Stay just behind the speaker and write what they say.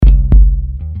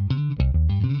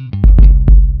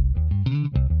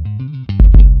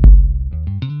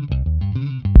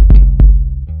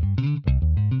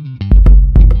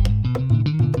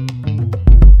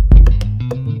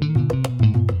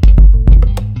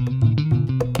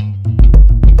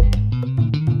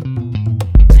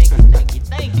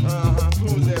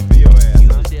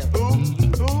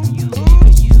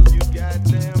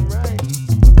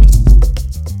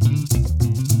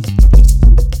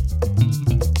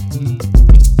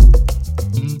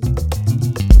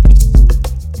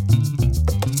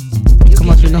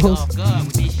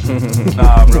bananas?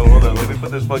 Nah, bro, hold on. Let me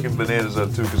put this fucking bananas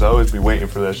up too, because I always be waiting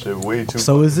for that shit way too.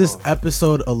 So is this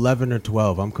episode 11 or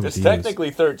 12? I'm confused. It's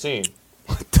technically 13.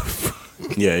 What the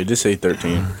fuck? Yeah, you just say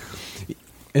 13.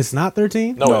 It's not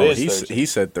 13? No, it is 13. He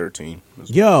said 13.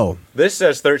 Yo. This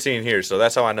says 13 here, so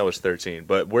that's how I know it's 13.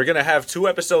 But we're going to have 2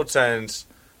 episode 10s.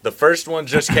 The first one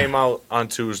just came out on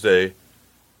Tuesday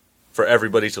for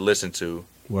everybody to listen to.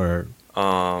 Word.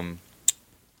 And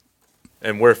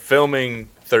we're filming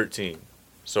 13.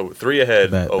 So 3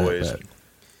 ahead always. Bet.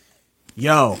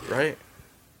 Yo. Right?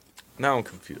 Now I'm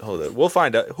confused. Hold on. We'll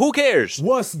find out. Who cares?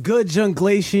 What's good,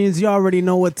 Junglations? You already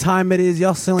know what time it is.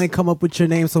 Y'all still ain't come up with your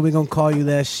name, so we're going to call you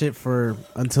that shit for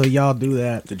until y'all do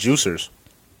that. The Juicers.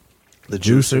 The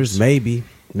Juicers, maybe.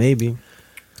 You know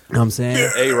what I'm saying?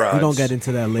 A-Rods. We're going to get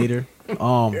into that later.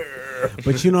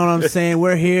 But you know what I'm saying?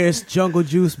 We're here. It's Jungle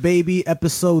Juice, baby,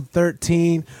 episode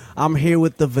 13. I'm here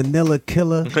with the Vanilla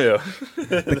Killer. Yeah.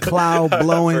 The cloud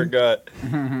blowing.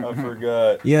 I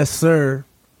forgot. Yes, sir.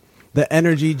 The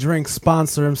energy drink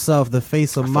sponsor himself, the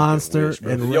face of Monster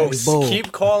and Yo, Red Bull.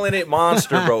 keep calling it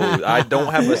Monster, bro. I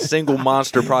don't have a single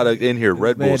Monster product in here.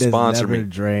 Red Bull sponsor me. Never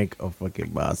drank a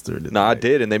fucking Monster. Nah, I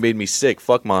did, and they made me sick.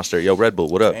 Fuck Monster. Yo, Red Bull,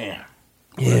 what up? Damn.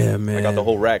 Yeah, man. I got the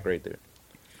whole rack right there.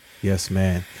 Yes,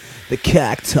 man. The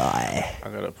cacti. I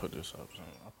gotta put this up. So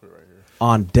I'll put it right here.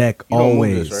 On deck You don't move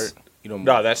always. this, right? You don't.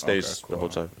 Nah, that stays Okay, cool. the whole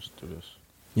time. Let's do this.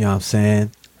 You know what I'm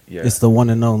saying? Yeah. It's the one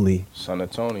and only Son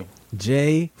of Tony.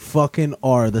 J fucking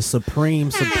R, the supreme.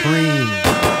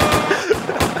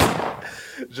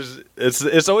 Just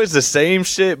it's always the same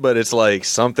shit, but it's like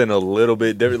something a little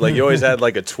bit different. Like you always had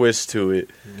like a twist to it.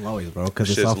 Always, bro, because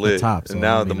it's Shit's off lit. the top. So and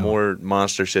now let the me know. more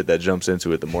Monster shit that jumps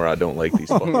into it, the more I don't like these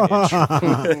fucking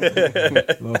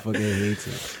intros. Motherfucker hates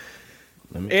it.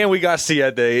 And we got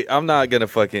Siete. I'm not gonna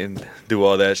fucking do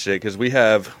all that shit because we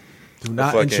have. Do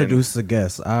not fucking- introduce the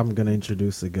guest. I'm gonna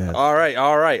introduce the guest. All right.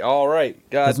 God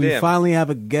Because we damn. finally have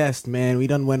a guest, man. We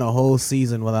done went a whole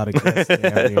season without a guest.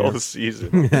 The whole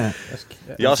season.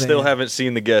 Y'all still saying? haven't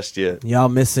seen the guest yet. Y'all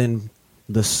missing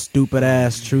the stupid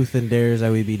ass truth and dares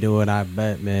that we be doing, I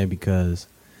bet, man, because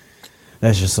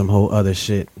that's just some whole other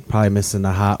shit. Probably missing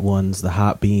the hot ones, the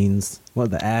hot beans. What,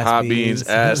 the ass Hot beans? beans,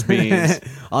 ass beans.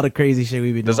 All the crazy shit we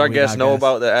be doing. Does our guest know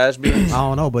about the ass beans? I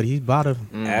don't know, but he's about to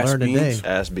Ass learn beans? today.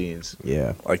 Ass beans.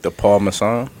 Yeah. Like the Paul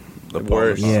Masson. The Paul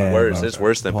Worse. Masson. Yeah, worse. bro. It's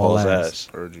worse than Paul Paul's ass. ass.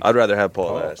 Heard you. I'd rather have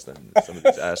Paul ass than some of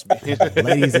these ass beans.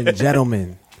 Ladies and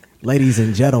gentlemen. Ladies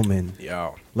and gentlemen.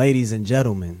 Yo. Ladies and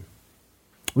gentlemen.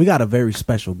 We got a very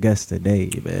special guest today,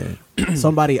 man.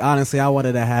 Somebody, honestly, I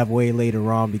wanted to have way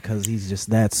later on because he's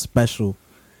just that special.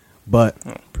 But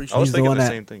Appreciate I was he's thinking one the that,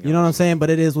 same thing. you know what I'm saying? But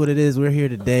it is what it is. We're here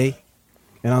today. You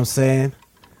know what I'm saying?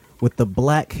 With the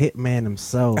black hitman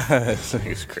himself. This thing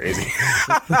is crazy.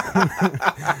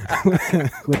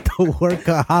 With the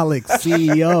workaholic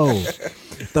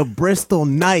CEO. The Bristol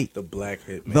Knight. The black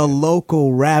hitman. The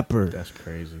local rapper. That's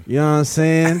crazy. You know what I'm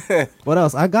saying? What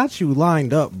else? I got you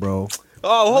lined up, bro.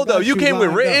 Oh, hold I got up. You came with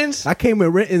lined up. writtens? I came with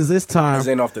writtens this time. This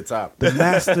ain't off the top. The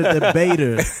master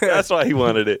debater. That's why he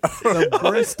wanted it. The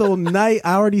Bristol Knight.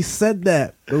 I already said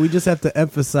that, but we just have to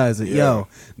emphasize it. Yeah. Yo,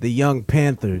 the Young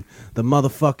Panther, the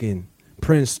motherfucking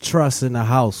Prince Trust in the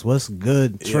house. What's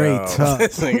good, Trey Yo, Tuck?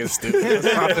 This thing is stupid.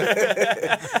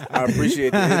 I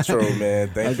appreciate the intro, man.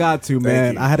 Thank I you. got to, Thank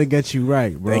man. you. I had to get you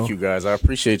right, bro. Thank you, guys. I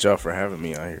appreciate y'all for having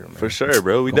me out here, man. For sure,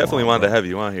 bro. We definitely on, wanted bro. to have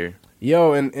you on here.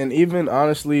 Yo, and even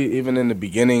honestly, even in the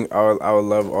beginning, I would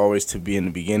love always to be in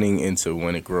the beginning into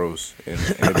when it grows and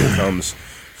it becomes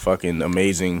fucking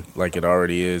amazing like it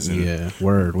already is. And Yeah,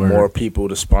 word. more people,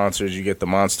 the sponsors, you get the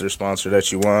monster sponsor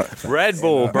that you want. Red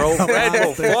Bull, bro. Red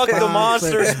Bull. Fuck the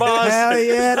Monster sponsor. Hell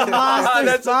yeah, the monster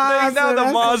That's the thing now, the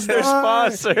That's Monster the one.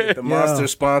 sponsor. The monster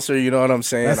sponsor, you know what I'm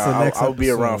saying? That's the next I'll be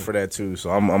around episode. for that too.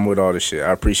 So I'm with all this shit.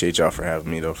 I appreciate y'all for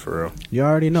having me though, for real. You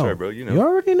already know. Sure, bro, you know. You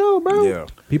already know, bro. Yeah.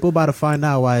 People about to find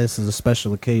out why this is a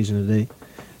special occasion today. You know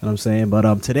what I'm saying?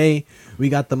 But today we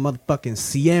got the motherfucking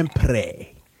Siempre.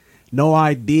 No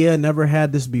idea, never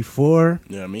had this before.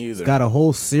 Yeah, me either. Got a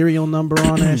whole serial number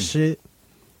on that shit.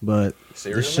 But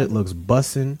Serial this shit number? looks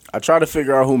bussin'. I tried to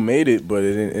figure out who made it, but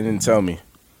it didn't tell me.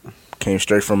 Came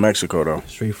straight from Mexico though.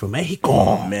 Straight from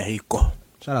Mexico. Mexico.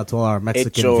 Shout out to all our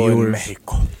Mexican Hecho en viewers.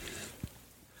 Mexico.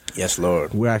 Yes,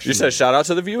 Lord. We're actually You said shout out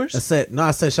to the viewers? I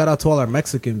said shout out to all our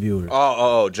Mexican viewers.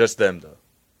 Oh, just them, though.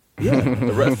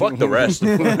 Yeah. Fuck the rest.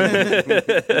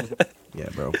 Yeah,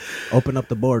 bro. Open up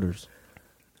the borders.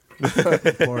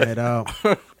 Pouring it out.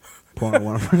 Pouring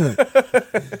one.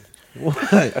 What?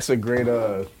 That's a great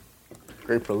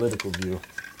political view.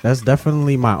 That's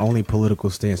definitely my only political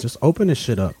stance. Just open this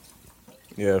shit up.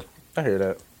 Yeah, I hear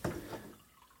that.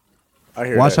 I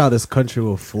hear Watch that. how this country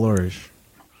will flourish.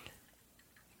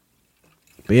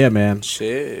 But yeah, man.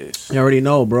 Cheers. You already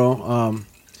know, bro.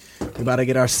 We about to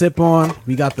get our sip on.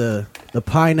 We got the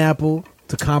pineapple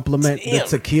to complement the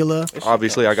tequila.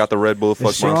 Obviously, I got the Red Bull.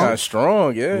 Fuck strong. Kind my. of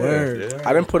strong, yeah. Word.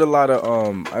 I didn't put a lot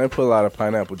of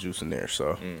pineapple juice in there,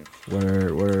 so.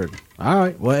 Word. All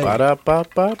right. Well,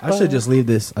 Ba-da-ba-ba-ba. I should just leave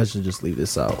this. I should just leave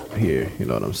this out here. You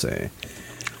know what I'm saying?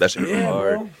 That should be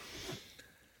hard.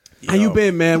 How you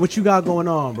been, man? What you got going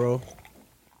on, bro?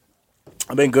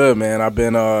 I've been good, man. I've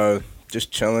been just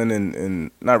chilling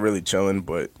and not really chilling,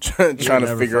 but trying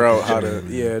to figure out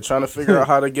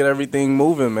how to get everything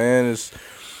moving, man. It's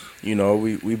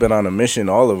we've been on a mission,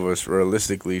 all of us,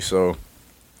 realistically. So,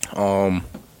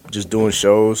 just doing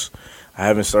shows. I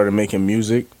haven't started making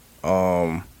music.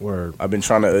 Word. I've been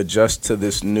trying to adjust to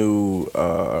this new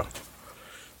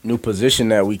position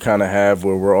that we kind of have,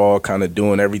 where we're all kind of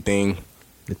doing everything.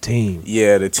 The team.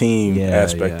 Yeah, the team Yeah,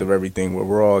 aspect yeah. of everything, where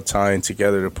we're all tying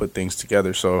together to put things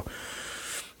together. So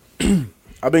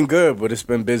I've been good, but it's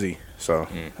been busy. So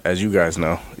as you guys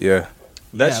know, yeah.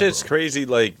 That Yeah, shit's crazy.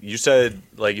 Like you said,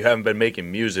 like you haven't been making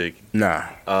music. Nah.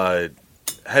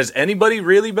 Has anybody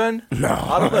really been? No.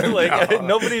 I don't know, like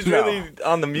nobody's really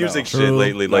on the music shit True.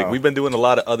 lately. Like No. we've been doing a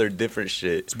lot of other different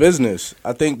shit. It's business,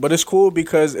 I think, but it's cool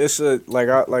because it's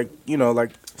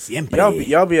Siempre.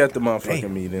 y'all be at the motherfucking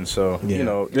Damn. meeting, so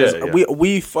Yeah. Yeah.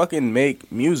 we fucking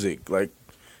make music. Like,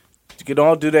 you can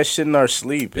all do that shit in our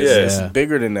sleep. It's Yeah.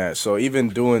 bigger than that. So even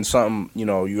doing something,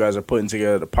 you guys are putting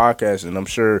together the podcast, and I'm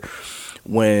sure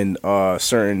when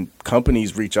certain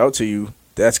companies reach out to you,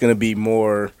 that's gonna be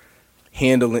more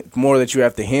that you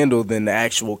have to handle than the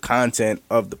actual content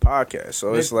of the podcast.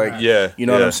 So it's like, Yeah, you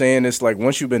know what yeah. I'm saying? It's like,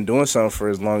 once you've been doing something for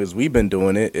as long as we've been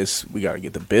doing it, we got to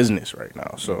get the business right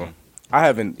now. So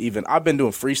I've been doing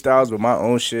freestyles with my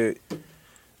own shit.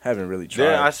 Haven't really tried.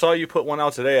 Yeah, I saw you put one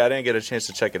out today. I didn't get a chance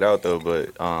to check it out though. But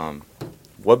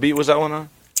what beat was that one on?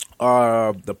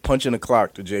 The Punch in the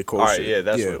Clock, the J. Cole All right, shit. yeah,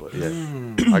 that's what it was.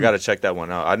 Yeah. I gotta check that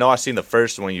one out. I know I seen the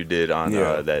first one you did on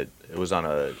Yeah. that. It was on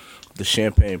a The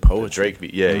Champagne Poetry. Drake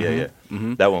beat. Yeah, yeah.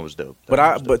 That one was dope.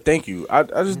 But thank you. I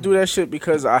just do that shit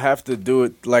because I have to do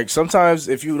it. Like, sometimes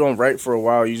if you don't write for a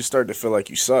while, you just start to feel like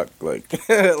you suck. Like,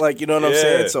 like, you know what I'm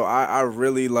saying? So I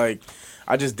really, like,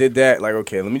 I just did that. Like,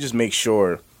 okay, let me just make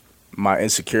sure my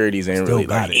insecurities ain't Still really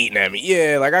got like it. eating at me.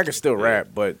 Yeah, like, I can still rap,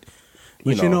 but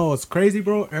But you know what's crazy,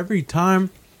 bro? Every time,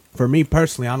 for me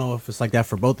personally, I don't know if it's like that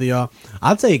for both of y'all.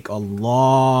 I take a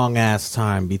long ass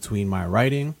time between my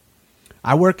writing.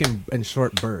 I work in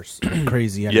short bursts,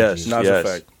 crazy energy. Yes. That's a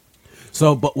fact.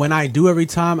 So, but when I do every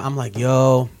time, I'm like,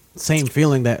 yo, same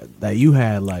feeling that you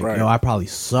had. Like, Right. yo, I probably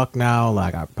suck now.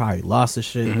 Like, I probably lost the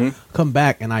shit. Come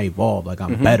back and I evolve. Like,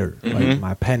 I'm better. Like,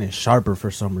 my pen is sharper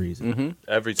for some reason.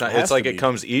 Every time It has it's like to it be.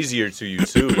 comes easier to you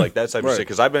too, like that type of Right. shit.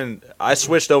 Because I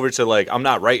switched over to like I'm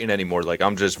not writing anymore. Like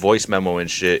I'm just voice memoing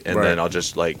shit, and Right. then I'll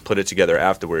just like put it together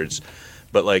afterwards.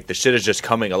 But like the shit is just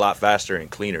coming a lot faster and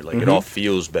cleaner. Like it all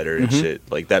feels better and shit.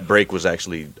 Like that break was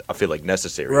actually I feel like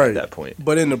necessary Right. at that point.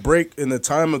 But in the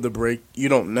time of the break, you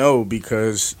don't know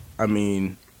because, I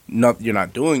mean, you're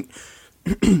not doing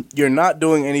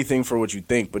anything for what you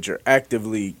think, but you're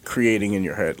actively creating in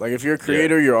your head. Like, if you're a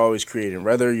creator, you're always creating.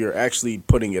 Whether you're actually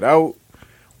putting it out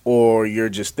or you're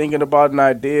just thinking about an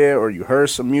idea or you heard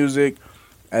some music,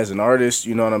 as an artist,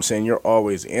 you know what I'm saying? You're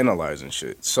always analyzing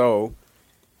shit. So,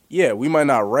 yeah, we might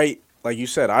not write. Like you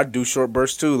said, I do short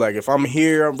bursts too. Like, if I'm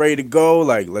here, I'm ready to go,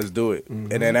 like, let's do it. And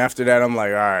then after that, I'm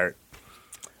like, all right,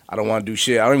 I don't want to do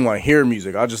shit. I don't even want to hear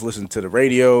music. I'll just listen to the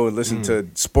radio and listen to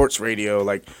sports radio,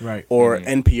 like, Right. or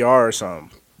NPR or something.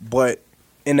 But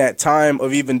in that time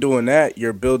of even doing that,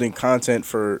 you're building content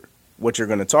for what you're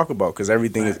going to talk about, because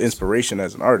everything is inspiration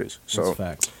as an artist. So, That's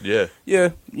fact. Yeah. yeah,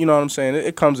 you know what I'm saying?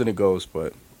 It comes and it goes,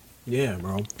 but Yeah,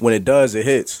 bro. when it does, it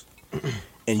hits.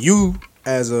 And you,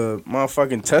 as a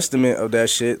motherfucking testament of that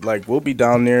shit, like, we'll be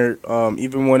down there,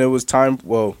 even when it was time.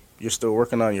 Well, you're still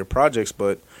working on your projects,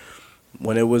 but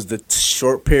when it was the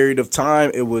short period of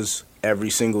time, it was every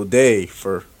single day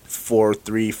for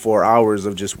 4 hours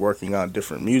of just working on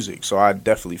different music. So I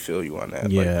definitely feel you on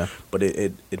that. Yeah. But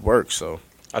it works. So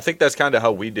I think that's kind of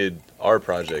how we did our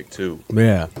project too.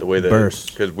 Yeah. The way that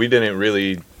burst. because we didn't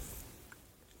really.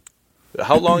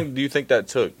 How long do you think that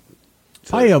took?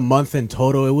 Probably a month in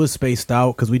total. It was spaced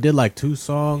out because we did like 2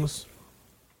 songs,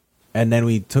 and then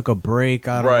we took a break.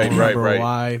 I don't remember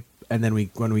why. And then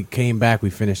when we came back, we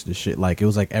finished the shit. Like, it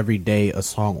was like every day a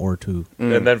song or 2.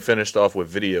 And then finished off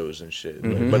with videos and shit.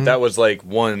 But that was like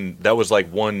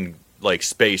one like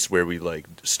space where we like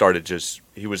started just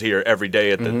he was here every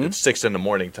day at the 6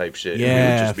 a.m. type shit. Yeah, and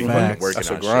we would just be fucking working That's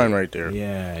a on grind shit. right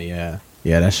there.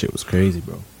 Yeah, that shit was crazy,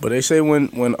 bro. But they say when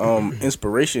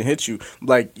inspiration hits you,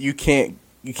 like you can't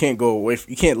go away.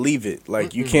 You can't leave it.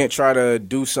 Like you can't try to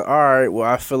do some. All right, well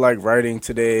I feel like writing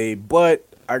today, but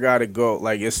I gotta go.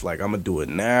 Like it's like I'm gonna do it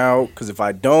now because if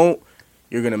I don't,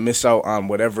 you're gonna miss out on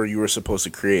whatever you were supposed to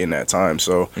create in that time.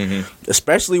 So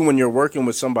especially when you're working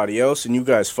with somebody else and you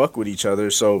guys fuck with each other,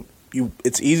 so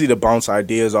it's easy to bounce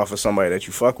ideas off of somebody that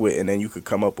you fuck with, and then you could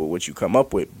come up with what you come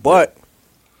up with. But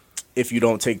if you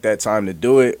don't take that time to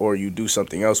do it, or you do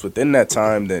something else within that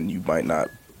time, then you might not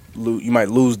you might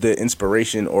lose the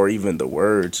inspiration or even the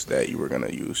words that you were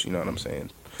gonna use. You know what I'm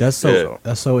saying? That's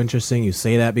so interesting you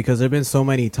say that, because there've been so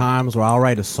many times where I'll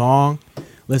write a song,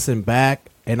 listen back,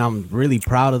 and I'm really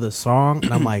proud of the song,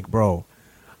 and I'm like, bro,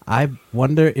 I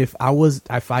wonder if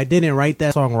I didn't write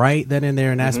that song right then and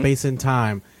there in that space and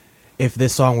time, if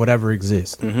this song would ever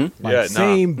exist. Like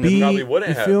same beat, probably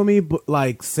wouldn't have. Feel me? But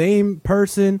like same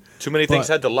person. Too many things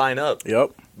had to line up.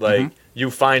 Yep. Like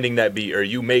you finding that beat, or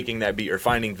you making that beat, or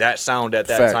finding that sound at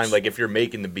that Facts. time. Like if you're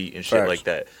making the beat and shit Facts. like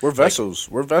that. We're vessels.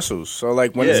 We're vessels. So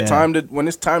like when it's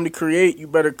time to create, you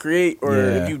better create. Or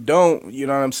if you don't, you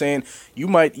know what I'm saying? You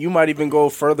might even go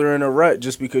further in a rut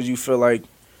just because you feel like,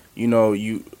 you know,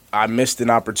 I missed an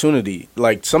opportunity.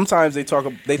 Like sometimes they talk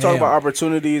about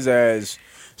opportunities as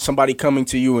somebody coming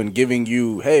to you and giving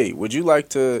you, hey, would you like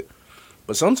to?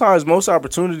 But sometimes most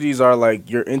opportunities are like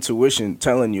your intuition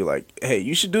telling you like, hey,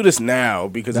 you should do this now,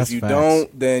 because if you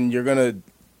don't, then you're going to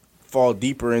fall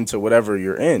deeper into whatever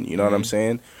you're in. You know what I'm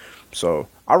saying? So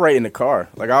I write in the car.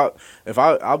 Like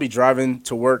I'll be driving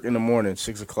to work in the morning,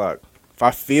 6 o'clock. If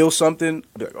I feel something,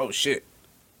 I'll be like, oh shit.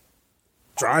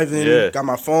 Driving, got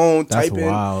my phone, typing.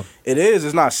 Wild. It is.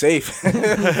 It's not safe.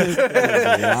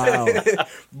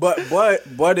 But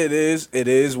it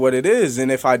is what it is.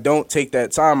 And if I don't take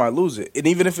that time, I lose it. And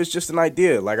even if it's just an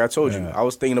idea, like I told you, I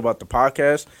was thinking about the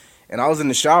podcast, and I was in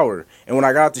the shower. And when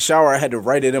I got out the shower, I had to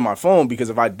write it in my phone,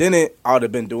 because if I didn't, I would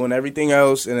have been doing everything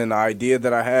else, and then the idea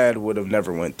that I had would have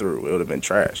never went through. It would have been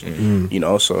trash. You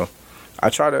know. So I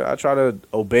try to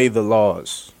obey the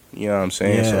laws. You know what I'm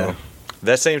saying? So.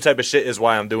 That same type of shit is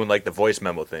why I'm doing like the voice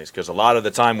memo things, because a lot of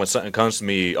the time when something comes to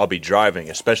me, I'll be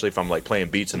driving, especially if I'm like playing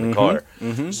beats in the car.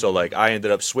 So like I ended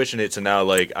up switching it to now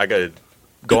like I gotta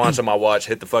go onto my watch,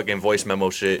 hit the fucking voice memo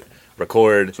shit,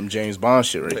 record some James Bond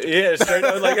shit, right? Yeah, straight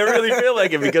up. Like I really feel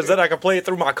like it, because then I can play it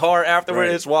through my car afterward. Right.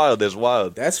 It's wild.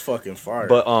 That's fucking fire.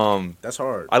 But that's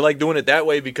hard. I like doing it that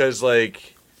way because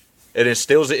like it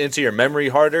instills it into your memory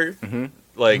harder.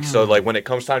 Like so, like when it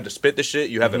comes time to spit the shit,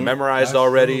 you have it memorized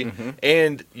already,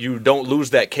 and you don't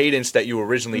lose that cadence that you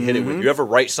originally hit it with. You ever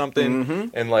write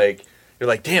something and like you're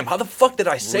like, damn, how the fuck did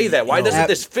I say that? Why doesn't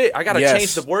this fit? I gotta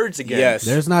change the words again. Yes.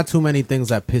 There's not too many things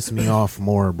that piss me off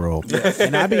more, bro.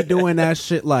 And I be doing that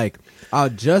shit like I'll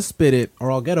just spit it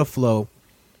or I'll get a flow.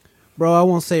 Bro, I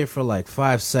won't say it for like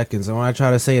 5 seconds, and when I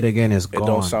try to say it again, it's gone. It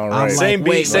don't sound right. Like, Same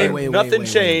beat, nothing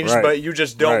changed, Right. but you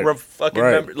just don't fucking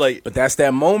remember. Like, but that's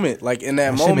that moment. Like in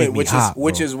that moment,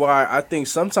 which is why I think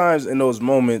sometimes in those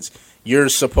moments you're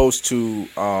supposed to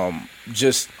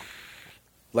just.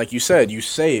 Like you said, you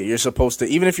say it. You're supposed to,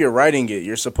 even if you're writing it,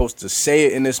 you're supposed to say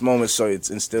it in this moment so it's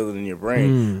instilled in your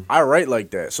brain. I write like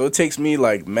that. So it takes me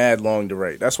like mad long to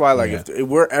write. That's why like if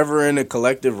we're ever in a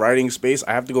collective writing space,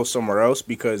 I have to go somewhere else,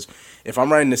 because if I'm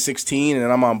writing to 16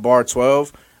 and I'm on bar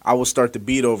 12, I will start the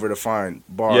beat over to find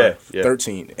bar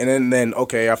 13. And then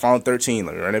okay, I found 13,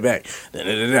 let me run it back. Let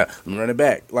me run it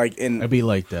back. Like and it'd be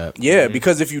like that. Yeah,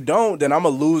 because if you don't, then I'm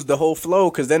going to lose the whole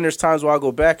flow, because then there's times where I'll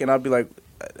go back and I'll be like,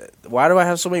 why do I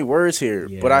have so many words here?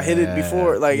 But I hit it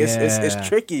before. Like it's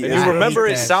tricky. And you remember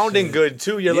it sounding good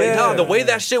too. You're like, no, the way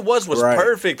that shit was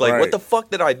perfect. Like, what the fuck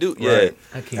did I do? Yeah,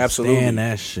 I can't stand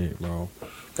that shit, bro.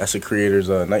 That's a creator's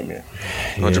nightmare.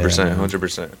 100%,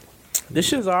 100%. This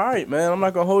shit's all right, man. I'm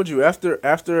not gonna hold you. After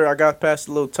I got past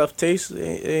a little tough taste,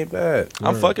 it ain't bad.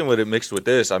 I'm fucking with it mixed with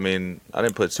this. I mean, I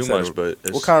didn't put too much, but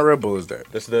what kind of Red Bull is that?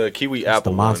 It's the kiwi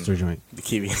apple. The monster joint. The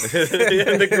kiwi.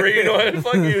 The green one.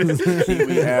 Fuck you.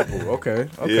 Kiwi apple. Okay.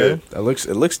 Yeah.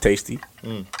 It looks tasty.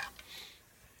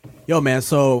 Yo, man.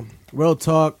 So real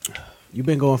talk, you've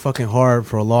been going fucking hard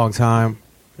for a long time.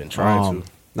 Been trying to.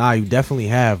 Nah, you definitely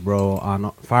have, bro.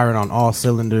 On firing on all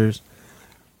cylinders.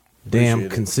 Damn,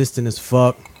 consistent as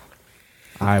fuck.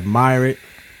 I admire it.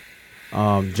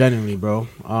 Genuinely, bro.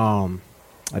 I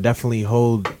definitely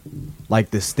hold like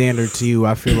the standard to you.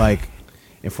 I feel like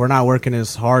if we're not working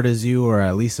as hard as you, or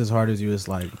at least as hard as you, it's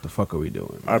like, what the fuck are we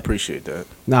doing, man? I appreciate that.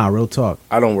 Nah, real talk.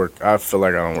 I feel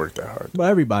like I don't work that hard. But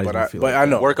everybody's I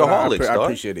know. Workaholics, I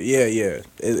appreciate it. Yeah.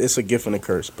 It's a gift and a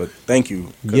curse, but thank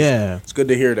you. Yeah. It's good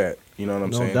to hear that. You know what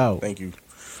I'm saying? No doubt. Thank you.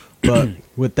 But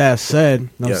with that said, you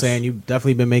know what I'm Yes. saying, you've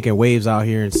definitely been making waves out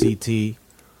here in CT.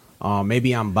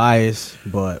 Maybe I'm biased,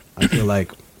 but I feel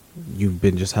like you've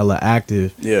been just hella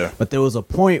active. Yeah. But there was a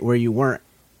point where you weren't,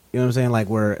 you know what I'm saying, like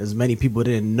where as many people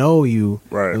didn't know you.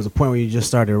 Right. There was a point where you just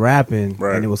started rapping,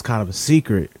 Right. and it was kind of a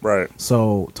secret. Right.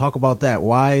 So talk about that.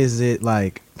 Why is it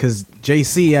like, because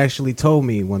JC actually told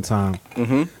me one time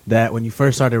that when you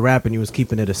first started rapping, you was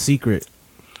keeping it a secret.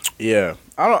 Yeah.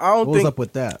 I don't What think was up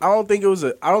with that? I don't think I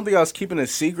was keeping it a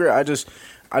secret. I just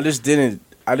didn't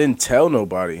tell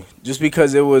nobody just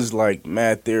because it was like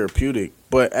mad therapeutic.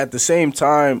 But at the same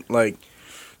time, like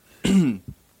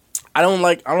I don't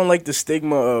like the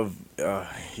stigma of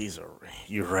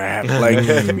you rap, like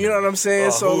you know what I'm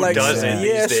saying. So who like doesn't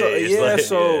these days?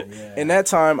 So in that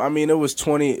time, I mean, it was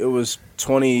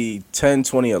 2010,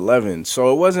 2011.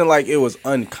 So it wasn't like it was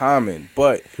uncommon,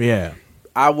 but Yeah.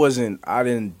 I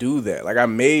didn't do that. Like I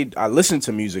listened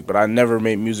to music, but I never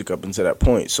made music up until that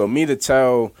point. So me to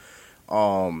tell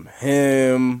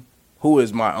him, who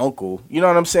is my uncle, you know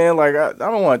what I'm saying? Like I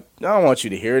don't want you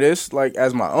to hear this. Like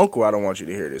as my uncle, I don't want you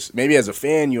to hear this. Maybe as a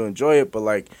fan you enjoy it, but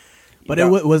like But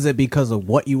was it because of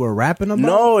what you were rapping about?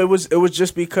 no, it was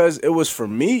just because it was for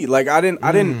me. Like I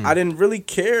didn't really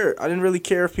care. I didn't really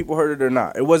care if people heard it or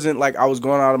not. It wasn't like I was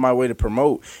going out of my way to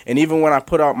promote. And even when I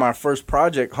put out my first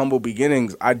project, Humble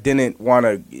Beginnings, I didn't want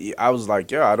to. I was like,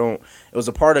 yeah, I don't. It was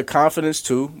a part of confidence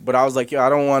too. But I was like, yeah, I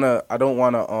don't want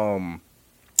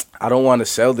to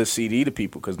sell this CD to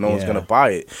people because no one's gonna buy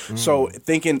it. So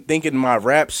thinking my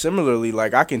rap similarly,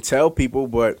 like I can tell people,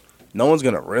 but no one's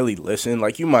gonna really listen.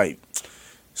 Like you might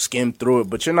skim through it,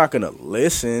 but you're not gonna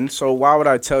listen. So why would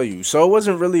I tell you? So it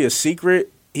wasn't really a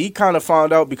secret. He kind of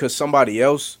found out because somebody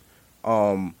else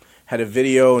had a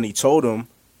video and he told him.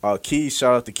 Keys,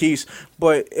 shout out to Keys.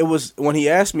 But it was when he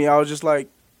asked me, I was just like,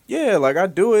 yeah, like I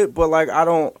do it, but like I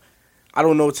don't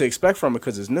know what to expect from it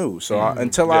because it's new. So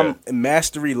until I'm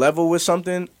mastery level with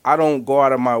something, I don't go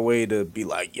out of my way to be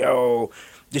like, yo,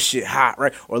 this shit hot,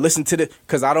 right? Or listen to the,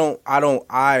 because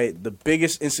the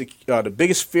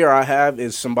biggest fear I have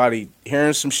is somebody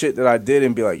hearing some shit that I did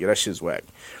and be like, yeah, that shit's whack.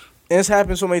 And it's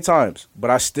happened so many times, but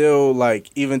I still like,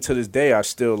 even to this day, I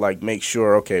still like make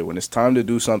sure, okay, when it's time to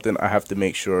do something, I have to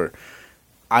make sure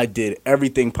I did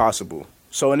everything possible.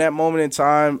 So in that moment in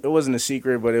time, it wasn't a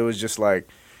secret, but it was just like,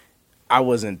 I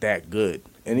wasn't that good.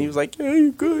 And he was like, yeah,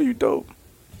 you good, you dope.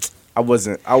 I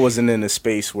wasn't in a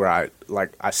space where I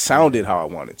sounded how I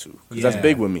wanted to. 'Cause that's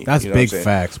big with me. That's you know big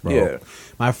facts, bro. Yeah.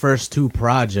 My first 2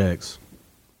 projects,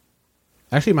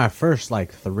 actually my first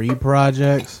like 3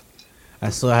 projects, I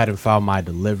still hadn't found my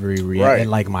delivery Right.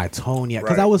 and like my tone yet.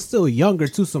 Because Right. I was still younger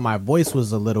too, so my voice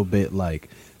was a little bit like,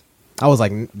 I was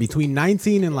like between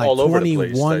 19 and like All over the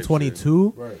place 21, type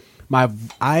 22. Right.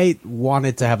 I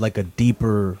wanted to have like a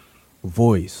deeper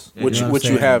voice. Which You know what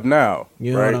I'm you saying? have now.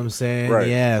 You know right? what I'm saying? Right.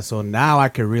 Yeah. So now I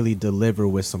can really deliver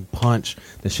with some punch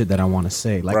the shit that I want to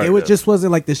say. Like Right. it just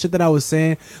wasn't like the shit that I was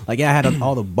saying. Like yeah, I had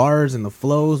all the bars and the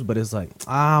flows, but it's like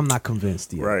I'm not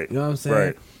convinced yet. Right. You know what I'm saying?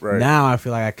 Right. Right. Now I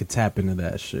feel like I could tap into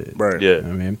that shit. Right. Yeah. You know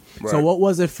what I mean? So Right. what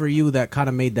was it for you that kind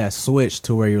of made that switch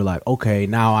to where you're like, okay,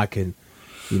 now I can,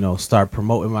 start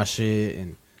promoting my shit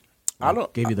and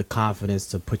give you the confidence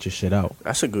to put your shit out?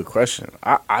 That's a good question.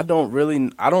 I don't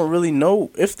really know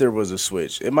if there was a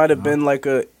switch. It might have been like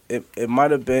it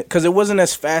might have been because it wasn't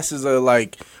as fast as when I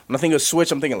think of switch,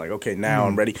 I'm thinking like, okay, now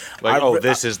I'm ready. Like,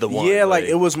 this is the one. Yeah, like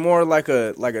it was more like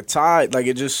a tide. Like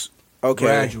it just okay.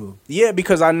 Gradual. Yeah,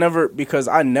 because I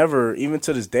never even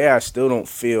to this day I still don't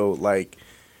feel like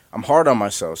I'm hard on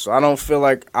myself. So I don't feel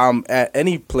like I'm at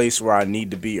any place where I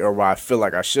need to be or where I feel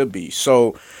like I should be.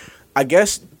 So I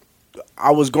guess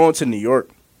I was going to New York.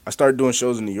 I started doing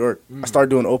shows in New York. I started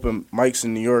doing open mics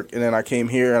in New York, and then I came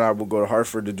here, and I would go to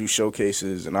Hartford to do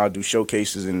showcases, and I'll do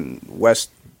showcases in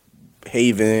West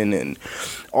Haven and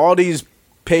all these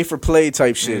pay-for-play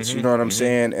type shits, you know what I'm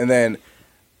saying? And then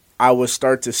I would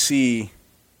start to see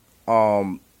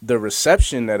the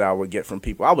reception that I would get from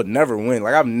people. I would never win.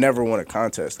 Like, I've never won a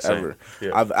contest, ever.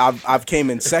 Yeah. I've came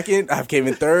in second, I've came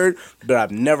in third, but I've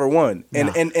never won.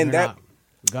 And that...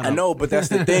 I know, but that's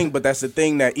the thing. But that's the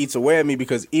thing that eats away at me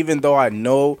because even though I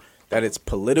know that it's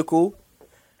political,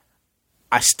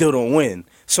 I still don't win.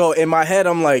 So in my head,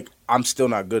 I'm like, I'm still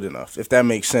not good enough. If that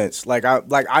makes sense. Like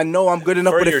I know I'm good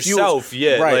enough for but yourself.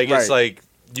 Yeah, right, like right. it's like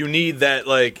you need that,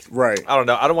 like, right. I don't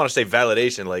know. I don't want to say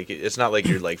validation. Like, it's not like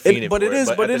you're like fiending but for it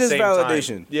is. But it is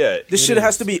validation. Time, yeah, this shit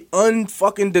has to be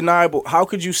unfucking deniable. How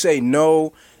could you say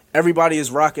no? Everybody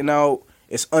is rocking out.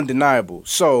 It's undeniable.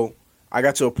 So I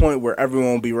got to a point where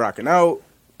everyone will be rocking out,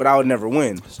 but I would never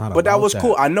win. But that was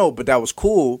cool. I know, but that was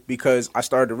cool because I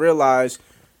started to realize.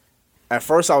 At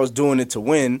first, I was doing it to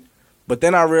win, but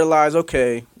then I realized,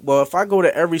 okay, well, if I go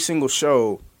to every single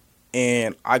show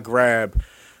and I grab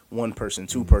one person,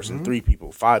 two person, three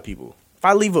people, five people, if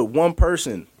I leave with one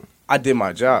person, I did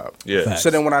my job. Yeah. Facts. So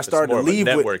then when I started to leave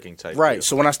with networking type, right. deal.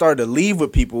 So when I started to leave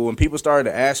with people, and people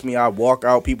started to ask me, I walk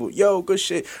out, people, yo, good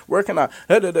shit. Where can I?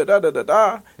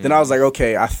 Then I was like,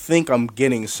 okay, I think I'm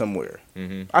getting somewhere.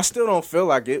 I still don't feel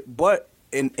like it, but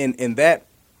in that.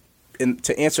 And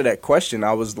to answer that question,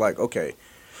 I was like, okay.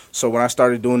 So when I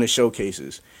started doing the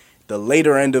showcases, the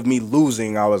later end of me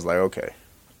losing, I was like, okay,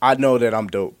 I know that I'm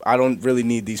dope. I don't really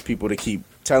need these people to keep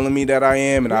telling me that I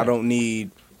am, and I don't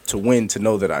need to win to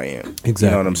know that I am. Exactly.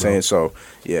 You know what I'm saying? So,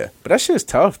 yeah. But that shit's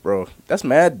tough, bro. That's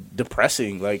mad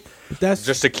depressing. Like, that's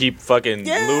just to keep fucking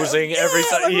losing every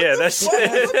time. Like, yeah, that's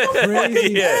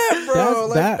crazy. Yeah,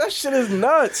 bro. That shit is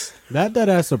nuts.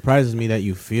 That surprises me that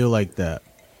you feel like that.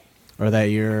 Or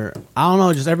that you're, I don't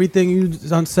know, just everything you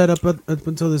done set up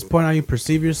until this point, how you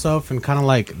perceive yourself and kind of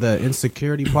like the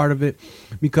insecurity part of it.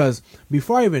 Because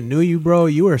before I even knew you, bro,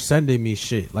 you were sending me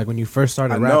shit. Like when you first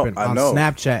started rapping on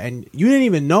Snapchat, and you didn't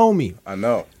even know me. I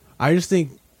know. I just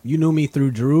think you knew me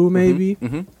through Drew, maybe.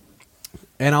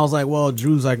 And I was like, well,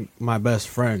 Drew's like my best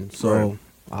friend, so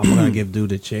I'm gonna give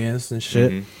dude a chance and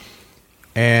shit.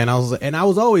 And I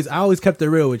always kept it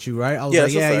real with you, right? I was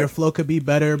like, yeah, your flow could be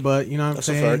better, but you know what I'm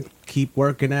saying? Keep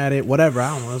working at it, whatever.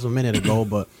 I don't know, it was a minute ago,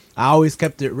 but I always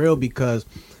kept it real because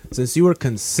since you were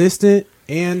consistent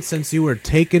and since you were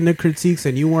taking the critiques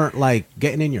and you weren't like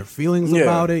getting in your feelings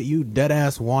about it, you dead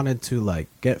ass wanted to like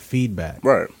get feedback.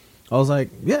 Right. I was like,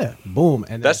 yeah, boom.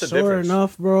 And that's sure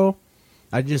enough, bro.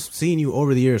 I just seen you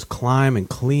over the years climb and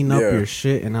clean up your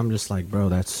shit, and I'm just like, bro,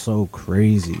 that's so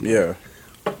crazy. Yeah.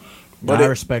 But I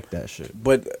respect that shit.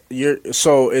 But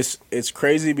it's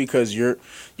crazy because you're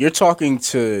talking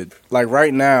to, like,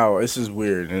 right now, this is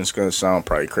weird and it's gonna sound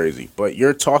probably crazy, but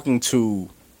you're talking to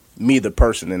me the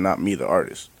person and not me the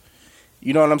artist.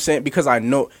 You know what I'm saying? Because I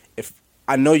know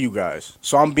you guys.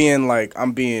 So I'm being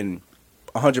 100%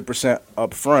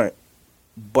 upfront,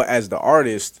 but as the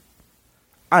artist,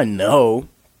 I know.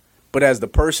 But as the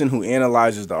person who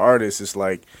analyzes the artist, it's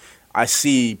like I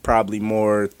see probably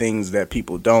more things that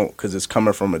people don't because it's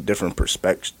coming from a different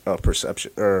perspective.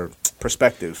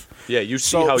 Yeah, you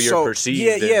see how you're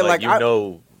perceived. And, like you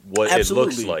know what it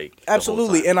looks like.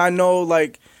 Absolutely, and I know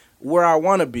like where I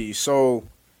want to be. So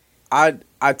I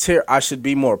should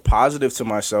be more positive to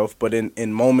myself. But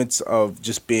in moments of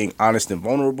just being honest and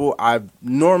vulnerable, I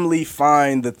normally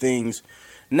find the things.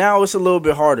 Now it's a little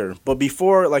bit harder, but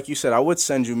before, like you said, I would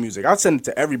send you music. I'd send it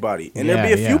to everybody, and there'd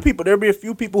be a few people. There'd be a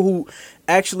few people who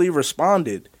actually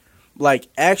responded, like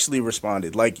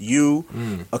you,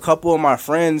 a couple of my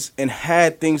friends, and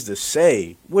had things to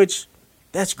say. Which,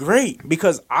 that's great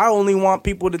because I only want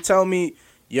people to tell me,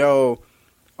 "Yo,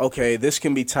 okay, this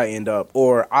can be tightened up,"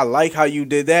 or "I like how you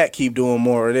did that. Keep doing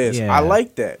more of this." Yeah. I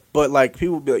like that, but like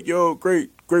people be like, "Yo, great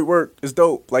work, it's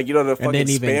dope." Like, you know, the fucking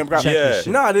spam crap.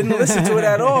 No, I didn't listen to it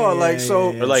at all. Or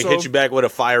hit you back with a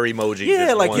fire emoji.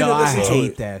 Yeah, like, you didn't listen to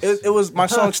it. That it was my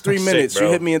song's 3 minutes. You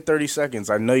hit me in 30 seconds.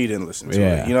 I know you didn't listen to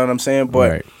it. You know what I'm saying?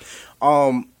 But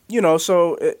you know,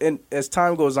 so as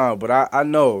time goes on, but I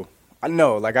know.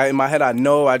 Like, in my head, I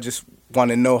know. I just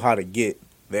want to know how to get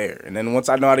there, and then once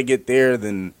I know how to get there,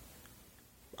 then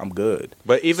I'm good.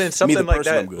 But even something like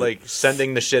that, like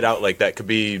sending the shit out like that, could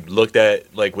be looked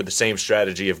at like with the same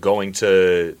strategy of going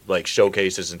to like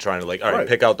showcases and trying to like, all right,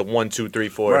 pick out the 1, 2, 3,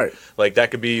 4. Right. Like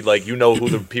that could be like, you know, who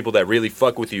the people that really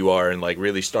fuck with you are, and like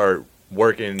really start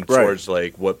working towards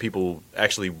like what people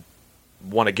actually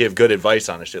want to give good advice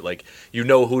on and shit. Like, you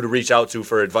know who to reach out to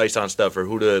for advice on stuff, or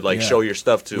who to like show your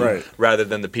stuff to, rather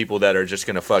than the people that are just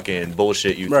gonna fucking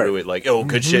bullshit you through it. Like, oh,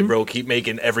 good shit, bro. Keep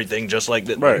making everything just like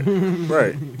that.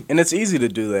 Right. And it's easy to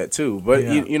do that too. But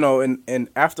you know, and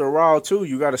after a while too,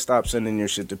 you got to stop sending your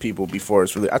shit to people before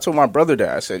it's really. I told my brother that.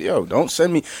 I said, yo,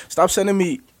 stop sending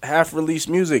me half-released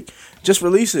music. Just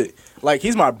release it. Like,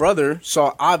 he's my brother,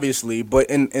 so obviously. But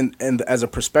and as a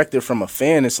perspective from a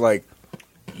fan, it's like,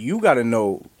 you got to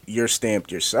know you're stamped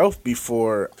yourself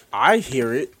before I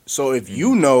hear it. So if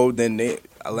you know, then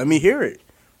let me hear it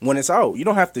when it's out. You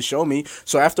don't have to show me.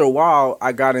 So after a while,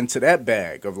 I got into that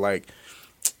bag of like,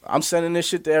 I'm sending this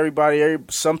shit to everybody.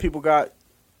 Some people got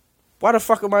why the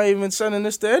fuck am I even sending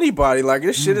this to anybody? Like,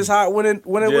 this shit is hot when it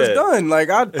was done. Like,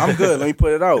 I'm good. Let me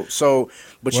put it out. So,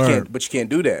 but you can't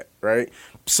do that, right?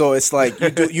 So it's like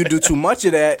you do too much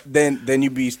of that, then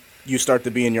you start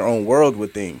to be in your own world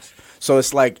with things. So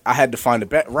it's like I had to find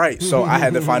So I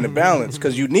had to find a balance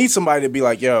because you need somebody to be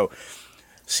like, yo,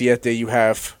 Siete, you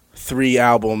have 3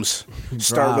 albums,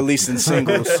 start releasing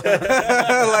singles.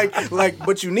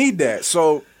 But you need that.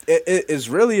 So it's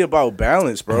really about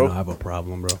balance, bro. I have a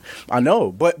problem, bro. I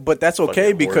know, but that's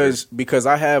okay because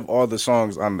I have all the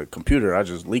songs on the computer. I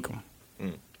just leak them.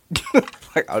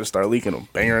 Like, I'll just start leaking them.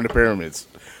 Banger in the Pyramids.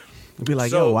 Be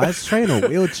like, yo, why is Trey in a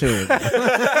wheelchair?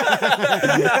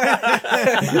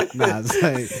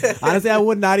 Honestly, I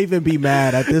would not even be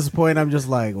mad at this point. I'm just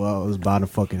like, well, it was bound to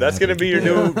fucking. That's gonna be your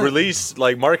new release,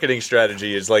 like marketing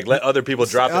strategy. Is like let other people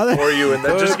drop it for you, and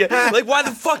then just get like, why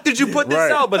the fuck did you put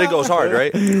this out? But it goes hard,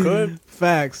 right? You could.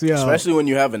 Facts, yeah. Especially when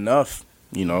you have enough,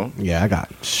 you know. Yeah, you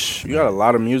got a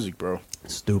lot of music, bro.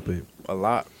 Stupid. A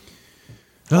lot.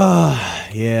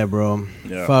 Yeah, bro.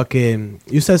 Yeah. Fucking,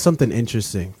 you said something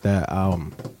interesting that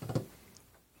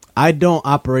I don't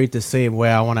operate the same way.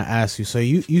 I want to ask you. So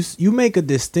you make a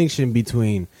distinction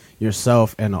between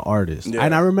yourself and an artist. Yeah.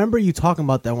 And I remember you talking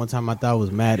about that one time. I thought it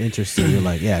was mad interesting. You're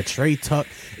like, yeah, Trey Tuck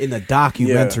in the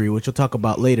documentary, which we'll talk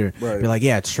about later. Right. You're like,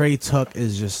 yeah, Trey Tuck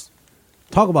is just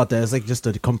talk about that. It's like just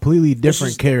a completely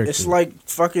different character. It's like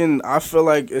fucking. I feel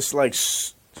like it's like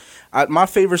my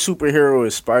favorite superhero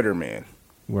is Spider-Man.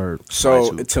 Word.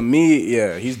 So to me,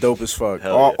 yeah, he's dope as fuck.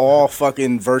 All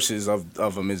fucking verses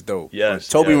of him is dope. Yes,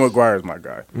 Tobey Maguire is my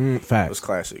guy. Fact. It was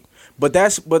classic. But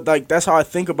that's how I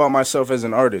think about myself as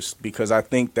an artist because I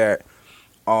think that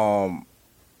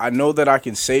I know that I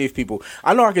can save people.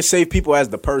 I know I can save people as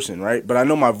the person, right? But I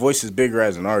know my voice is bigger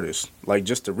as an artist. Like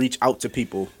just to reach out to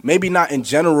people. Maybe not in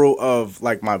general of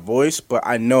like my voice, but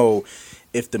I know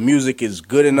if the music is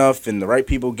good enough and the right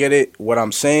people get it, what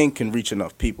I'm saying can reach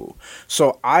enough people.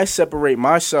 So I separate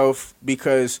myself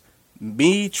because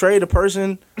me, Trey, the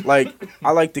person, like,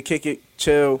 I like to kick it,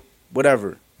 chill,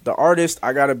 whatever. The artist,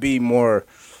 I got to be more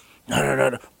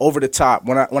over the top.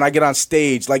 When I get on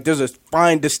stage, like, there's a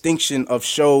fine distinction of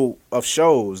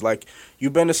shows. Like,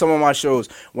 you've been to some of my shows.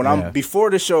 When I'm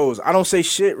before the shows, I don't say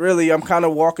shit, really. I'm kind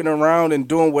of walking around and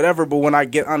doing whatever. But when I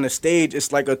get on the stage,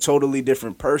 it's like a totally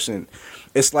different person.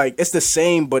 It's like it's the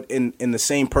same, but in the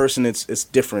same person, it's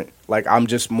different. Like I'm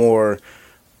just more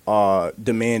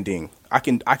demanding. I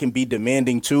can be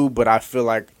demanding too, but I feel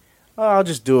like I'll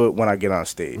just do it when I get on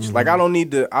stage. Mm-hmm. Like I don't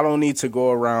need to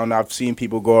go around. I've seen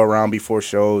people go around before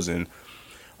shows and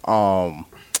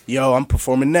yo, I'm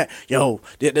performing that. Yo,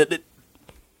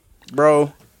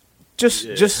 bro,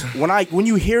 just when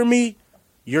you hear me,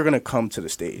 you're gonna come to the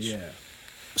stage. Yeah.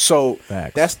 So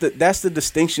that's the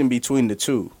distinction between the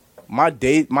two. My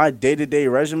day-to-day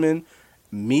regimen,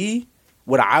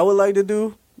 what I would like to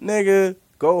do, nigga,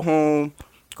 go home,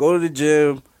 go to the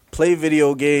gym, play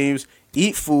video games,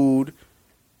 eat food.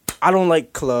 I don't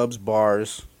like clubs,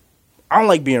 bars. I don't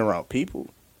like being around people.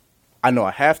 I know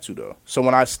I have to, though. So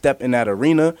when I step in that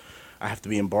arena, I have to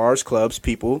be in bars, clubs,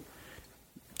 people,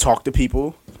 talk to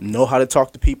people, know how to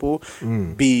talk to people,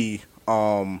 be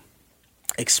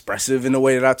expressive in the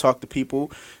way that I talk to people,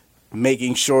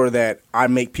 making sure that I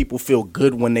make people feel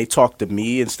good when they talk to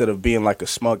me instead of being like a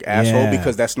smug asshole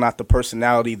because that's not the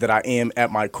personality that I am at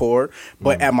my core.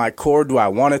 But at my core, do I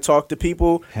want to talk to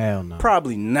people? Hell no.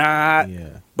 Probably not.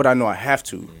 Yeah. But I know I have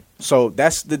to. So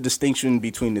that's the distinction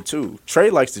between the two. Trey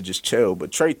likes to just chill,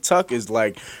 but Trey Tuck is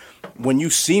like, when you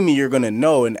see me, you're going to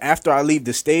know. And after I leave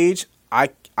the stage,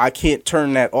 I can't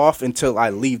turn that off until I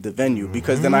leave the venue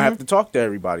because then I have to talk to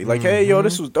everybody. Like, hey, yo,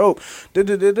 this was dope.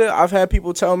 I've had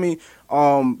people tell me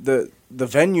the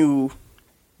venue,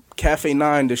 Cafe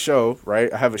 9, the show,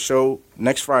 right? I have a show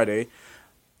next Friday.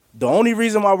 The only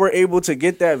reason why we're able to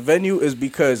get that venue is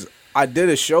because I did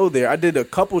a show there. I did a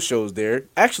couple shows there.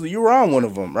 Actually, you were on one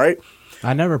of them, right?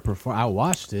 I never performed. I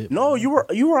watched it. No, you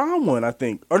were on one, I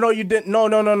think. Or no, you didn't. No.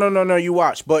 You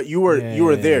watched, but you were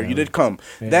there. Yeah. You did come.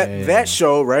 That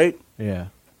show, right? Yeah.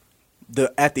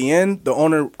 At the end, the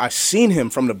owner, I seen him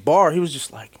from the bar. He was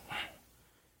just like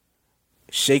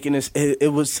shaking his.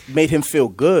 It was made him feel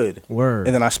good. Word.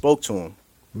 And then I spoke to him.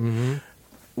 Mm-hmm.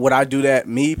 Would I do that,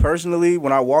 me personally,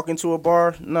 when I walk into a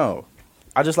bar? No.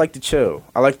 I just like to chill.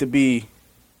 I like to be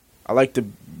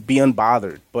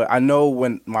unbothered. But I know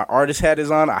when my artist hat is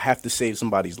on, I have to save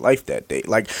somebody's life that day.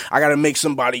 Like, I got to make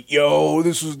somebody, yo,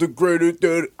 this is the greatest.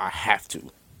 I have to.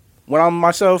 When I'm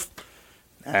myself,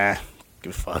 give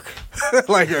a fuck.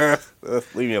 Like,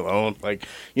 leave me alone. Like,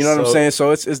 you know what I'm saying?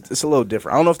 So it's a little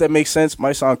different. I don't know if that makes sense.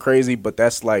 Might sound crazy, but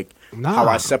that's like how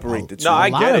I separate the two. No, a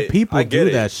lot of people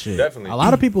do that shit. Definitely. A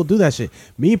lot of people do that shit.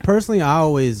 Me personally,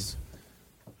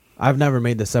 I've never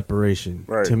made the separation.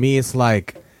 Right. To me, it's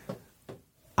like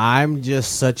I'm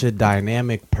just such a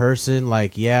dynamic person.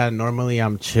 Like, yeah, normally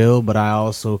I'm chill, but I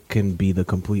also can be the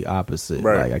complete opposite.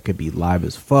 Right. Like, I could be live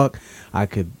as fuck. I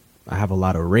have a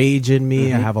lot of rage in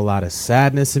me. I have a lot of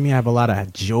sadness in me. I have a lot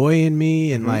of joy in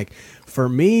me. And like, for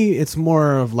me, it's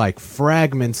more of like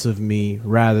fragments of me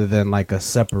rather than like a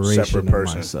separation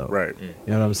of myself. Right. You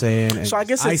know what I'm saying? And so I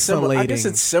guess it's similar. I guess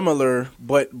it's similar,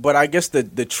 but I guess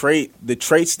the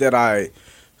traits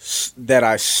that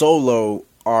I solo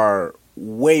are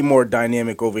way more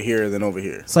dynamic over here than over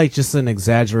here. It's like just an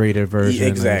exaggerated version.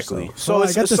 Exactly. So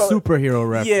I got the superhero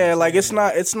reference. Yeah, like it's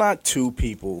not two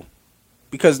people.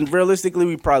 Because realistically,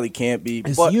 we probably can't be.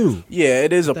 It's but you. Yeah,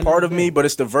 it is a part of me, but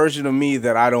it's the version of me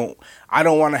that I don't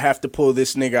want to have to pull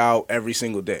this nigga out every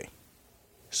single day.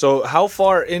 So how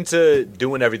far into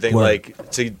doing everything,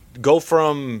 like to go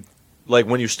from like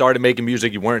when you started making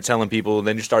music, you weren't telling people,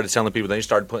 then you started telling people, then you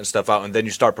started putting stuff out, and then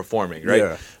you start performing, right?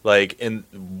 Yeah. Like, and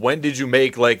when did you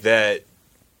make like that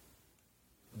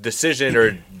decision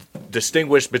or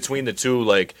distinguish between the two?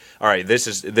 Like, all right, this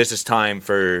is time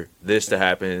for this to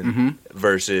happen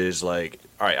versus like,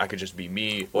 all right, I could just be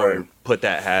me or put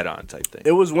that hat on type thing.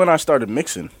 It was when I started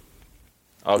mixing.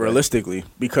 Okay. Realistically,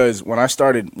 because when I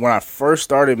first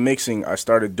started mixing, I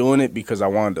started doing it because I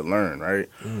wanted to learn, right?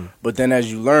 But then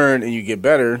as you learn and you get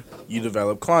better, you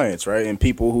develop clients, right? And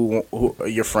people who are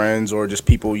your friends or just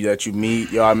people that you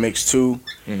meet, y'all mix too.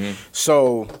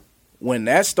 So when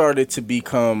that started to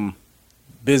become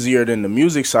busier than the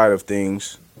music side of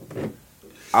things,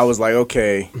 I was like,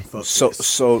 okay,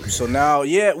 so now,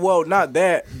 yeah, well, not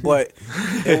that, but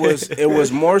it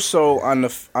was more so on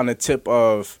the tip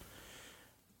of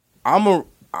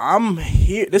I'm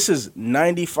here. This is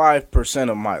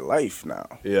 95% of my life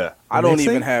now. Yeah, I don't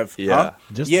even have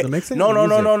just the mixing. No.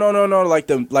 Like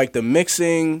the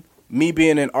mixing. Me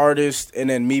being an artist and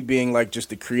then me being like just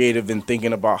the creative and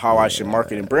thinking about how I should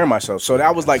market and brand myself. So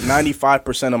that was like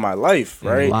 95% of my life,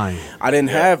 right? I didn't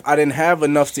have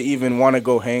enough to even want to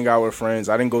go hang out with friends.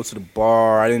 I didn't go to the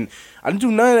bar. I didn't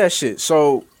do none of that shit.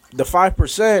 So the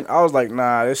 5%, I was like,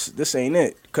 nah, this ain't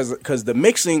it. Cause the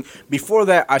mixing before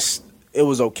that, it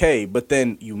was okay, but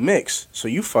then you mix, so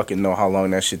you fucking know how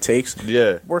long that shit takes.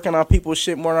 Yeah, working on people's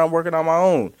shit more than I'm working on my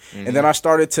own. And then I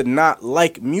started to not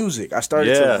like music. I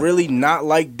started to really not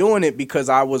like doing it because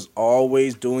I was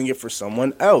always doing it for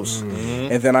someone else.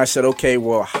 And then I said, okay,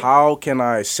 well, how can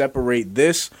I separate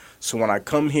this so when I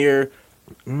come here,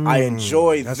 I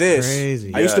enjoy this?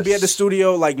 Crazy. I used to be at the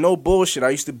studio like no bullshit. I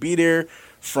used to be there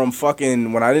from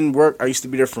fucking, when I didn't work, I used to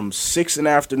be there from 6 in the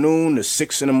afternoon to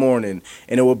 6 in the morning.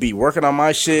 And it would be working on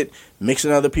my shit,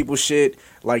 mixing other people's shit.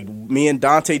 Like, me and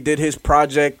Dante did his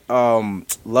project,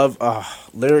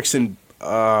 Lyrics and,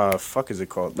 fuck is it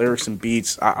called? Lyrics and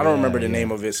Beats. I don't remember the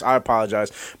name of it, so I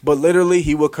apologize. But literally,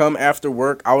 he would come after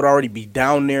work. I would already be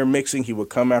down there mixing. He would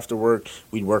come after work.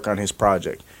 We'd work on his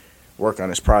project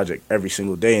every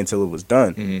single day until it was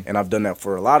done. And I've done that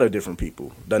for a lot of different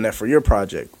people. Done that for your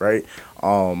project, right?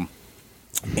 And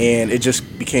it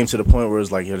just became to the point where it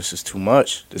was like, yo, this is too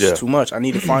much. This is too much. I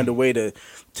need to find a way to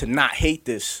not hate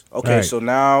this. Okay, right. So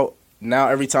now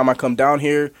every time I come down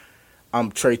here,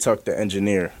 I'm Trey Tuck the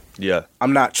engineer. Yeah.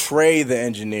 I'm not Trey the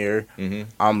engineer.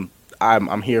 I'm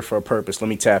here for a purpose. Let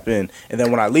me tap in. And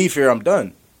then when I leave here, I'm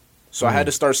done. So I had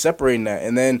to start separating that.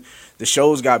 And then the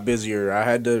shows got busier.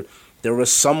 There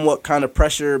was somewhat kind of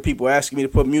pressure, people asking me to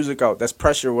put music out. That's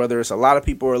pressure, whether it's a lot of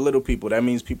people or little people. That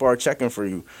means people are checking for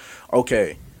you.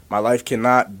 Okay, my life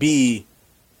cannot be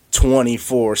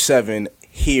 24/7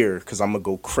 here because I'm going to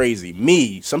go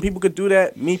crazy. Some people could do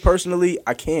that. Me, personally,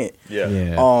 I can't.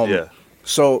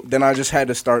 So then I just had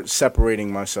to start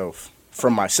separating myself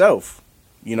from myself.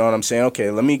 You know what I'm saying?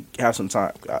 Okay, let me have some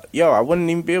time. Yo, I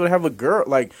wouldn't even be able to have a girl.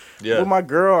 Like, with my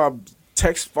girl,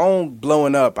 text phone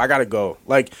blowing up. I got to go.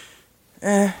 Like,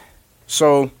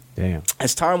 So damn.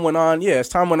 As time went on,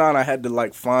 I had to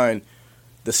like find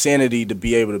the sanity to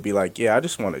be able to be like, yeah, I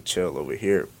just want to chill over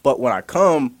here. But when I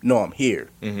come, no, I'm here.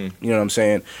 You know what I'm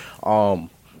saying?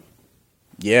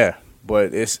 Yeah,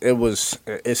 but it's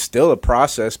still a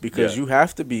process because you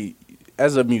have to be,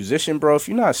 as a musician, bro. If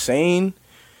you're not sane,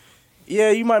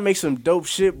 yeah, you might make some dope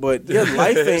shit, but your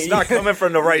life ain't... It's not coming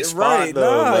from the right spot, right,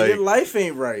 though. Nah, your life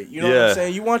ain't right. You know what I'm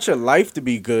saying? You want your life to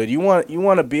be good. You want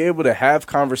to be able to have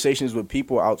conversations with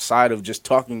people outside of just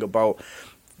talking about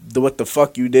what the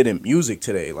fuck you did in music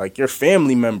today. Like, your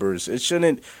family members. It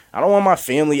shouldn't. I don't want my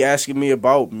family asking me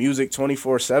about music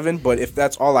 24/7. But if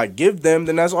that's all I give them,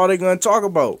 then that's all they're gonna talk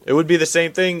about. It would be the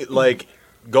same thing, like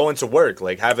going to work,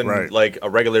 like having like a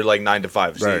regular like 9 to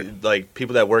 5. Right. See, like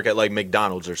people that work at like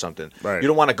McDonald's or something. Right. You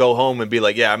don't want to go home and be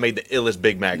like, yeah, I made the illest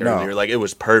Big Mac earlier. Like, it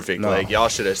was perfect. Like, y'all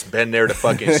should have been there to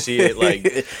fucking see it. Like,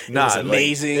 It was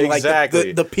amazing. Like, exactly.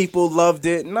 Like the people loved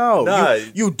it. No,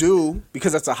 you do,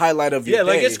 because that's a highlight of your day.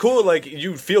 Like, it's cool. Like,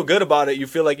 you feel good about it. You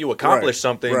feel like you accomplished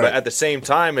something. But at the same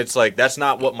time, it's like, that's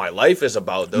not what my life is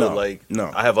about, though.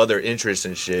 I have other interests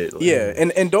and shit. Like, yeah,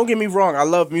 and don't get me wrong. I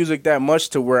love music that much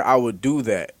to where I would do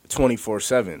that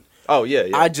 24/7. Oh, yeah.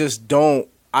 I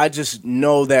just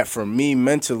know that for me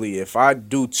mentally, if I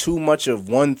do too much of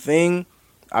one thing,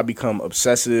 I become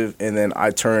obsessive, and then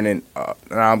I turn and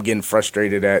I'm getting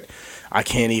frustrated at I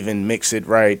can't even mix it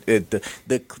right.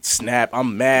 The snap,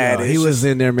 I'm mad. Yo, he was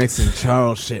in there mixing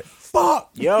Charles shit. Fuck.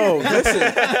 Yo,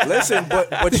 listen,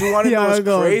 but you want to know what's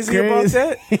crazy about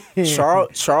that?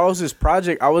 Charles's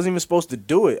project, I wasn't even supposed to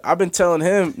do it. I've been telling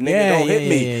him, nigga, don't hit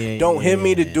me. Don't hit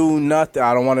me to do nothing.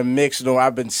 I don't want to mix. No,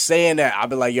 I've been saying that. I've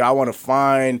been like, yo, I want to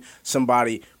find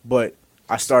somebody. But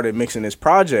I started mixing this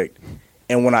project.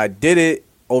 And when I did it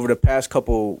over the past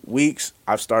couple weeks,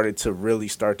 I've started to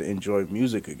enjoy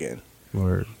music again.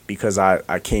 Word. Because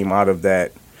I came out of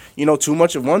that. You know, too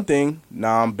much of one thing,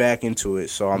 now I'm back into it.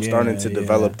 So I'm starting to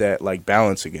develop that, like,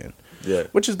 balance again. Yeah.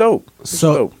 Which is dope.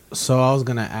 So I was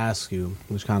going to ask you,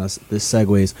 which kind of, this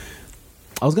segues.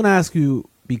 I was going to ask you,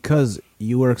 because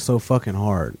you work so fucking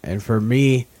hard. And for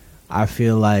me, I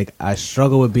feel like I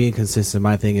struggle with being consistent.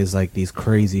 My thing is, like, these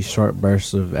crazy short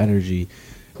bursts of energy.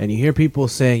 And you hear people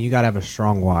saying, you got to have a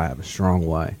strong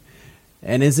why.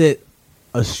 And is it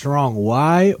a strong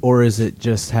why, or is it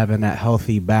just having that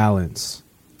healthy balance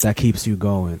that keeps you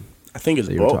going? I think it's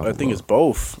both. I think it's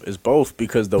both. It's both,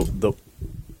 because the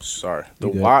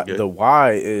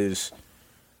why is,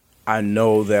 I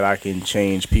know that I can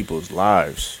change people's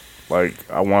lives. Like,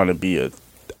 I want to be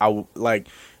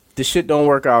this shit don't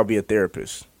work out, I'll be a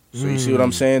therapist. So you see what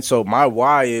I'm saying? So my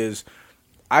why is,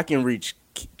 I can reach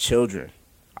children.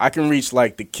 I can reach,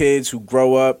 like, the kids who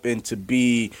grow up and to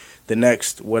be the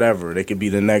next whatever. They could be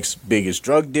the next biggest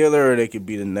drug dealer, or they could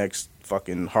be the next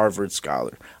fucking Harvard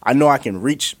scholar. I know I can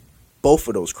reach both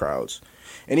of those crowds.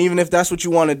 And even if that's what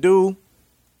you want to do,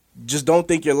 just don't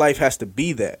think your life has to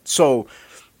be that. So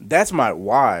that's my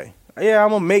why. Yeah, I'm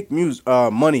going to make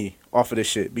money off of this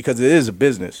shit, because it is a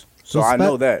business. So I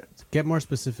know that. Get more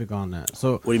specific on that.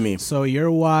 So what do you mean? So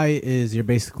your why is you're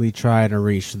basically trying to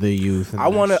reach the youth. I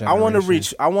want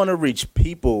to reach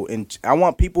people, and I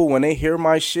want people, when they hear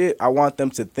my shit, I want them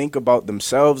to think about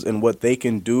themselves and what they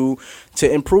can do to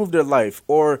improve their life,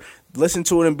 or listen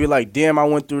to it and be like, damn, I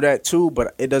went through that too.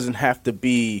 But it doesn't have to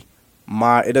be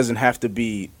I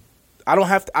don't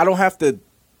have to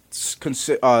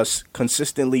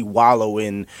consistently wallow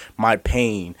in my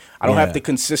pain. I don't have to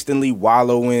consistently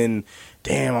wallow in,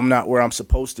 damn, I'm not where I'm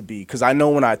supposed to be. Because I know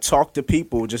when I talk to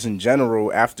people, just in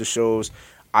general, after shows,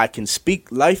 I can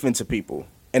speak life into people.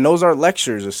 And those are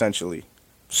lectures, essentially.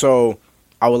 So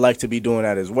I would like to be doing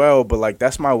that as well. But, like,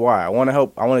 that's my why. I want to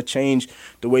help. I want to change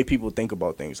the way people think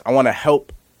about things. I want to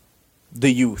help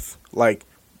the youth. Like,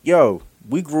 yo,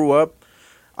 we grew up.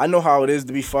 I know how it is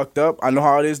to be fucked up. I know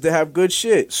how it is to have good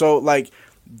shit. So, like,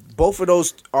 both of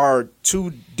those are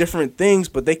two different things,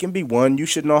 but they can be one. You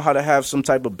should know how to have some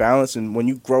type of balance. And when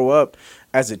you grow up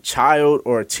as a child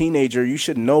or a teenager, you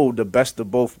should know the best of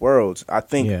both worlds. I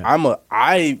think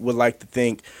I would like to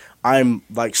think I'm,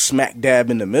 like, smack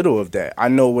dab in the middle of that. I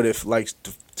know what it likes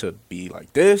to be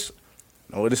like this.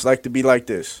 I know what it's like to be like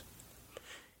this.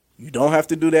 You don't have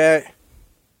to do that.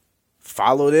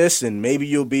 Follow this, and maybe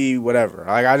you'll be whatever.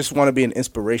 Like, I just want to be an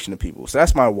inspiration to people. So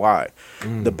that's my why.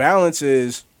 The balance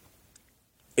is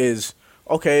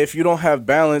okay, if you don't have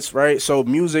balance, right? So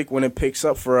music, when it picks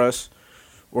up for us,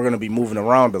 we're going to be moving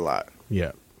around a lot.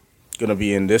 Yeah. Going to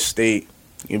be in this state.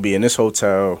 You're going to be in this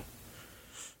hotel.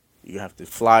 You have to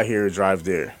fly here, drive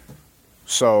there.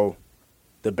 So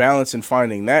the balance in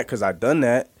finding that, because I've done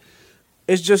that,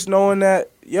 is just knowing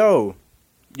that, yo,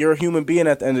 you're a human being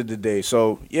at the end of the day.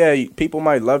 So, yeah, people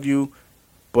might love you,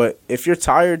 but if you're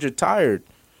tired, you're tired.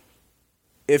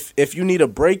 If you need a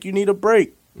break, you need a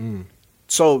break.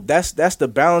 So that's the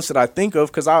balance that I think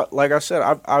of, because like I said,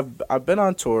 I've been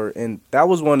on tour, and that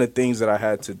was one of the things that I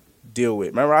had to deal with.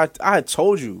 Remember, I had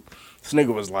told you, this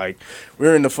nigga was like, we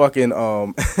were in the fucking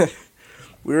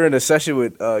we were in a session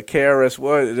with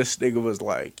KRS-One, and this nigga was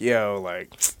like, yo,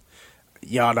 like,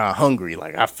 y'all not hungry.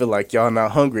 Like, I feel like y'all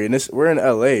not hungry. And we're in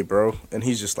LA, bro. And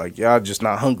he's just like, y'all just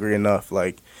not hungry enough.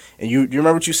 Like, and you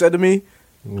remember what you said to me?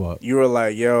 What? You were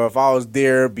like, yo, if I was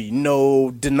there, be no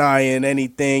denying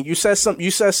anything. You said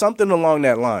something along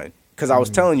that line, because I was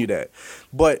telling you that.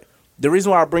 But the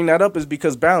reason why I bring that up is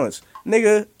because balance.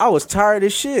 Nigga, I was tired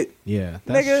as shit. Yeah,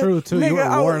 that's true too. You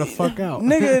were worn the fuck out.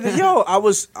 Nigga, yo, I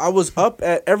was up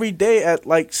at every day at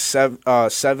like 7,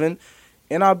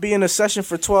 and I'll be in a session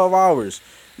for 12 hours.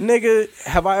 Nigga,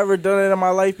 have I ever done it in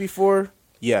my life before?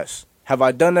 Yes. Have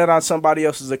I done that on somebody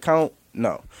else's account?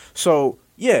 No. So,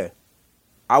 yeah.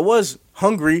 I was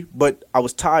hungry, but I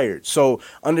was tired. So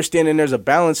understanding there's a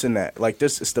balance in that. Like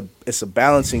this, it's a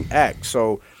balancing act.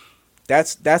 So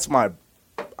that's my,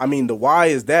 I mean, the why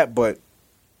is that, but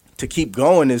to keep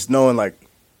going is knowing like,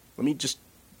 let me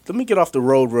get off the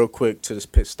road real quick to this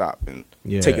pit stop and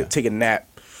take a nap.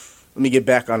 Let me get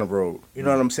back on the road. You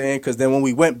know what I'm saying? Because then when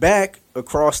we went back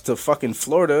across to fucking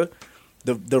Florida,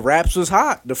 the raps was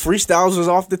hot. The freestyles was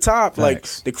off the top.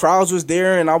 Thanks. Like, the crowds was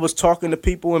there, and I was talking to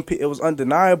people, and it was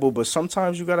undeniable. But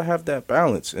sometimes you got to have that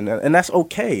balance, and that's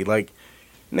okay. Like,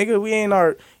 nigga, we ain't you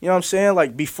know what I'm saying?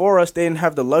 Like, before us, they didn't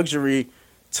have the luxury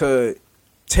to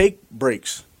take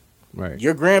breaks. Right.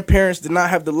 Your grandparents did not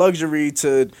have the luxury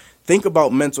to think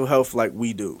about mental health like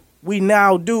we do. We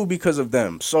now do because of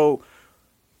them. So,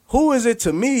 who is it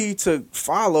to me to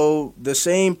follow the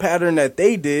same pattern that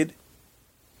they did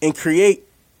and create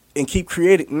and keep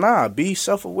creating? Nah, be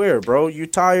self-aware, bro. You're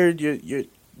tired, you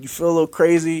feel a little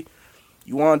crazy,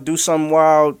 you want to do something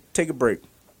wild, take a break.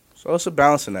 So it's a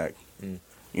balancing act.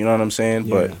 You know what I'm saying?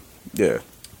 Yeah. But yeah.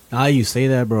 Now you say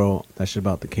that, bro, that shit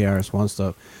about the KRS-One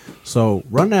stuff. So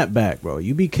run that back, bro.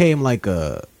 You became like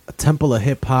a temple of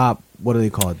hip hop. What do they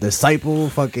call it? Disciple,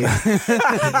 fucking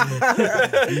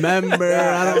member.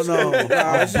 I don't know.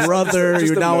 Brother,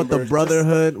 you're down with the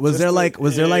brotherhood. Was there like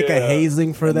a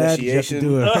hazing for that? Did you have to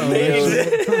do a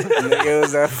Nigga, it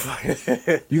was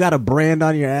that. You got a brand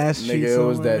on your ass cheek. Nigga, it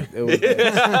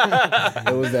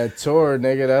was that tour,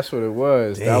 nigga. That's what it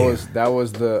was. Damn. That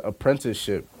was the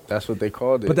apprenticeship. That's what they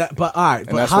called it. But all right.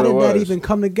 But how did that even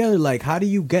come together? Like, how do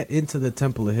you get into the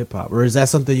temple of hip hop, or is that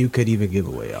something you could even give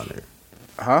away on there?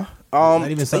 Huh?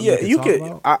 Yeah, you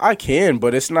could. I can,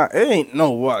 but it's not. It ain't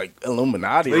no like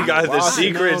Illuminati. We got the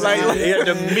secrets. Like, you had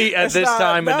to meet at this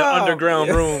time in the underground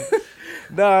room.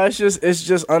 Nah, it's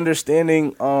just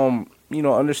understanding.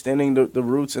 Understanding the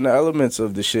roots and the elements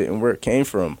of the shit and where it came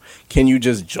from. Can you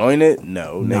just join it?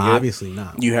 No, nigga. Obviously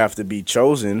not. You have to be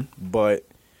chosen, but.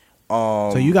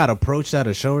 So you got approached at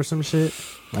a show or some shit?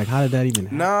 Like, how did that even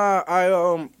happen? Nah, I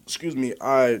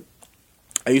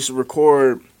used to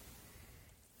record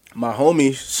my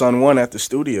homie Son One at the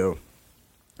studio,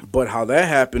 but how that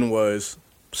happened was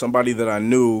somebody that I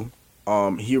knew.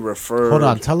 He referred. Hold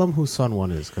on, tell them who Son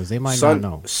One is, because they might not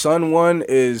know. Son One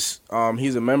is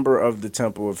he's a member of the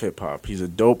Temple of Hip Hop. He's a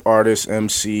dope artist,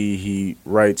 MC. He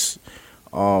writes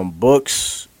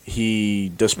books. He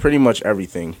does pretty much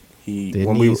everything. He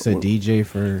used to DJ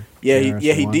for. Yeah,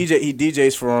 he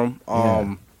DJs for him.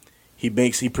 He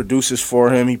produces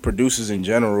for him. He produces in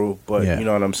general, but you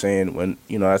know what I'm saying. When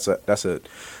that's a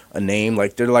name,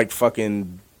 like they're like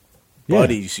fucking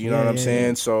buddies. You know what I'm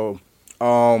saying. So,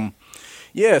 but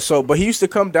he used to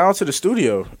come down to the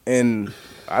studio, and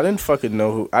I didn't fucking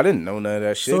know who. I didn't know none of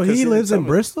that shit. So he lives in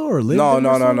Bristol, or lived?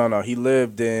 No. He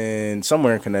lived in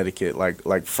somewhere in Connecticut,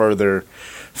 like further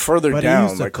but down. He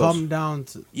used to like come down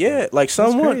to. Yeah, like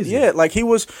someone. Yeah, like he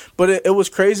was. But it was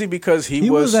crazy because he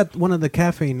was at one of the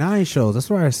Cafe 9 shows. That's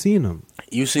where I seen him.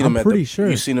 You seen him sure.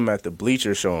 You seen him at the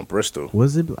Bleacher show in Bristol.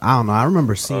 Was it? I don't know. I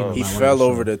remember seeing him. He fell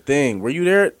over the thing. Were you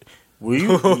there? Were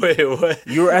you? Wait, what?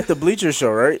 You were at the Bleacher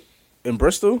show, right? In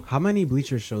Bristol? How many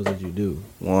Bleacher shows did you do?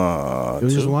 One. It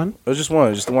was just one? It was just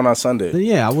one. Just the one on Sunday.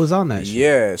 Yeah, I was on that shit.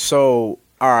 Yeah, so,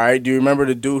 all right. Do you remember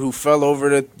the dude who fell over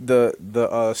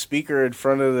the speaker in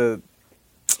front of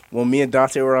when me and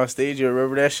Dante were on stage? You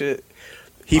remember that shit?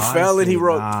 He fell and he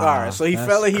rode. All right, so he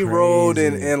fell and he rode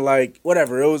and like,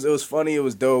 whatever. It was funny. It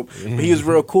was dope. But he was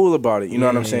real cool about it. You know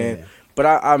what I'm saying? But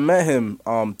I met him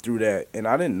through that, and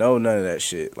I didn't know none of that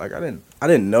shit. Like I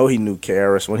didn't know he knew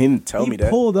KRS when he didn't tell me that. He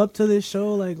pulled up to this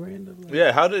show like randomly.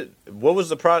 Yeah, what was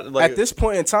the product? Like, at this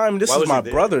point in time, this is my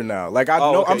brother now. Like I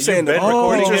know, okay. I'm saying the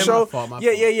Bleacher show.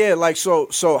 Yeah. Like so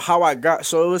how I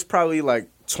got it was probably like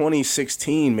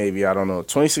 2016 maybe, I don't know,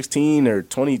 2016 or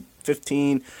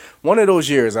 2015, one of those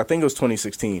years. I think it was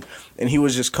 2016, and he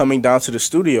was just coming down to the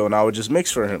studio, and I would just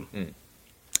mix for him, and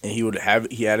he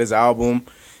had his album.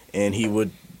 And he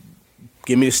would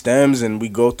give me the stems, and we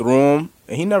go through them.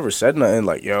 And he never said nothing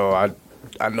like, "Yo,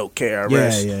 I know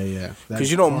KRS. Yeah.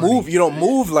 Because you don't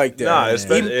move like that. Nah,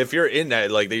 if you're in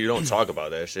that, like, you don't talk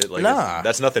about that shit. Like,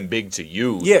 that's nothing big to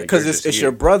you. Yeah, because it's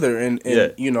your brother, and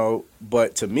you know.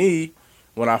 But to me,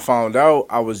 when I found out,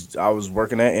 I was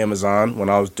working at Amazon when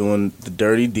I was doing the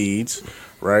dirty deeds,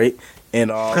 right? And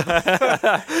join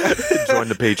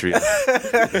the Patreon.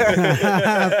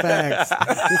 Facts.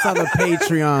 It's on the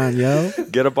Patreon, yo.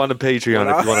 Get up on the Patreon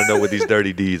if you want to know what these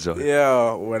dirty deeds are.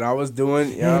 Yeah, when I was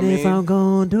doing, you know what I mean? If I'm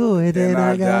gonna do it, then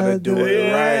I gotta do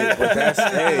it right.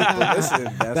 But listen,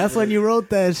 that's when you wrote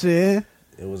that shit.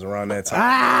 It was around that time.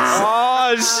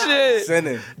 Oh shit!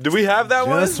 Sinning. Do we have that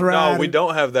Just one? riding. No, we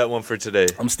don't have that one for today.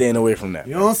 I'm staying away from that.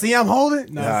 You don't see I'm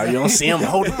holding? Nah, you don't see him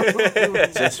holding.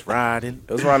 Just riding.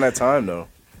 It was around that time though,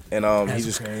 and he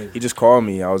just called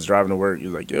me. I was driving to work. He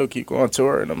was like, "Yo, keep going on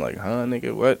tour," and I'm like, "Huh,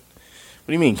 nigga? What? What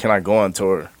do you mean? Can I go on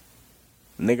tour?"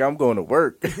 Nigga, I'm going to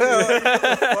work.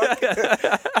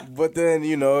 But then,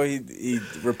 you know, he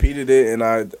repeated it, and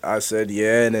I said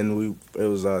yeah, and then it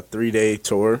was a 3-day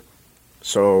tour.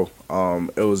 So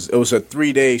it was a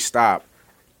 3-day stop,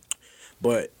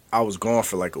 but I was gone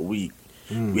for like a week.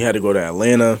 We had to go to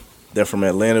Atlanta. Then from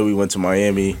Atlanta we went to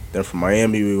Miami. Then from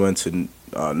Miami we went to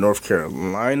North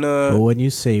Carolina. But when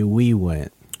you say we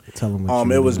went, tell them what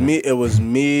you it was me. It was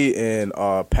me and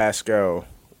Pascal.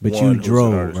 But you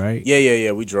drove, right?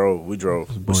 Yeah. We drove.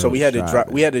 So we had to drive.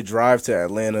 We had to drive to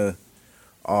Atlanta,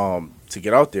 to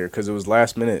get out there because it was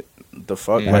last minute. The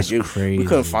fuck, That's like crazy. we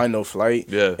couldn't find no flight.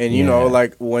 Yeah, and you know,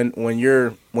 like when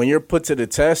you're put to the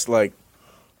test, like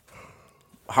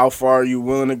how far are you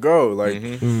willing to go? Like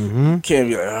you can't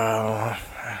be like, oh,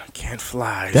 I can't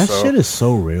fly. That shit is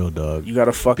so real, dog. You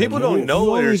gotta fucking people don't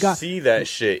know or see that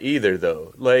shit either,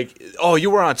 though. Like, oh,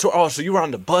 you were on tour. Oh, so you were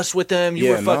on the bus with them. You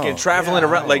were fucking traveling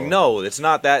around. Like, no, it's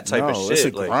not that type of shit. It's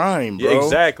a like, grind, bro. Yeah,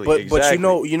 exactly. But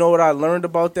you know what I learned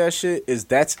about that shit is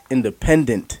that's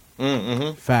independent.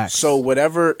 Facts. So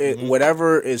whatever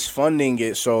is funding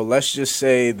it. So let's just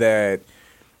say that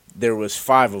there was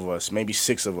 5 of us, maybe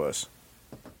 6 of us.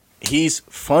 He's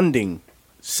funding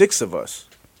 6 of us,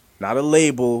 not a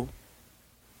label.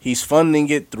 He's funding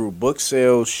it through book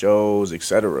sales, shows,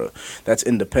 etc. That's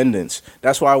independence.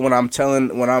 That's why when I'm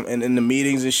in the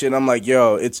meetings and shit, I'm like,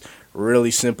 yo, it's really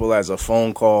simple as a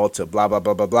phone call to blah blah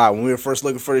blah blah blah. When we were first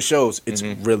looking for the shows, it's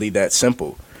really that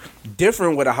simple.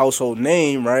 Different with a household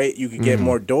name, right? You could get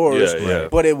more doors,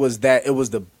 but it was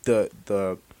the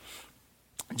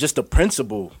just the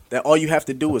principle that all you have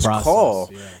to do is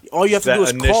call. Yeah. All you have to do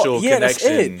is call. Yeah, that's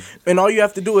it. And all you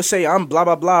have to do is say, I'm blah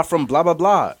blah blah from blah blah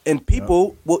blah, and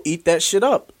people will eat that shit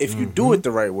up if you do it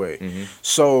the right way.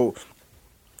 So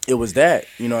it was that,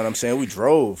 you know what I'm saying?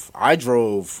 I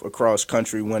drove across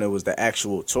country when it was the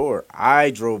actual tour. I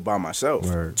drove by myself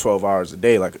 12 hours a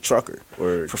day like a trucker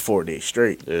for 4 days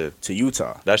straight to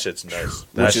Utah. That shit's nice.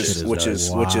 Which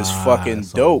is fucking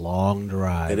dope. A long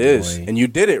drive. It is. Boy. And you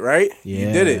did it, right? Yeah.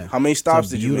 You did it. How many stops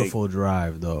did you make? Beautiful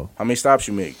drive though. How many stops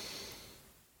you make?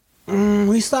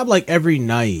 We stopped like every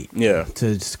night. Yeah.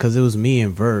 Because it was me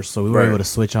and Verse, so we were able to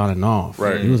switch on and off.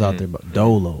 Right. He was out there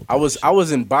dolo. I was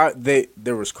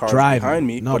there was cars behind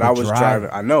me, but I was driving.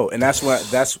 I know. And that's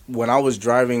when I was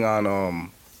driving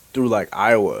on through like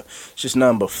Iowa. It's just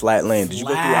nothing but flat land. Did you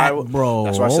go through Iowa? Bro.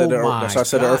 That's why I said the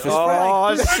earth is flat.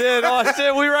 Oh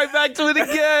shit, we right back to it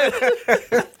again.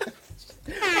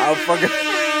 I'll fucking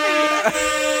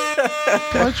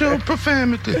Watch your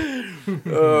profanity.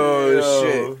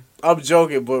 Shit. I'm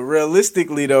joking, but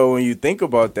realistically though, when you think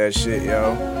about that shit,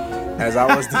 yo, as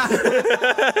I was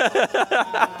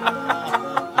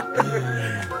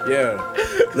yeah.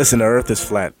 Listen, the earth is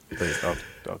flat. Please,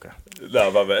 okay. No,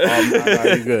 my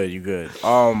bad. No, you good.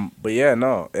 But yeah,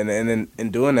 no. And in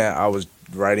doing that, I was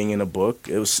writing in a book.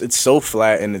 It's so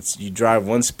flat, and you drive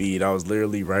one speed. I was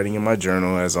literally writing in my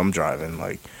journal as I'm driving,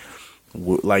 like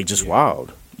just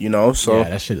wild, you know. So yeah,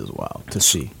 that shit is wild to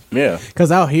see. Yeah,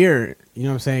 because out here, you know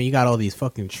what I'm saying, you got all these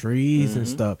fucking trees and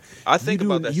stuff. I think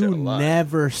about that shit a lot. You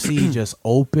never see just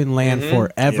open land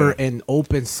forever and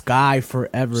open sky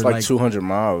forever. It's like 200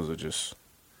 miles of just.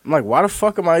 I'm like, why the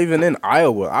fuck am I even in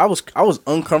Iowa? I was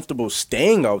uncomfortable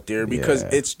staying out there because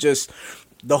it's just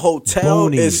the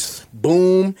hotel is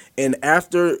boom, and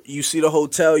after you see the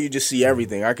hotel, you just see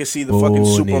everything. I can see the fucking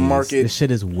supermarket. This shit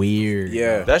is weird.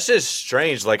 Yeah, that shit's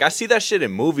strange. Like I see that shit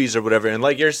in movies or whatever, and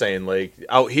like you're saying, like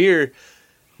out here,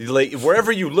 Like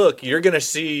wherever you look, you're gonna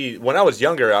see. When I was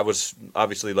younger, I was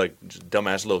obviously like just a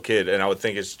dumbass little kid, and I would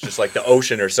think it's just like the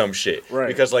ocean or some shit. Right.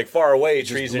 Because like far away, It's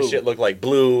trees blue. and shit look like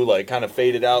blue, like kind of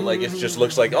faded out. Like it just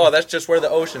looks like, oh, that's just where the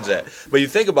ocean's at. But you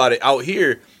think about it, out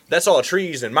here, that's all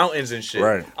trees and mountains and shit.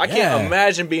 Right. I can't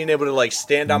imagine being able to like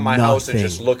stand on my house and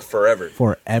just look forever.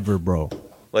 Forever, bro.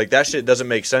 Like that shit doesn't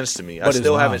make sense to me. I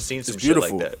still haven't seen some shit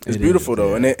like that. It's beautiful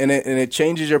though, and it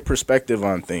changes your perspective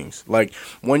on things. Like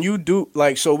when you do,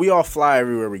 like, so we all fly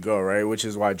everywhere we go, right? Which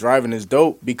is why driving is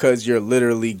dope, because you're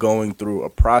literally going through a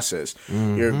process.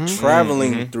 You're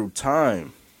traveling through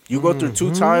time. You go through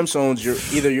 2 time zones. You're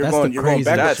going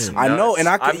back. That's I know, and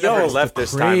I've never left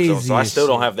this time zone, so I still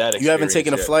don't have that experience. You haven't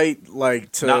taken a yet. flight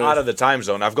like to Not out of the time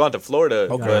zone. I've gone to Florida,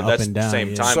 Okay. but that's Up and the down, same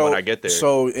yeah. time so, when I get there.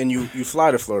 So and you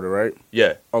fly to Florida, right?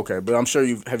 Yeah. Okay, but I'm sure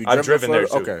have you I've driven to there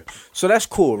Florida? too. Okay, so that's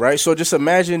cool, right? So just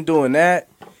imagine doing that,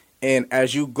 and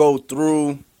as you go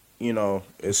through,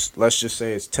 let's just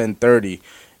say it's 10:30,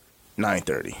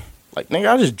 9:30. Like,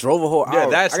 nigga, I just drove a whole hour. Yeah,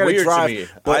 that's I gotta weird drive, to me.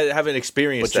 But, I haven't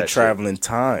experienced but you're that traveling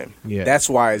time. Yeah. That's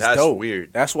why it's That's dope.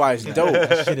 weird. That's why it's dope.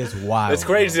 That shit is wild. It's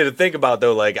crazy to think about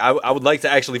though. Like I would like to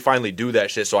actually finally do that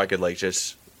shit so I could like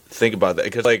just think about that.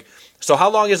 Because like, so how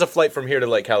long is a flight from here to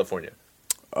like California?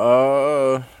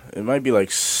 It might be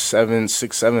like 6,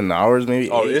 7 hours, maybe.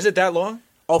 Oh, 8. is it that long?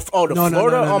 Oh, to No, no,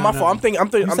 Florida? no, Oh, my no. fault. I'm thinking. You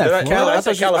said Florida? I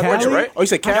said California, right? Oh, you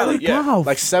said Cali? Yeah. Wow.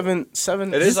 Like 7.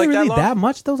 It Is is like it really that long? that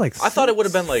much? That was like I thought it would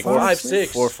have been like 5,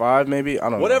 6, 4 or 5, maybe. I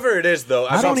don't know. whatever it is though.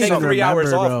 I don't take even 3 remember,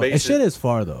 hours off. bro. That Basically. shit is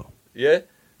far though. Yeah.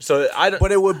 So I don't.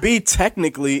 But it would be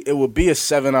technically, it would be a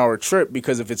 7-hour trip,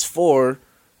 because if it's 4,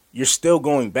 you're still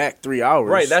going back 3 hours.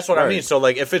 Right, that's what I mean. So,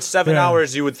 like, if it's 7 Yeah.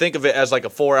 hours, you would think of it as like a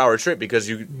 4-hour trip because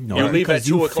you leave at because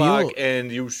you 2 o'clock feel-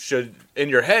 and you should, in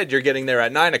your head, you're getting there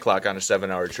at 9 o'clock on a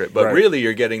 7-hour trip. But Right. really,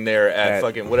 you're getting there at At-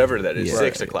 fucking whatever that is, Yeah.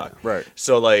 6 o'clock. Right.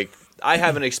 So, like, I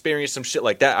haven't experienced some shit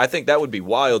like that. I think that would be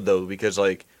wild, though, because,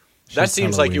 like, that Shit's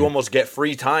seems hella like you weird. almost get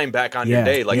free time back on your Yeah.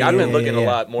 day. Like, Yeah, I've been yeah, looking yeah, a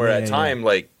lot more yeah, at yeah. time,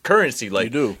 like, currency.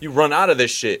 Like, do. you run out of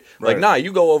this shit. Like, Right. nah,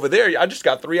 you go over there. I just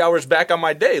got 3 hours back on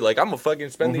my day. Like, I'm gonna fucking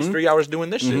spend these 3 hours doing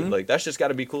this shit. Like, that's just got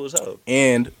to be cool as hell.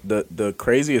 And the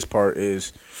craziest part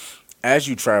is, as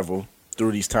you travel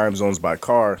through these time zones by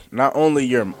car, not only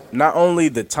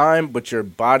the time, but your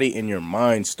body and your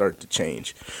mind start to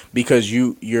change, because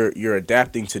you're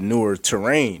adapting to newer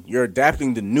terrain. You're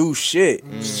adapting to new shit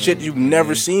you've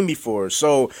never seen before.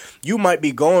 So you might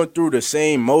be going through the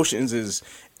same motions as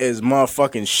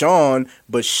motherfucking Sean,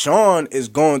 but Sean is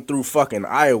going through fucking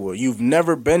Iowa. You've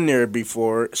never been there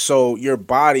before, so your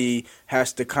body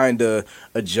has to kind of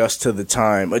adjust to the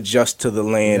time, adjust to the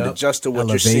land, Yep. adjust to what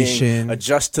you're seeing, Elevation.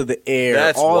 adjust to the air,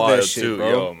 That's all that wild, shit, too. bro.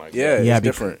 Yo, my God. Yeah, Yeah, it's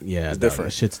different. Yeah, it's dog,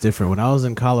 different. that shit's different. When I was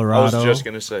in I Colorado, was just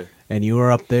gonna say. and you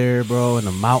were up there, bro, in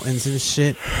the mountains and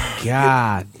shit.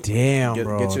 God damn,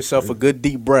 bro. Get yourself a good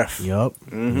deep breath. Yup.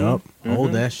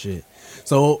 Hold that shit.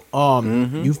 So,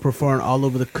 you've performed all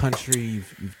over the country.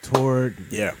 You've toured.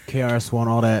 Yeah. KRS-One,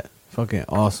 all that. Fucking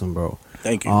awesome, bro.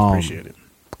 Thank you. Um, Appreciate it.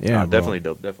 Yeah, Nah, bro. definitely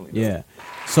dope. Definitely dope. Yeah.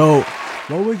 So,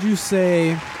 what would you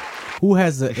say? Who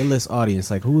has the illest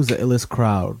audience? Like, who's the illest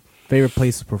crowd? Favorite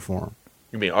place to perform?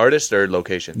 You mean artist or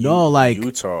location? No, like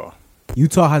Utah.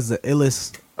 Utah has the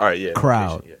illest. All right, yeah.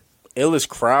 Crowd. location, Illest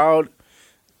crowd.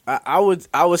 I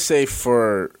would say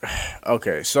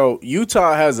okay. So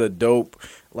Utah has a dope,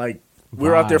 like,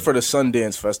 we're out there Vibe. for the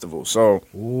Sundance Festival. So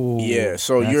Ooh, yeah,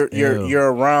 so that's you're ill.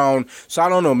 around. So I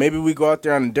don't know, maybe we go out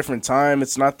there on a different time,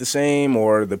 it's not the same,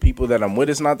 or the people that I'm with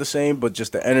is not the same, but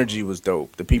just the energy was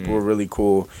dope. The people were really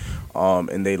cool,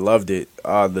 and they loved it.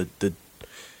 The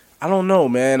I don't know,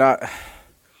 man. I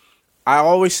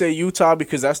always say Utah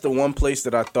because that's the one place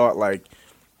that I thought, like,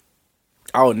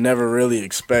 I would never really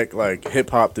expect, like, hip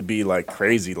hop to be, like,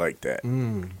 crazy like that.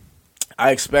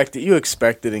 I expect it. You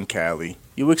expect it in Cali.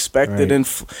 You expect it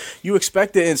Right. you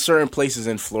expect it in certain places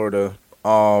in Florida.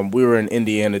 We were in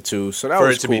Indiana too, so that For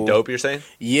was it to cool. be dope, you're saying?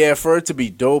 Yeah, for it to be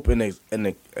dope and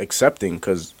accepting,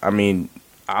 because I mean,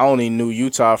 I only knew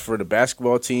Utah for the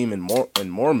basketball team and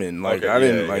Mormon. Like, Okay, I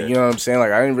didn't yeah, like, yeah. you know what I'm saying?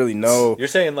 Like, I didn't really know. You're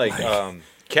saying like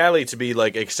Cali to be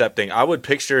like accepting. I would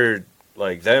picture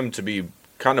like them to be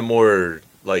kind of more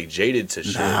like jaded to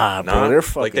shit. Nah, bro, they're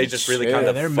fucking like they just really chill. kind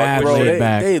of They're fuck mad with Bro, laid shit. they,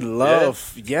 back. they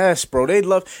love, yes, bro. They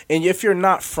love, and if you're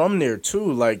not from there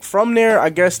too, like, from there, I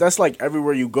guess that's like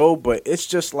everywhere you go, but it's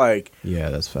just like, Yeah,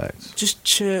 that's facts. just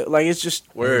chill. Like, it's just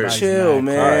Word. chill,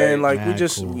 Mad man. cool. Like, we Mad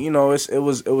just, cool. you know, it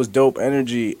was dope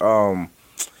energy. LA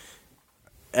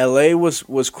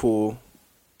was cool.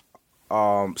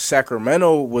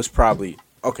 Sacramento was probably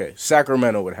Okay,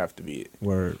 Sacramento would have to be it.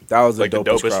 Word. That was the Like the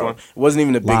dopest dopest crowd. one? It wasn't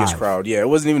even the biggest Live. crowd. Yeah, it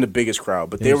wasn't even the biggest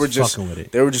crowd, but they was were just fucking with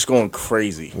it. they were just going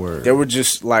crazy. Word. They were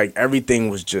just like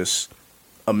everything was just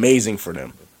amazing for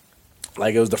them.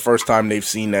 Like it was the first time they've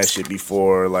seen that shit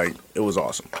before. Like it was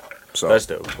awesome. So That's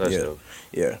dope. That's yeah, dope.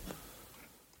 yeah,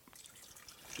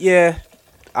 yeah.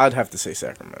 I'd have to say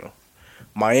Sacramento.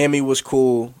 Miami was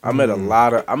cool. I met a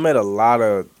lot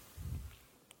of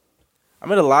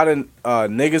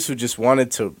niggas who just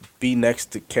wanted to be next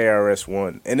to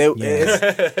KRS-One, and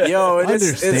it's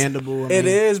Understandable. It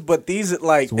is, but these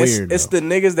like It's weird, it's the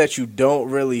niggas that you don't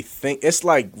really think. It's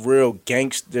like real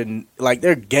gangster, like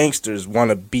they're gangsters want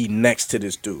to be next to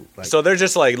this dude. Like, So they're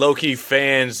just like low key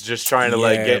fans, just trying to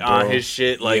like Yeah, get on bro. his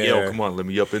shit. Like, Yeah. yo, come on, let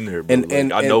me up in there, bro. and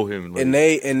Like, I know him. Like, and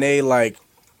they like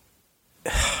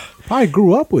Probably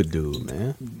grew up with dude,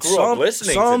 man. grew up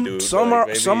listening to dude. Some like, are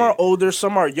maybe- some are older,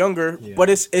 some are younger, Yeah. but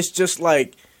it's just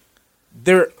like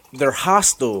they're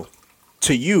hostile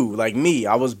to you. Like me,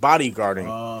 I was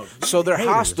bodyguarding, so they're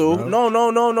haters, hostile. bro.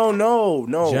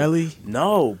 No, Jelly?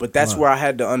 no. But that's What? where I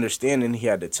had to understand, and he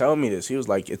had to tell me this. He was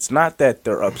like, "It's not that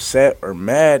they're upset or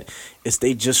mad; it's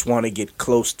they just want to get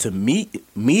close to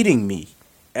meeting me."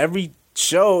 Every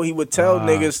show, he would tell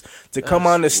niggas to come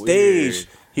on the That's stage. weird.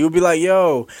 He would be like,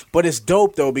 yo, but it's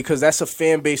dope though because that's a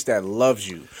fan base that loves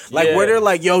you. Like Yeah. where they're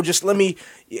like, yo, just let me,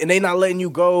 and they not letting you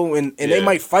go, and they Yeah.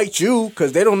 might fight you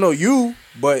because they don't know you,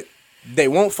 but they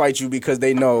won't fight you because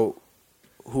they know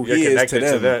who You're he is to connected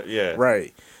to them. that, yeah.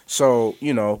 Right. So,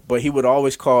 but he would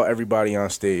always call everybody on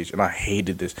stage, and I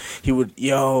hated this. He would,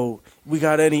 yo, we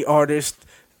got any artists,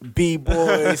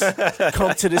 B-boys,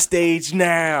 come to the stage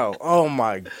now. Oh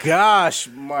my gosh,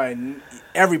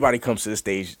 everybody comes to the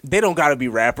stage. They don't gotta be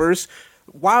rappers.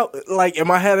 Why? Like in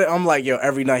my head, I'm like, yo.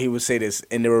 Every night he would say this,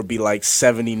 and there would be like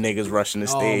 70 niggas rushing the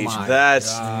stage, my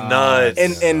That's nuts.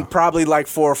 and probably like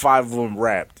 4 or 5 of them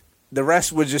rapped. The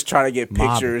rest was just trying to get Mob.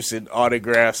 pictures and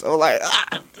autographs. I was like,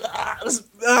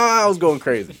 I was going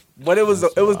crazy, but it was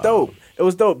dope. It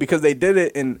was dope because they did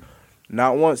it, and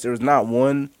not once there was not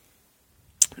one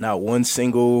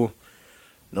single,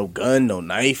 no gun, no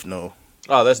knife, no.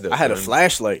 Oh, that's dope. I had a man.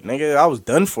 flashlight, nigga. I was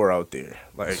done for out there.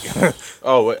 Like,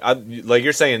 Oh, like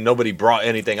you're saying nobody brought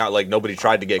anything out. Like nobody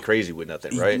tried to get crazy with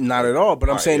nothing, right? not at all. But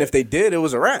I'm All right, saying yeah. if they did, it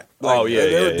was a wrap. Like, Oh, yeah,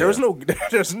 there was yeah.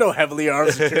 there's no heavily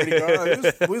armed security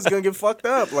guard. We was gonna get fucked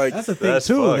up. Like, That's the thing That's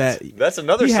too. fucked. That's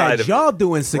another he side had of y'all it.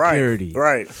 doing security.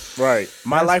 Right.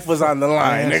 My life was on the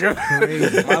line, That's nigga.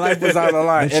 crazy. My life was on the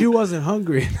line. But you wasn't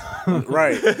hungry.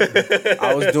 Right.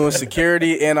 I was doing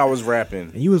security and I was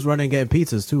rapping. And you was running getting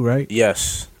pizzas too, right?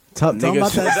 Yes. Tell me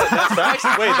about Niggas- that. That's facts.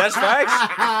 Wait, that's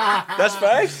facts. That's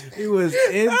facts. He was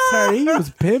intern. He was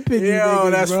pimping you Yo,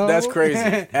 niggas, bro. that's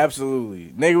crazy.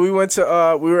 Absolutely, nigga. We went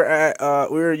to we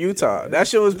were in Utah. That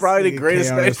shit was probably the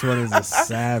greatest night. This one is a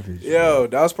savage. Yo,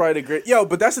 that was probably the great. Yo,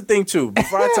 but that's the thing too.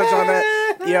 Before I touch on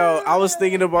that, yo, I was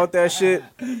thinking about that shit,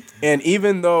 and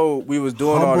even though we was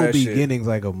doing all Humble that shit, beginnings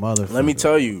like a motherfucker. let me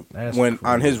tell you, That's when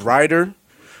on his rider,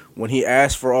 when he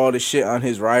asked for all the shit on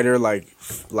his rider, like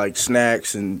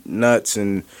snacks and nuts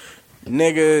and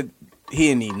nigga, he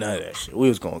didn't need none of that shit. We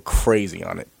was going crazy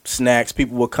on it. Snacks,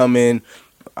 people would come in.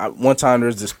 One time there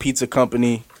was this pizza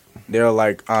company. They were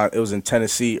like, it was in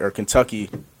Tennessee or Kentucky.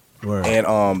 Word.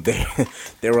 And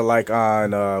they were like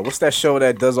on what's that show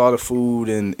that does all the food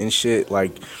and shit,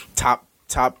 like top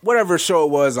whatever show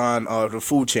it was on the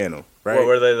Food Channel, right?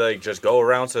 Where they like just go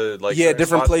around to like Yeah, certain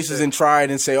different spots places shit? and try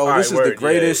it and say, oh, All this right, is the word,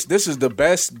 greatest, this is the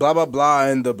best, blah blah blah,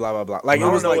 and the blah blah blah. Like I it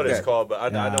don't was know like what that. it's called, but I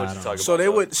know what I you're don't talking So about. they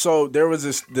would. So there was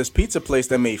this pizza place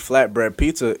that made flatbread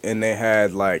pizza, and they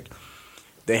had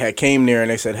came there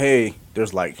and they said, hey,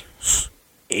 there's like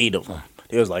 8 of them.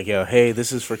 It was like, yo, hey,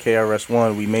 this is for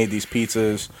KRS-One. We made these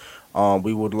pizzas.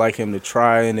 We would like him to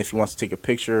try, and if he wants to take a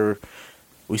picture,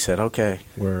 we said okay.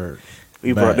 Word.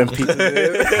 We brought them pizzas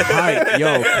in. Hype.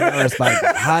 Yo, KRS like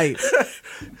hype.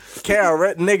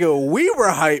 KRS, nigga, we were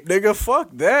hype, nigga. Fuck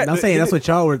that. And I'm saying that's what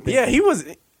y'all were thinking. Yeah, he was.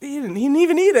 He didn't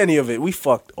even eat any of it. We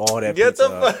fucked all that Get pizza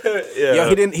the up. fuck. Yeah. Yo,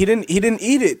 he didn't eat it. He didn't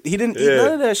eat Yeah.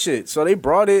 none of that shit. So they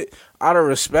brought it out of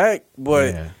respect,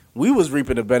 but Yeah. we was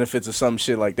reaping the benefits of some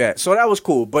shit like that. So that was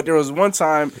cool. But there was one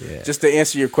time, Yeah. just to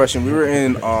answer your question, we were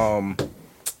in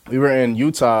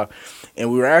Utah,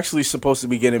 and we were actually supposed to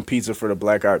be getting pizza for the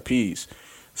Black Eyed Peas.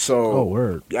 So Oh,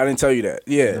 word. I didn't tell you that.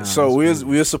 Yeah. Nah, so that's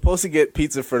we was supposed to get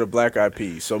pizza for the Black Eyed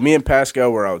Peas. So me and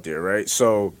Pascal were out there, right?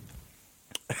 So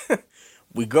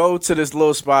we go to this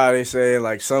little spot. They say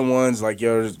like someone's like,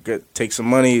 yo, just take some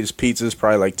money. This pizza's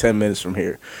probably like 10 minutes from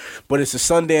here. But it's a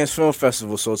Sundance Film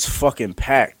Festival, so it's fucking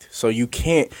packed. So you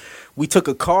can't. We took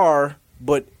a car,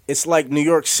 but it's like New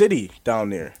York City down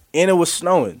there, and it was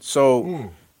snowing.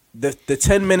 So the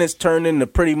 10 minutes turned into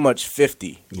pretty much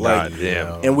 50. God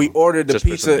damn. And we ordered the Just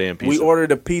for some damn pizza. We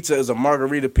ordered a pizza as a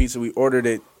margarita pizza. We ordered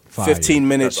it Fire. 15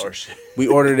 minutes. That's our shit. We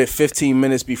ordered it 15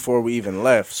 minutes before we even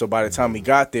left. So by the time we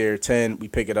got there, 10, we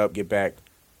pick it up, get back,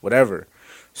 whatever.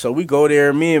 So we go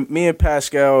there. Me and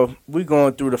Pascal, we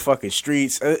going through the fucking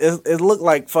streets. It looked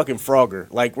like fucking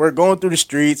Frogger. Like, we're going through the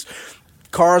streets.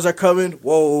 Cars are coming.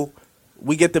 Whoa.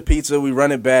 We get the pizza. We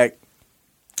run it back.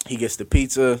 He gets the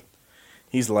pizza.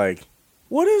 He's like,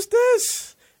 "What is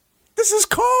this? This is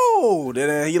cold." And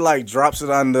then he like drops it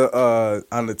on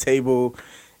the table,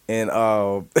 and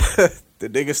the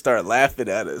nigga start laughing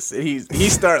at us. And he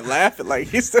start laughing like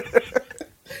he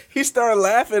started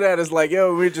laughing at us like,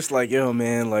 "Yo," we're just like, "Yo,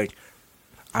 man, like,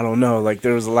 I don't know." Like,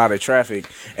 there was a lot of traffic,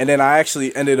 and then I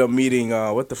actually ended up meeting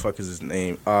what the fuck is his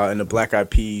name in the Black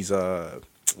Eyed Peas.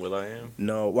 Will I Am?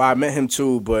 No, well, I met him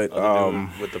too, but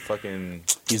with the fucking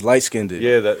he's light skinned.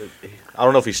 yeah, I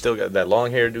don't know if he still got that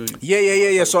long hair, dude.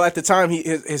 Yeah. So at the time,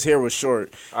 his hair was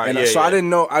short, Right, I didn't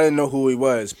know who he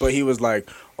was, but he was like,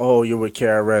 "Oh, you're with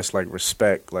KRS, like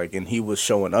respect," like, and he was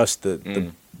showing us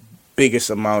the biggest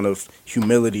amount of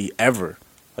humility ever.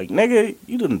 Like, nigga,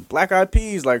 you done Black Eyed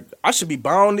Peas, like, I should be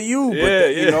bound to you,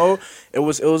 but you know, it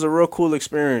was a real cool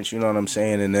experience. You know what I'm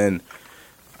saying? And then,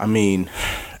 I mean,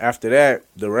 after that,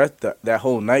 the rest that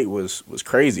whole night was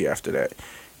crazy. After that,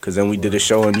 because then we did a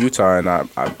show in Utah, and I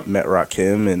met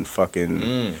Rakim and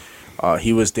fucking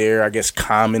he was there. I guess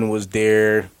Common was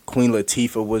there. Queen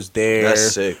Latifah was there.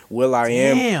 That's sick. Will I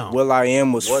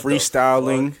Am was What the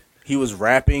freestyling. He was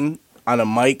rapping on a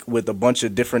mic with a bunch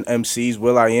of different MCs.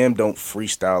 Will I Am don't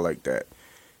freestyle like that.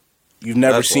 You've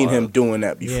never That's seen wild. him doing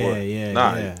that before.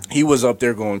 Yeah. He was up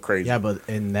there going crazy. Yeah, but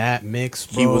in that mix,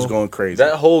 bro, He was going crazy.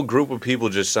 That whole group of people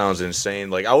just sounds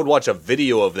insane. Like, I would watch a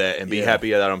video of that and be Yeah.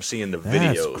 happy that I'm seeing the That's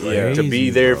video. Like, crazy, to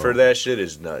be there bro. for that shit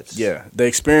is nuts. Yeah, the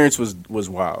experience was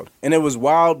wild. And it was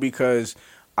wild because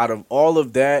out of all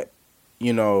of that,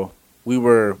 you know, we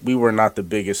were not the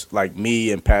biggest, like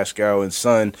me and Pascal and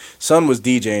Son. Son was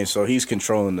DJing, so he's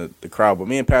controlling the crowd. But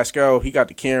me and Pascal, he got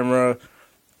the camera.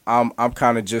 I'm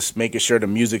kind of just making sure the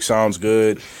music sounds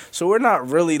good. So we're not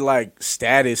really like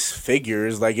status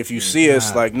figures. Like, if you see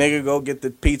us, like, nigga, go get the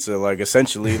pizza. Like,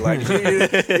 essentially, like,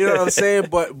 you know what I'm saying?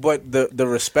 But the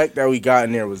respect that we got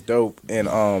in there was dope. And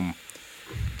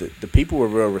the people were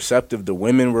real receptive. The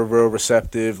women were real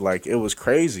receptive. Like, it was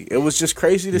crazy. It was just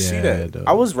crazy to see that. dope.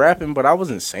 I was rapping, but I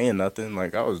wasn't saying nothing.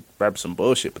 Like, I was rapping some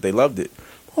bullshit, but they loved it.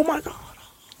 Oh my God.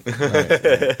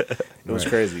 It was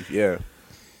crazy. Yeah.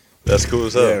 That's cool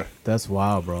as hell. Yeah. That's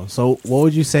wild, bro. So, what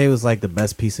would you say was like the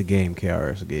best piece of game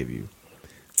KRS gave you?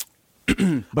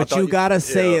 But you gotta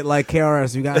say it like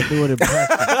KRS. You gotta do it in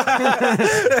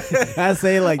practice. I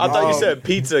say it like I thought you said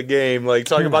pizza game, like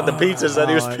talking about the pizzas that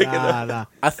he was picking up. Nah.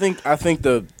 I think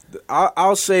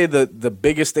I'll say the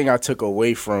biggest thing I took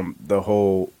away from the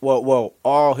whole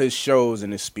all his shows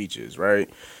and his speeches, right?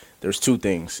 There's two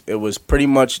things. It was pretty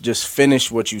much just finish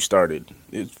what you started.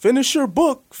 Finish your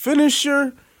book. Finish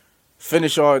all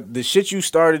the shit you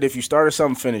started. If you started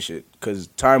something, finish it, because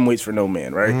time waits for no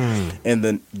man, right? And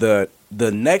the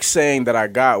next saying that I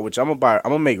got, which I'm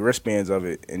gonna make wristbands of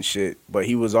it and shit, but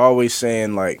he was always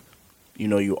saying, like, you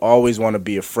know, you always want to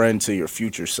be a friend to your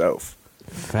future self.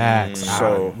 Facts.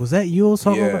 So was that you was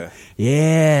talking about?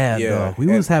 Yeah, dog. We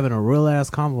was having a real ass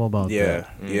convo about that.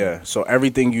 Yeah. So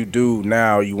everything you do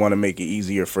now, you want to make it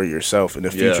easier for yourself in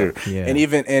the future. Yeah. And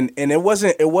even and it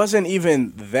wasn't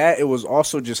even that. It was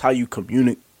also just how you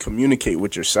communicate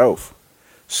with yourself.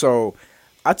 So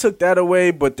I took that away,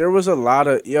 but there was a lot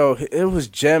of it was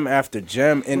gem after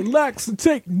gem, and Relax and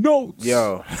take notes.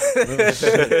 it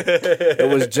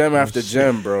was gem after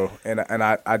gem, bro. And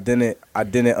I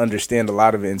didn't understand a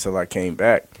lot of it until I came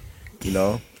back. You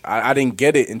know, I didn't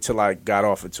get it until I got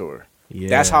off a tour. Yeah.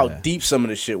 That's how deep some of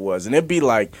the shit was. And it'd be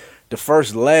like the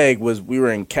first leg was we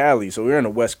were in Cali, so we were in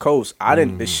the West Coast.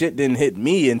 The shit didn't hit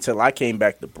me until I came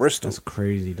back to Bristol. That's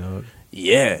crazy, dog.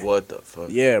 Yeah. What the fuck?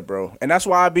 Yeah, bro. And that's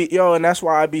why I be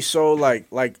so like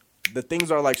the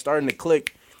things are like starting to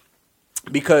click,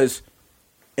 because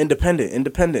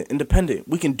independent.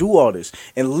 We can do all this.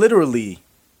 And literally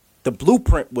the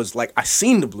blueprint was like, I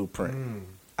seen the blueprint.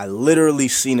 I literally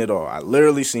seen it all. I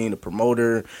literally seen the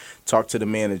promoter talk to the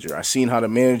manager. I seen how the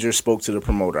manager spoke to the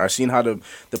promoter. I seen how the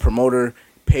promoter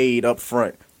paid up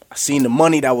front. I seen the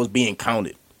money that was being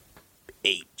counted.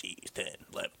 8 G's, 10,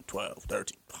 11, 12,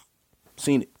 13.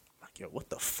 Seen it. Like, yo, what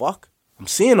the fuck? I'm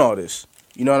seeing all this.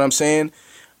 You know what I'm saying?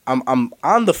 I'm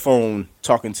on the phone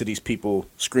talking to these people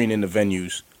screening the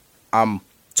venues. I'm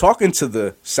talking to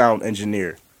the sound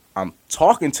engineer I'm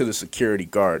talking to the security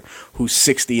guard who's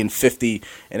 60 and 50,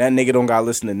 and that nigga don't gotta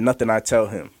listen to nothing I tell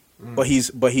him. But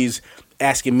he's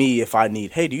asking me if I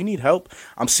need, hey, do you need help?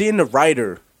 I'm seeing the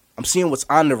writer. I'm seeing what's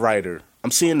on the writer.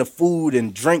 I'm seeing the food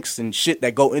and drinks and shit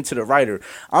that go into the writer.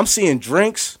 I'm seeing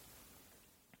drinks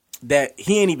that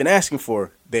he ain't even asking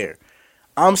for there.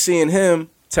 I'm seeing him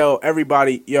tell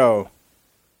everybody, yo,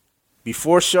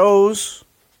 before shows,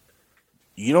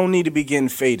 you don't need to be getting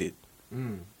faded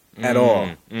at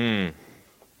all.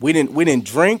 We didn't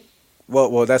drink.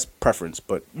 Well, that's preference,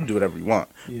 but you do whatever you want.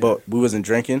 Yeah. But we wasn't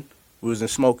drinking. We wasn't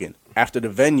smoking. After the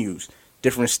venues,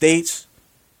 different states,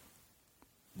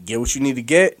 get what you need to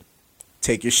get,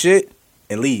 take your shit,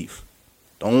 and leave.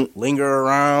 Don't linger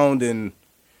around and,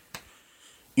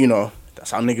 you know,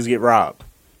 that's how niggas get robbed.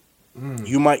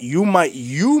 You might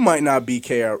not be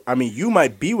KR. I mean, you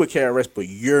might be with KRS, but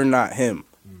you're not him.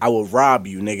 I will rob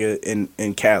you, nigga,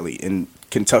 in Cali, in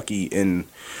Kentucky, and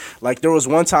like there was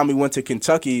one time we went to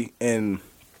Kentucky and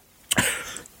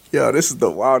yo, this is the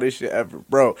wildest shit ever,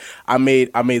 bro. I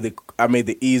made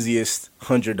the easiest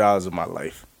 $100 of my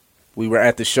life. We were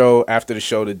at the show. After the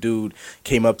show, the dude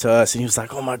came up to us and he was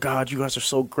like, "Oh my God, you guys are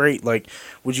so great. Like,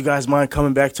 would you guys mind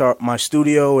coming back to my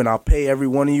studio and I'll pay every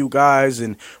one of you guys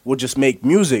and we'll just make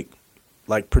music,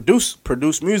 like produce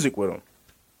music with them."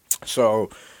 So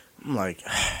I'm like,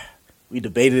 we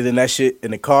debated in that shit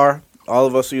in the car. All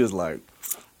of us, he was like,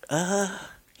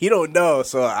 he don't know.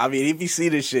 So I mean, if he see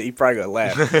this shit, he probably gonna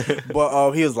laugh.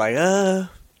 But he was like,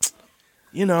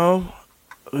 you know,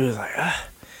 we was like,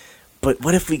 but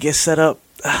what if we get set up?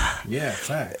 Yeah,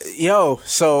 facts. Yo,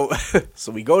 so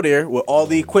we go there with all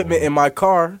the equipment in my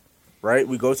car, right?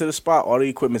 We go to the spot, all the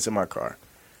equipment's in my car.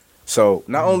 So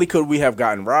not only could we have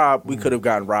gotten robbed, we could have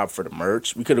gotten robbed for the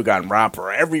merch. We could have gotten robbed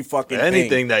for every fucking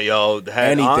anything that y'all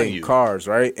had on you. Cars,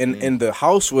 right? And the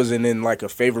house wasn't in like a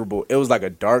favorable. It was like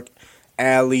a dark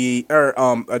alley or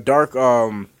a dark.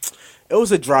 It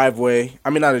was a driveway. I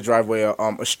mean, not a driveway,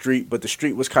 a street, but the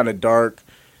street was kind of dark.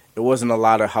 It wasn't a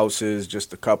lot of houses,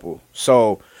 just a couple.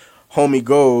 So, homie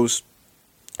goes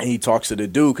and he talks to the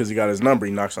dude because he got his number.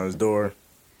 He knocks on his door,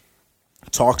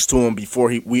 talks to him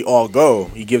before we all go.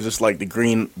 He gives us like the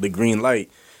green light.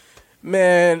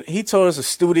 Man, he told us a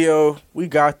studio. We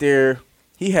got there.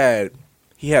 He had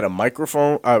a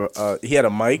microphone. He had a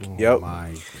mic. Oh yep.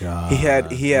 My God.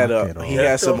 He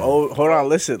had some old. Hold on.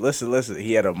 Listen.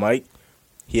 He had a mic.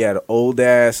 He had an old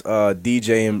ass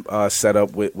DJing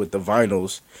setup with the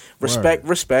vinyls.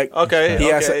 Respect.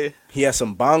 Okay. He had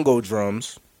some bongo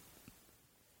drums,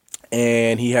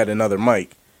 and he had another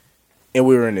mic, and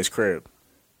we were in his crib.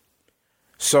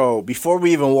 So before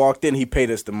we even walked in, he paid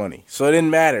us the money. So it didn't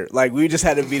matter. Like we just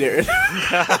had to be there.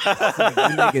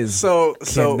 so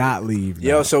cannot leave. Now.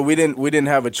 Yo, so we didn't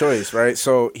have a choice, right?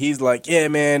 So he's like, "Yeah,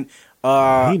 man."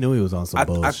 He knew he was on some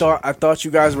bullshit. I thought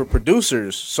you guys were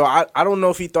producers. So I don't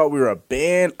know if he thought we were a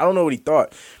band. I don't know what he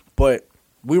thought. But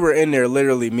we were in there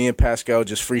literally, me and Pascal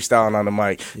just freestyling on the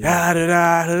mic. Yeah. Da,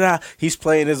 da, da, da. He's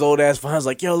playing his old ass vinyls.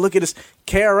 Like, yo, look at this.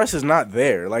 KRS is not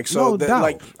there. Like, so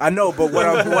like I know, but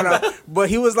but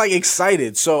he was like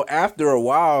excited. So after a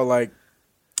while, like,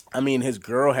 I mean, his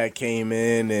girl had came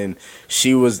in and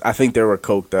she was, I think they were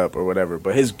coked up or whatever.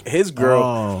 But his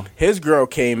girl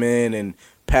came in and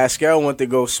Pascal went to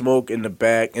go smoke in the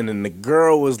back, and then the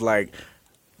girl was like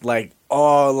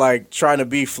all like trying to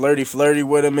be flirty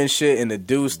with him and shit, and the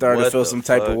dude started to feel some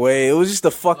type of way. It was just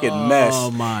a fucking mess.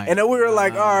 And then we were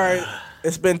like, all right,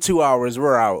 it's been 2 hours,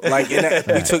 we're out. Like,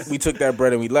 and we took that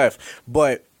bread and we left.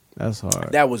 But that's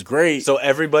hard. That was great. So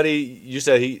everybody, you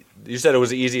said it was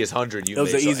the easiest 100 you made. It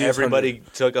was the easiest. Everybody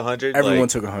 100. Took 100. Everyone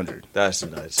took 100. That's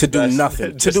nuts. To do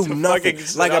nothing.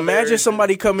 Like imagine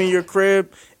somebody come in your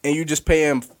crib and you just pay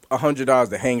him $100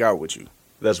 to hang out with you.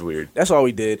 That's weird. That's all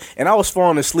we did. And I was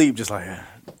falling asleep just like,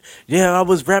 yeah, I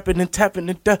was rapping and tapping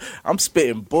and I'm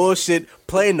spitting bullshit,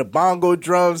 playing the bongo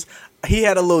drums. He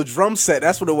had a little drum set.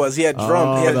 That's what it was. He had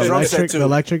drum. He had a drum set too. The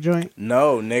electric joint?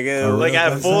 No, nigga. Like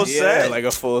a full set. Yeah, like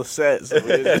a full set. So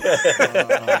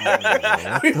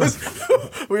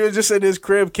we were just in his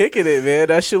crib kicking it, man.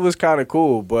 That shit was kind of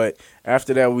cool. But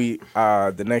after that, we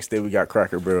the next day we got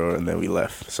Cracker Barrel and then we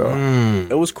left. So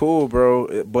it was cool,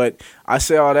 bro. But I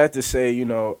say all that to say, you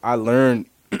know, I learned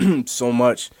so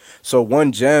much. So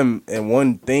one gem and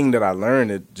one thing that I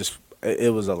learned,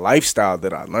 it was a lifestyle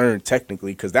that I learned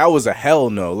technically, because that was a hell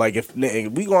no. Like if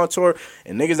we go on tour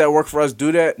and niggas that work for us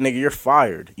do that, nigga, you're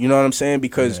fired. You know what I'm saying?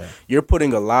 Because you're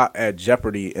putting a lot at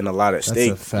jeopardy and a lot at stake.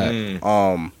 That's a fact.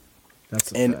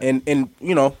 That's a fact. And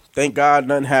you know, thank God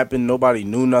nothing happened. Nobody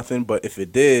knew nothing. But if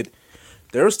it did,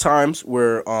 there was times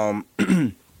where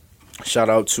shout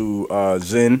out to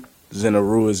Zen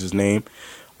Zenaru is his name.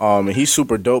 And he's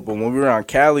super dope. But when we were on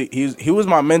Cali, he was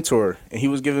my mentor, and he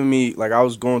was giving me, like, I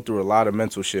was going through a lot of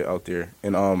mental shit out there,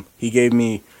 and he gave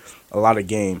me a lot of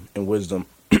game and wisdom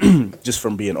just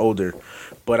from being older.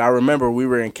 But I remember we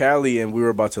were in Cali and we were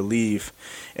about to leave,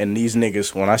 and these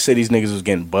niggas, when I say these niggas was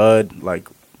getting bud, like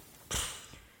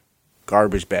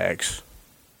garbage bags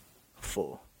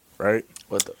full, right?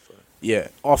 What the fuck? Yeah,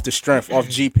 off the strength, off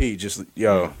GP,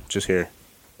 just here.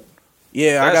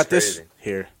 Yeah, That's I got crazy. this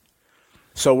here.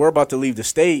 So we're about to leave the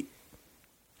state,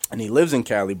 and he lives in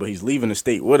Cali, but he's leaving the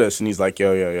state with us, and he's like,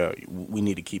 yo, we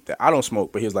need to keep that. I don't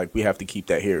smoke, but he's like, we have to keep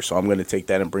that here. So I'm going to take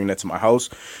that and bring that to my house,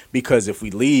 because if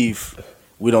we leave,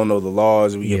 we don't know the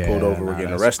laws, we get pulled over, we're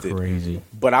getting arrested. Crazy.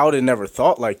 But I would have never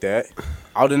thought like that.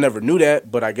 I would have never knew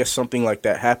that, but I guess something like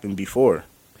that happened before.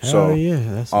 Hell yeah,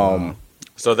 that's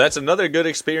So that's another good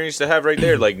experience to have right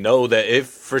there. Like, know that if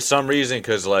for some reason,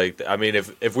 because, like, I mean,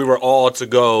 if we were all to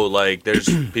go, like, there's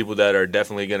people that are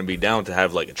definitely going to be down to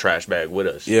have, like, a trash bag with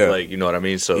us. Yeah. Like, you know what I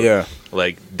mean? So,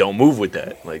 like, don't move with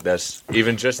that. Like, that's,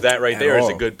 even just that right there is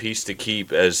a good piece to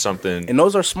keep as something. And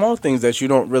those are small things that you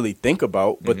don't really think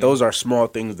about, but those are small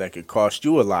things that could cost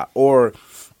you a lot. Or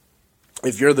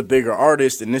if you're the bigger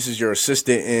artist and this is your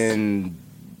assistant in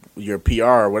your PR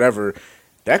or whatever,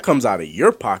 that comes out of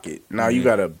your pocket. Now you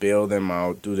got to bail them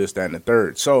out, do this, that, and the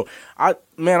third. So, I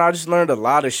just learned a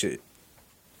lot of shit.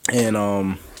 And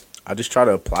I just try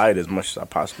to apply it as much as I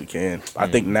possibly can. I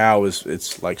think now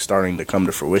it's like starting to come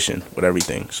to fruition with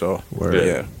everything. So,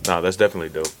 yeah. No, that's definitely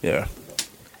dope. Yeah.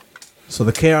 So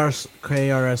the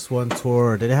KRS-One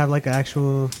tour, did it have like an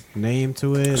actual name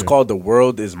to it? It's called The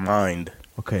World Is Mind.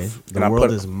 Okay, The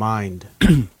World Is Mind.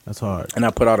 That's hard. And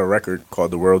I put out a record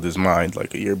called The World Is Mind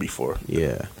like a year before.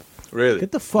 Yeah. Really?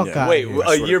 Get the fuck out Wait, of here.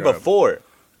 a year before?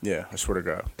 Yeah, I swear to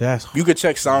God. That's You could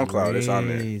check SoundCloud. It's on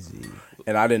there. crazy.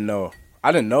 And I didn't know.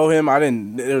 I didn't know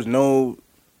him. There's no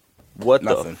What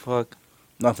Nothing. the fuck?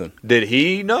 nothing. Did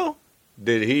he know?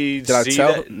 Did he I see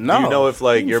tell that? him? No. Do you know if,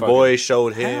 like, your boy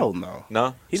showed him? Hell no.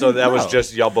 No? He So didn't that was know.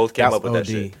 just, y'all both came That's up with that OD.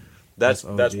 shit. That's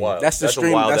That's OD. wild. That's the a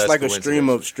stream. wild That's ass like a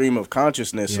coincidence. stream of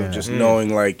consciousness of Yeah. just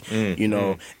knowing, like, you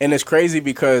know. And it's crazy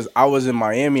because I was in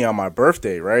Miami on my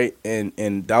birthday, right? And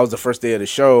that was the first day of the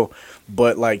show.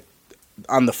 But like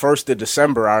on the 1st of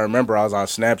December, I remember I was on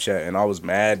Snapchat and I was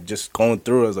mad, just going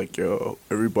through. I was like, "Yo,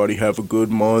 everybody have a good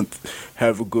month,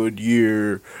 have a good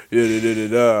year."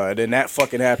 And then that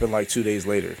fucking happened like 2 days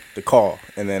later. The call,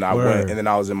 and then I went, and then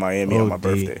I was in Miami on my OD.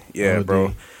 birthday. Yeah, OD.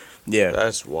 bro. Yeah,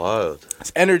 That's wild.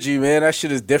 it's energy, man. That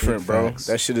shit is different, Big bro. facts.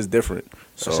 That shit is different.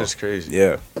 So, That's just crazy.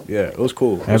 yeah, it was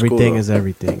cool. It was Everything cool, is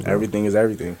everything. bro. everything is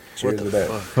everything. Cheers the to that.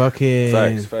 fuck? Fucking.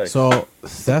 Facts. So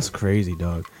that's crazy,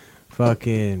 dog.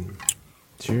 Fucking.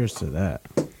 Cheers to that.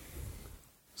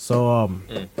 So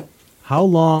how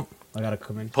long? I gotta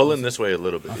come in. Pull in this way a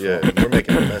little bit. Yeah, we're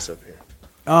making a mess up here.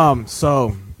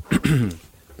 So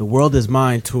the World Is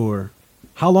Mine tour.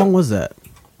 How long was that?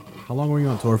 How long were you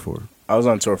on tour for? I was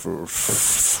on tour for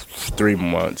 3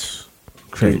 months.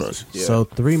 Crazy. 3 months, yeah. So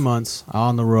 3 months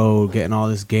on the road, getting all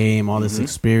this game, all this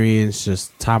experience,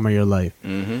 just time of your life.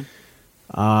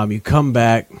 You come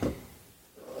back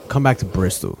to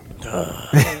Bristol.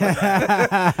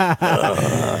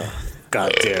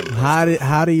 Goddamn.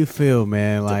 How do you feel,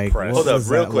 man? Like, Depressed. what Hold up, was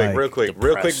real that quick, like? real quick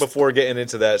Depressed. before getting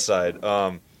into that side.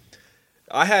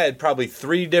 I had probably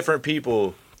 3 different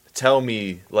people tell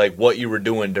me like what you were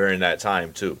doing during that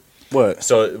time too. What?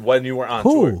 So when you were on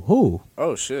tour, Who?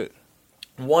 Oh shit.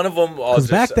 one of them.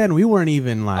 Because back then we weren't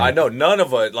even like. I know none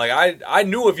of it. Like I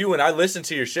knew of you and I listened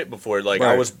to your shit before. Like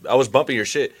I Right. was bumping your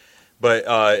shit, but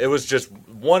it was just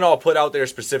one I'll put out there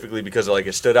specifically because like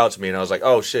it stood out to me and I was like,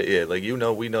 oh shit, yeah, like you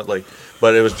know we know like,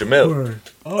 but it was Jamil.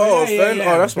 Oh, Fen?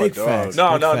 Oh, that's my Big dog. facts.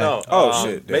 No, Big no, facts. no. Oh,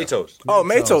 shit, damn. Matos. Oh,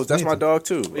 Matos. That's my Matos. dog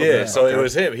too. Yeah, Okay, so okay. it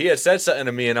was him. He had said something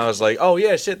to me, and I was like, "Oh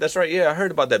yeah, shit, that's right. Yeah, I heard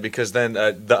about that." Because then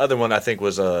the other one I think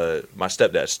was my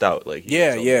stepdad Stout. Like he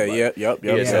Yeah, told me yeah, about yeah, it. yep, He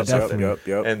had said something. yep.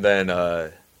 And then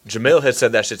Jamil had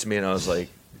said that shit to me, and I was like,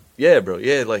 "Yeah, bro,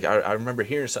 yeah." Like I remember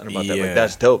hearing something about that. Yeah. Like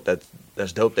that's dope.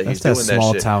 That's dope that That's he's that doing that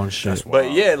small shit. town shit.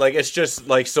 But yeah, like it's just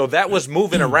like so that was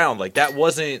moving around. Like that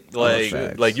wasn't like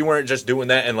facts. like you weren't just doing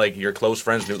that and like your close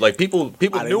friends knew. Like people I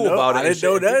knew didn't know- about it. I and didn't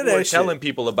know shit, and none of people were that shit. telling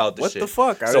people about this What shit. the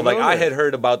fuck? I So didn't like know I that. had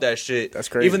heard about that shit. That's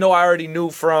crazy. Even though I already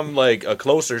knew from like a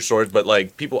closer source, but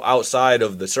like people outside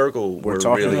of the circle were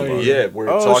talking really about it. yeah, we're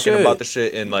Oh, talking shit. about the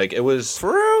shit and like it was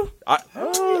For real? I,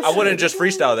 I wouldn't just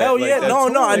freestyle that. Hell like, yeah, no,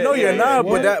 I know you're not,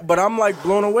 yeah. but I'm like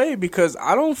blown away because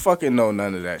I don't fucking know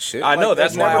none of that shit. I know, like,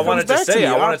 that's that why never I wanted comes to back say me. it.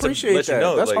 I wanted to appreciate let you that.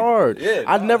 know, That's like, hard. yeah,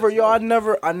 I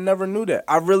never knew that.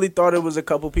 I really thought it was a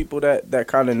couple people that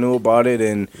kind of knew about it,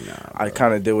 and I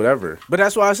kind of did whatever. But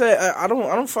that's why I said I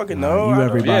don't fucking know. You I don't-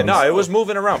 everybody. Yeah, no, it was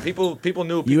moving around. People knew.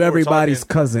 People You were everybody's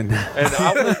talking. cousin. And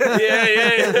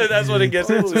yeah, that's what it gets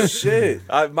Oh, into. shit.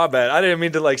 My bad. I didn't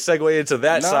mean to like segue into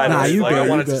that side. Nah, of it. you Like, good, I you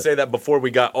wanted to good. say that before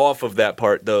we got off of that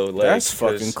part, though. Like, That's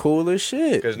fucking cool as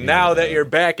shit. Because now that you're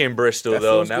back in Bristol, That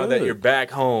though, feels now that good. you're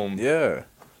back home, Yeah.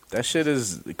 That shit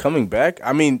is coming back.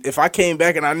 I mean, if I came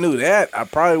back and I knew that, I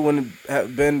probably wouldn't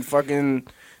have been fucking,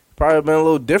 probably been a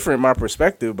little different in my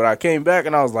perspective. But I came back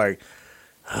and I was like,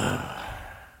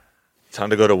 time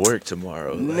to go to work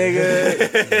tomorrow.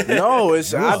 nigga, no,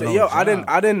 it's I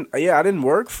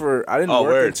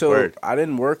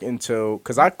didn't work until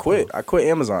because I quit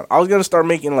Amazon. I was gonna start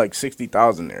making like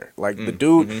 60,000 there. Like the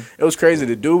dude, it was crazy.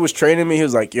 The dude was training me. He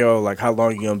was like, yo, like how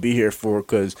long you gonna be here for?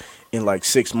 Because in like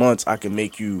 6 months I can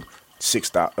make you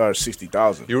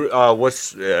 60,000. You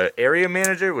what's area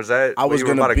manager? Was that I what was you were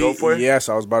gonna about to be go for? yes,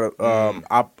 I was about to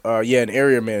an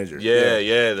area manager. Yeah.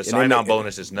 The they sign-on make-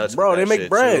 bonus is nuts, bro, with that they make shit,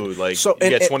 bread. too. Like So- you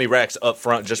get and- 20 racks up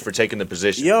front just for taking the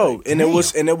position. Yo, like, and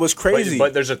it was crazy.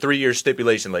 but there's a 3-year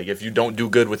stipulation. Like if you don't do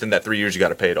good within that 3 years, you got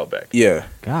to pay it all back. yeah.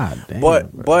 God damn.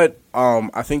 But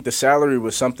I think the salary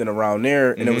was something around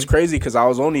there, and it was crazy because I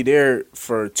was only there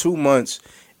for 2 months,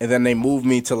 and then they moved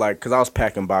me to because I was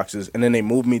packing boxes, and then they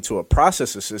moved me to a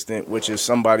process assistant, which is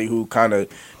somebody who kind of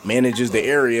manages the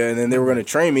area, and then they were going to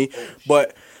train me.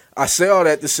 But I say all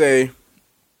that to say,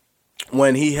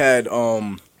 when he had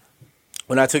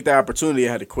when I took the opportunity,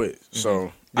 I had to quit.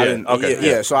 So. I didn't. Okay.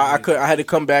 Yeah. So I had to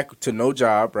come back to no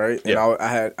job, right? And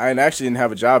Yeah. I actually didn't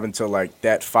have a job until like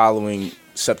that following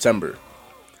September.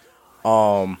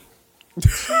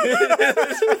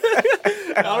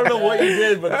 I don't know what you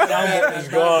did, but the soundboard is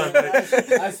gone.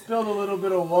 I spilled a little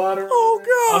bit of water. Oh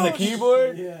God! On the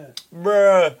keyboard? Yeah,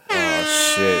 Bruh.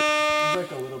 Oh shit!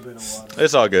 like a little bit of water.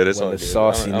 It's all good. It's When all the good.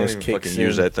 sauciness I don't even kicks fucking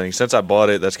use in. that thing. Since I bought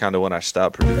it, that's kind of when I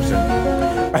stopped producing.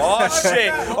 Oh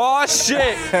shit! Oh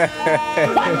shit!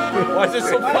 Why is it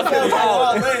so fucking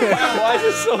loud? Why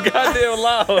is it so goddamn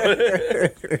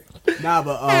loud? Nah,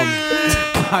 but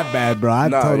my bad, bro. I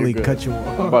Nah, totally you're good. cut you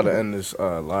I'm off. about to end this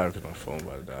live because my phone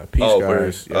about to die. Peace, Oh, guys.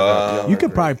 word. Yeah, You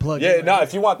could probably plug. Yeah, it. no.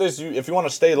 If you want this, if you want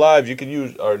to stay live, you can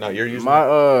use. Or no, you're using. my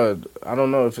I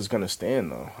don't know if it's gonna stand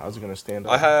though. How's it gonna stand?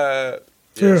 I have.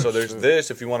 Yeah, so there's this.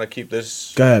 If you want to keep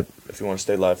this, Go ahead. if you want to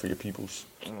stay live for your peoples.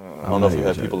 I don't know if you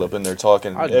have people up in there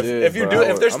talking. I If did, if you but do,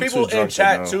 if there's I'm people too drunk in to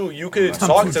chat know. too, you could I'm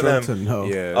talk too to drunk them. to know.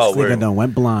 Yeah. Oh, Nigga word. done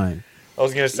went blind. I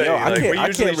was gonna say, Yo, I like, can't- we I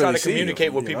usually can't try really to see you,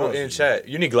 communicate with to be people honest in with chat.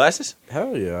 You need glasses?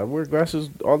 Hell yeah! I wear glasses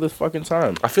all this fucking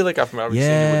time. I feel like I've already seen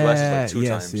you with glasses like two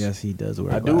yes, times. yes, he does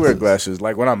wear. I do wear glasses.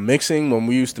 Like when I'm mixing, when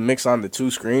we used to mix on the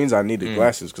two screens, I needed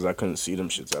glasses because I couldn't see them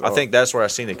shits at all. I think that's where I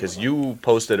seen it because you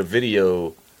posted a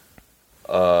video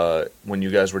when you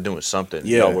guys were doing something.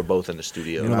 Yeah. Y'all were both in the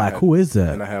studio. You're like, who is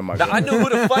and I that? had my. Now, I knew who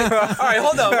the fuck. All right,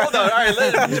 hold on. All right,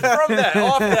 from that,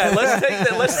 off that, let's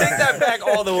take that back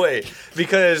all the way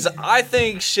because I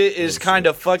think shit is kind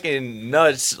of fucking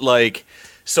nuts. Like,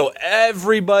 so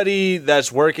everybody that's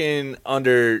working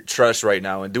under trust right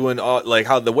now and doing all like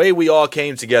how the way we all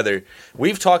came together.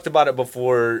 We've talked about it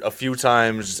before a few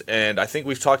times, and I think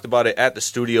we've talked about it at the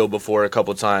studio before a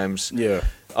couple times. Yeah.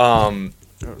 Oh,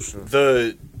 sure.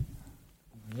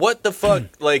 What the fuck,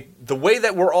 like the way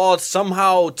that we're all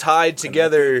somehow tied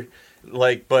together,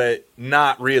 like, but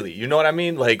not really. You know what I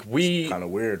mean? Like Kind of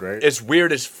weird, right? it's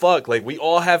weird as fuck. Like we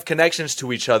all have connections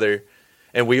to each other,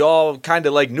 and we all kind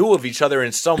of like knew of each other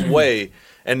in some way.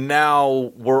 And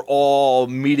now we're all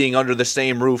meeting under the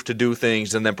same roof to do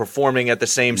things, and then performing at the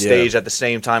same stage at the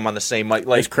same time on the same mic.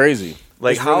 Like it's crazy.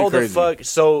 Like It's how really the crazy. fuck?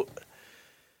 So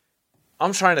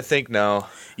I'm trying to think now.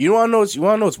 You want to know? You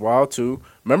want to know what's wild too?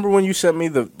 Remember when you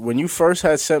when you first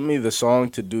had sent me the song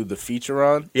to do the feature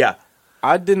on? Yeah.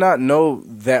 I did not know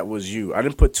that was you. I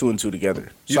didn't put two and two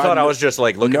together. You So thought I kn- was just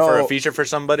like looking for a No. feature for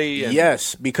somebody? And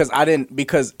Yes, because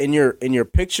in your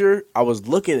picture I was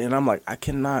looking and I'm like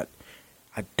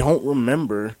I don't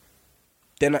remember.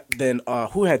 Then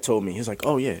who had told me? He's like,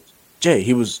 oh yeah, Jay.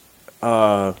 He was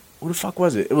who the fuck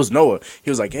was it? It was Noah. He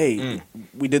was like, hey,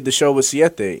 we did the show with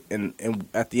Siete, and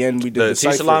at the end we did the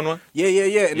T-Salon one? Yeah.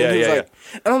 And then he was like,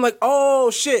 and I'm like, oh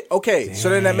shit, okay. Damn. So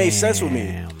then that made sense with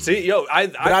me. See, yo,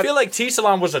 I feel like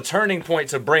T-Salon was a turning point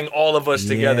to bring all of us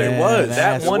together. It was.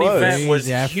 That one event was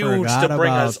huge to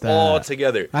bring us all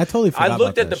together. I totally forgot I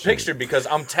looked about at the that picture because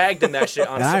I'm tagged in that shit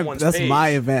on someone's that's page. my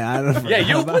event. I don't Yeah,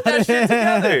 you put that shit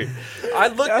together. I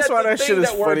looked That's at why the that thing shit is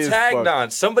that we're funny as tagged fuck.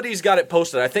 on. Somebody's got it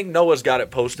posted. I think Noah's got it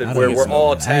posted I where don't we're know.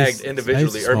 all I tagged used to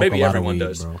individually, or smoke maybe a lot of everyone weed,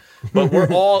 does. bro. But we're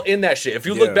all in that shit. If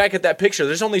you Yeah. look back at that picture,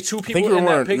 there's only two I think people you in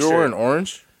that picture. were wearing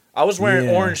orange. I was wearing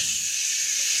Yeah. orange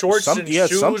shorts and Yeah,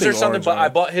 shoes something or something, orange but on I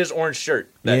it. bought his orange shirt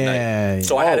that Yeah. night.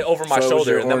 So I had it over my So it was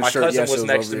shoulder, your and then my orange shirt. cousin Yes, it was was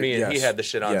next over to me, your- and he yes. had the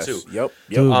shit on Yes. too. Yep.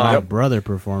 Dude, my Yep. brother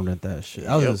performed at that shit.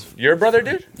 I was Yep. just Your brother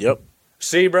did? Yep.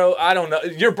 See, bro, I don't know.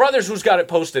 Your brother's who's got it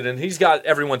posted, and he's got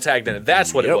everyone tagged in it.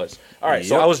 That's what it Yep. was. All right,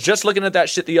 so Yep. I was just looking at that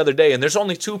shit the other day, and there's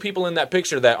only two people in that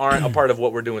picture that aren't a part of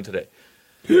what we're doing today.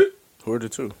 Who are the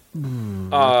two?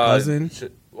 cousin.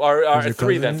 Or your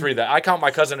three cousin? then, three then. I count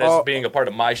my cousin as being a part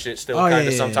of my shit still, Oh, kind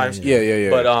of yeah, sometimes. Yeah.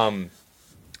 But,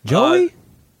 Joey.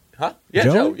 huh? Yeah,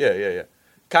 Joey? Joe.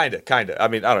 Yeah. Kinda. I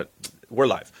mean, I don't. We're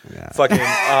live. Yeah. Fucking.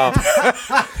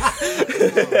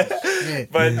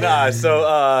 But nah.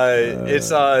 So it's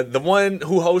the one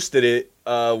who hosted it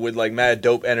with like mad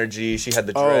dope energy. She had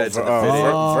the dreads and the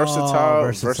fitted.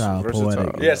 Versatile.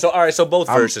 Poetic. Yeah, so all right, so both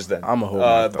verses then. I'm a hold my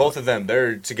thought. both of them,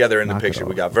 they're together in the Knock it picture.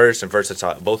 We off. got verse and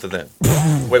versatile, both of them.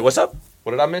 Wait, what's up?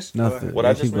 What did I miss? Nothing. What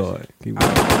I just keep missed? going. Keep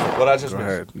going. What I just Go missed?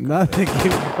 ahead. Nothing.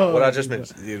 Keep going. What I just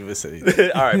missed?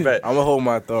 All right, bet. I'm gonna hold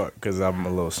my thought because I'm a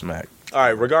little smacked. All right,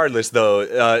 regardless though.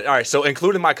 All right, so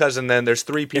including my cousin, then there's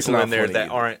three people not in there funny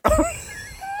that either. aren't.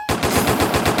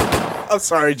 I'm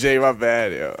sorry, Jay. My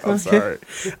bad, yo. I'm sorry.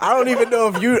 I don't even know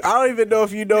if you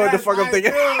know what the fuck I'm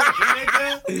thinking.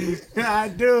 I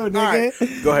do, nigga.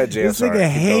 Right. Go ahead, Jay. This I'm sorry.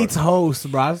 nigga Keep hates going. hosts,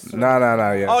 bro.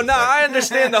 Nah. Yeah. Oh no, I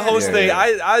understand the host Yeah, thing.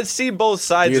 yeah. I see both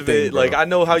sides Do your of it. thing, bro. Like I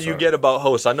know how I'm you sorry. get about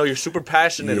hosts. I know you're super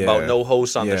passionate Yeah. about no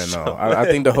hosts on Yeah, the show. no. I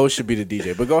think the host should be the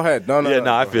DJ. But go ahead. No. Yeah,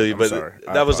 no, I go feel ahead. you, I'm but sorry.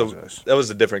 I that was apologize.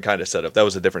 a different kind of setup. That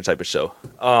was a different type of show.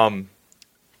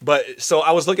 But so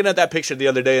I was looking at that picture the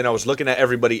other day, and I was looking at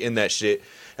everybody in that shit,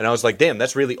 and I was like, damn,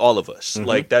 that's really all of us. Mm-hmm.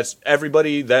 Like that's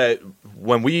everybody that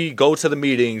when we go to the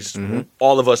meetings, Mm-hmm.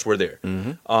 all of us were there.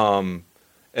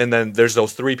 And then there's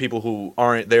those three people who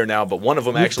aren't there now, but one of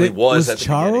them actually was at the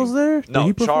Charles beginning. there? Did No,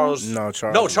 he perform? Charles. No,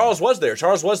 Charles. No, Charles was there.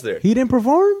 Charles was there. He didn't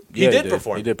perform? He Yeah, did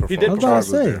perform. He did perform. He did I was perform. about to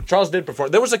say. there. Charles did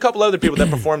perform. There was a couple other people that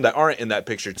performed that aren't in that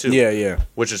picture too. Yeah.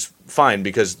 Which is fine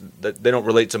because they don't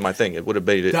relate to my thing. It would have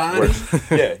made it Donnie?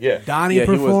 worse. Yeah. Donnie Yeah,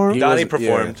 performed? Donnie wasn't-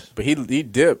 performed. yeah. But he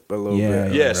dipped a little Yeah,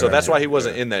 bit. Yeah, so Right. that's why he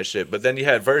wasn't in that shit. But then you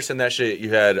had Verse in that shit. You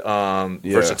had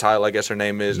Versatile, I guess her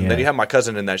name is. And then Yeah. you had my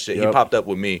cousin in that shit. He Yep. popped up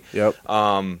with me. Yep.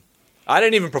 I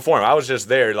didn't even perform. I was just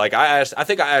there. Like I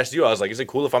think I asked you. I was like, "Is it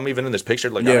cool if I'm even in this picture?"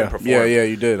 Like I didn't perform. Yeah,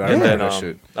 you did. I And remember then that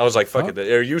shit. I was like, "Fuck it."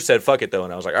 Or you said, "Fuck it," though,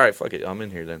 and I was like, "All right, fuck it. I'm in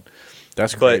here then."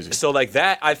 That's But crazy. so like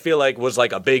that, I feel like was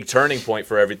like a big turning point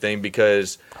for everything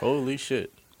because Holy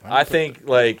shit. I think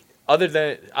like other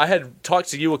than I had talked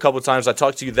to you a couple times. I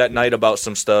talked to you that night about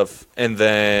some stuff, and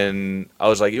then I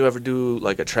was like, "You ever do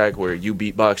like a track where you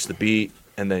beatbox the beat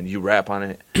and then you rap on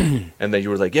it?" And then you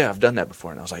were like, "Yeah, I've done that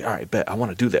before." And I was like, "All right, bet I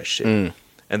want to do that shit."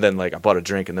 And then like I bought a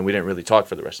drink, and then we didn't really talk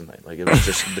for the rest of the night. Like it was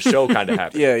just the show kind of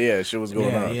happened. Yeah, shit was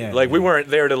going on. Yeah. Like we weren't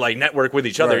there to like network with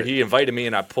each other. Right. He invited me,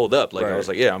 and I pulled up. Like I Right. was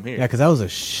like, "Yeah, I'm here." Yeah, because that was a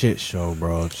shit show,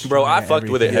 bro. Bro, I fucked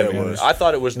with it Everything heavy. was. I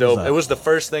thought it was dope. was It was the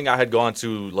first thing I had gone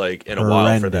to like in a while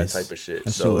for that horrendous. type of shit.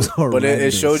 That shit So was But it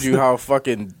horrendous. showed you how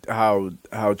fucking how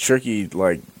tricky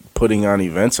like putting on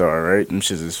events are, right? Them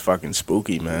shit is fucking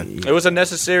spooky, man. it was a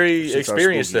necessary Shit's all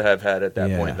experience spooky. to have had at that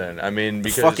Yeah. point. Then I mean,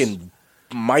 because Fucking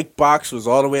mic box was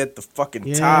all the way at the fucking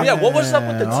Yeah. top. yeah, what was up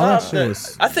with the all that top? shit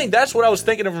was- I think that's what I was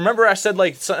thinking of. Remember, I said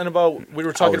like something about we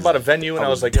were talking about a venue, and I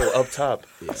was like, "Yo, up top."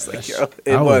 It's like, yo, it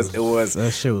That was.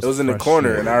 that shit was It was in the corner,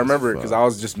 and I frustrating remember it as because fuck. I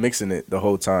was just mixing it the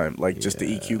whole time, like just to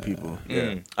EQ people.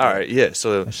 Yeah. All right, yeah.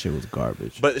 So That shit was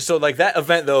garbage. But so like that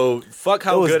event though, fuck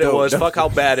how It was good it dope. was, fuck how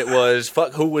bad it was,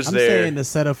 fuck who was I'm there, saying the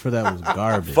setup for that was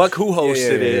garbage. fuck who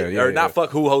hosted it, yeah, or yeah. not fuck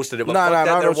who hosted it, but Nah, fuck nah,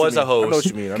 that I know there what you was mean. a host. I know what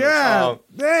you mean. I know what you mean. God,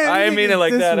 damn, I ain't mean it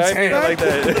like that. I ain't mean it like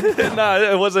disrespect. that. Nah,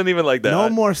 it wasn't even like that. No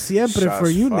more siempre Shots for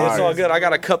you, fired. It's all nigga. good. I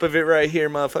got a cup of it right here,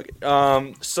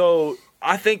 motherfucker. So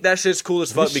I think that shit's cool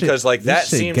as fuck This shit- because like this that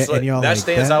shit seems getting like y'all that like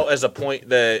stands that? out as a point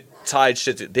that tied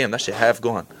shit to damn that shit half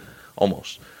gone,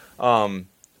 almost.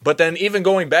 But then even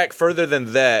going back further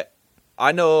than that,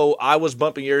 I know I was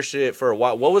bumping your shit for a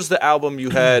while. What was the album you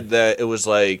had that it was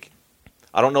like?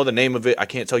 I don't know the name of it. I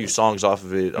can't tell you songs off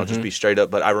of it. I'll just be straight up.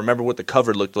 But I remember what the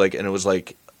cover looked like, and it was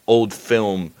like old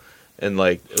film, And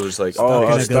like it was like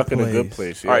Stuck in a Good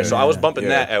Place. All right, so I was bumping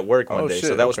that at work one day. Shit,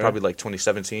 so that was probably like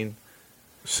 2017.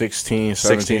 16,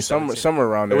 17, somewhere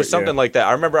around there. It was something like that.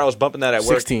 I remember I was bumping that at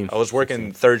work. 16. I was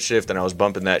working third shift and I was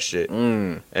bumping that shit.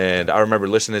 And I remember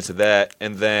listening to that.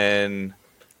 And then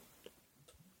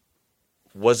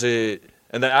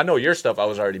and then I know your stuff I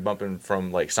was already bumping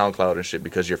from like SoundCloud and shit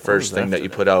because your first thing that you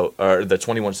put out, or the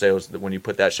 21 Sales, when you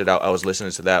put that shit out, I was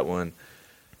listening to that one.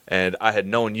 And I had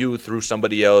known you through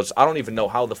somebody else. I don't even know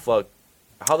how I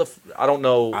don't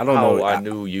know how I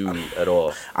knew you at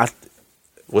all.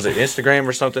 Was it Instagram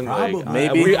or something? Like,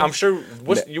 maybe. I'm sure.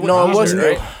 You went to Eastern,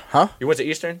 right? Huh? You went to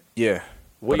Eastern? Yeah.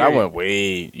 What But I year? went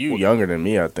way. You younger than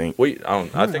me, I think. Wait,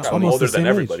 I think I'm almost older the than same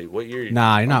everybody. age. What year?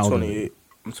 Nah, you're not I'm older. 28.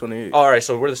 I'm 28. Oh, all right,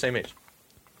 so we're the same age.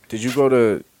 Did you go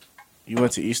to? You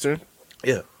went to Eastern?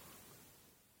 Yeah.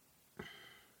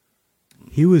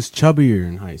 He was chubbier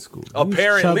in high school.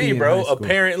 Apparently, bro.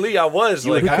 Apparently, I was.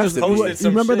 Like, I because posted you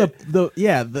some remember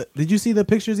shit. did you see the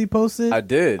pictures he posted? I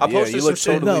did. I posted you some look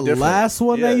shit. totally The different. last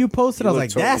one that Yeah. you posted, I You was look like,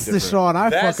 totally that's the different. Sean I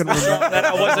That's fucking the remember. Sean that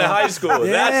I was in high school.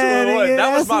 Yeah, That's what it was. nigga,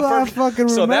 That was that's my what I first. fucking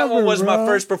So that one remember, was my bro.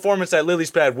 first performance at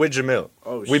Lily's Pad with Jamil.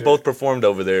 Oh, We shit. both performed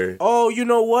over there. Oh, you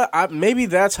know what? Maybe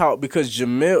that's how, because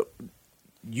Jamil,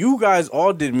 you guys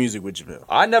all did music with Jamil.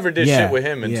 I never did Yeah, shit with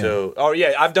him yeah. until. Oh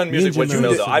yeah, I've done music with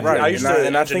Jamil Jamil though. I used to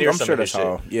and I think engineer I'm some sure of his that's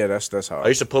how. shit. Yeah, that's how. I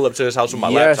used to pull up to his house with my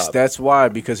Yes, laptop. that's why,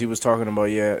 because he was talking about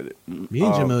Me and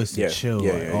Jamil used to chill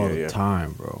all the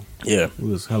time, bro. Yeah, We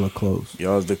was hella close.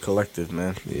 y'all's the collective,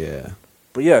 man. Yeah.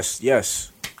 But yes,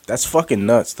 that's fucking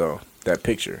nuts though. That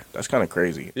picture, that's kind of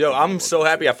crazy. Yo, I'm so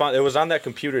happy I found it was on that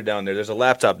computer down there. There's a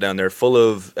laptop down there full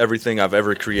of everything I've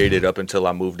ever created up until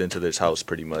I moved into this house,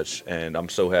 pretty much. And I'm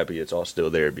so happy it's all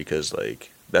still there because like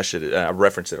that shit. I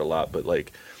reference it a lot, but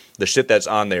like the shit that's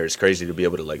on there is crazy to be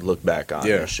able to like look back on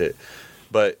and shit.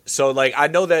 But so like I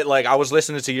know that like I was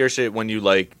listening to your shit when you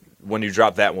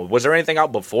dropped that one. Was there anything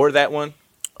out before that one?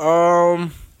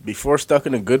 Before Stuck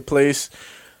in a Good Place,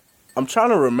 I'm trying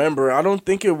to remember. I don't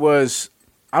think it was.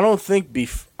 I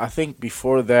think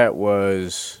before that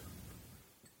was.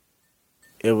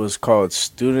 It was called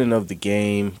Student of the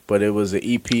Game, but it was an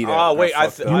EP.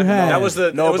 That was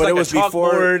the. No, it was but like it was a chalkboard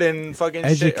before and fucking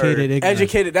Educated shit.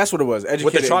 Educated. That's what it was. Educated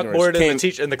With the chalkboard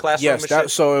ignorance. and the classroom. Yes, and shit.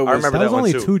 so it was. I remember That was one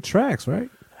only too. 2 tracks, right?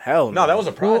 Hell No, that was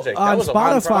a project. Well, that on was a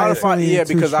Spotify, project. Yeah,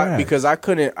 two because tracks. I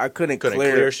couldn't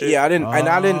clear shit? Yeah,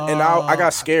 I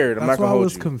got scared. I'm not That's why gonna I hold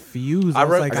was you. confused. I I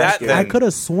was wrote like, that I then. could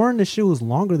have sworn the shit was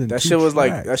longer than That 2 shit was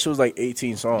tracks. like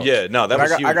 18 songs. Yeah, no, that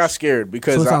was I huge. got scared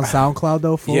because So it's on SoundCloud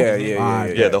though. Full? Yeah, yeah,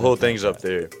 Alright. Yeah, the whole thing's up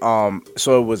there.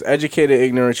 So it was Educated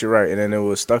Ignorance, you're right, and then it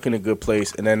was Stuck in a Good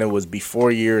Place, and then it was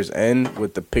Before Year's End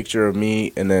with the picture of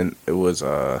me, and then it was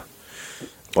a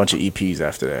bunch of EPs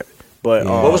after that. But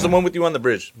What was the one with you on the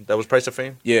bridge? That was Price of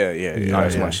Fame? Yeah,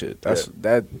 that's my shit. That's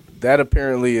that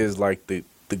apparently is like the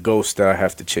ghost that I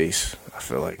have to chase. I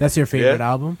feel like That's your favorite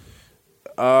album?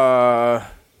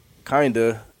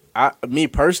 kinda. Me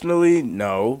personally,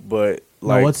 no, but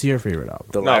like What's your favorite album?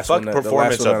 the No, last fuck one that,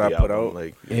 performance the last one of that the I put album.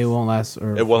 out. It won't last.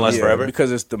 It won't last forever?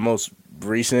 Because it's the most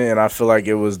recent, and I feel like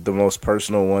it was the most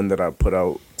personal one that I put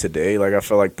out today. Like I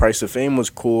feel like Price of Fame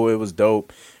was cool, it was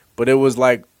dope, but it was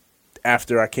like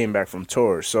after I came back from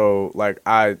tour, so like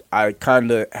I kind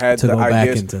of had to the go back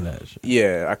ideas. into that shit.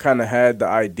 Yeah, I kind of had the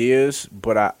ideas,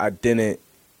 but I didn't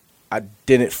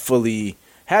fully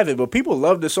have it. But people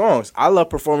love the songs. I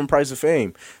love performing Price of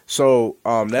Fame, so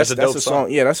that's a dope a song.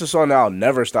 Yeah, that's a song that I'll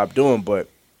never stop doing. But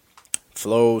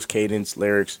flows, cadence,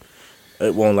 lyrics,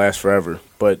 it won't last forever.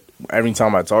 But every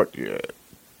time I talk,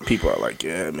 people are like,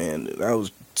 "Yeah, man, that was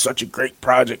such a great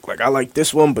project. Like I like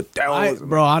this one, but that one was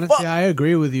Bro, honestly, I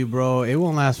agree with you, bro. It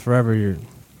won't last forever.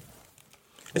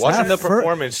 Watching the That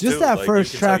performance just too, that like,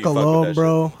 first you can tell track you fuck with alone, that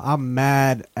bro. I'm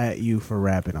mad at you for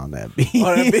rapping on that beat.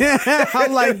 that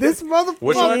I'm like, this motherfucker.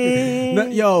 Which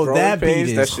one? Yo, Growing that beat Pains,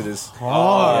 is that shit is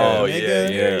hard. Oh,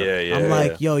 nigga. yeah. I'm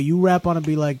like, yo, you rap on a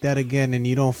beat like that again, and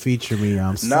you don't feature me.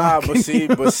 I'm Nah, sucking.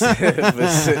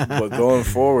 but going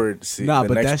forward, the but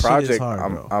that next shit project, is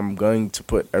hard, bro. I'm going to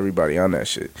put everybody on that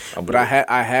shit. But I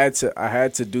had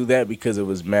to do that because it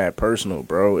was mad personal,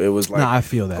 bro. It was like, No, I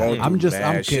feel that. going I'm through kidding.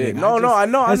 mad shit. I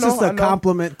know. That's just a I know.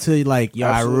 compliment to like, yo,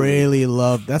 Absolutely. I really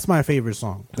love. That's my favorite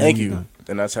song. Thank you.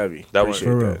 And that's heavy. That one- Appreciate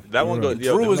For real. that. That one goes.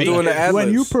 Drew was doing the ad-libs.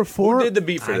 When you perform, Who did the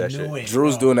beat for that shit?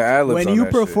 Drew's doing the ad libs. When on you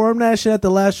that shit. perform that shit at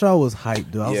the last show, I was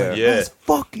hyped, dude. I was Yeah. like, Yeah. let's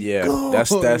fucking Yeah, go.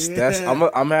 that's. I'm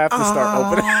gonna have to start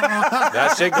opening.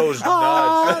 That shit goes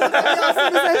Oh, nuts.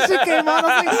 that shit came out.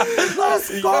 I was like,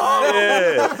 let's go.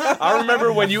 Yeah, I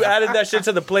remember when you added that shit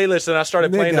to the playlist and I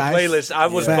started playing the Nigga, playlist. I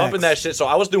was Facts. bumping that shit. So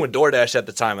I was doing DoorDash at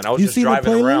the time and I was You just seen the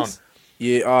driving playlist? around.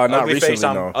 Yeah, not recently,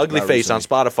 no. Ugly Not Face on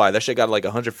recently. Spotify. That shit got like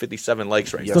 157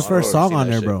 likes right Yes, now. It's the first song on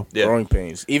there, bro. Yeah. Growing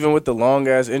Pains. Even with the long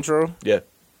ass intro. Yeah.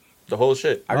 The whole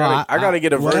shit. I gotta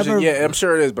get a version. whatever- Yeah, I'm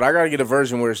sure it is, but I gotta get a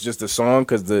version where it's just a song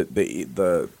because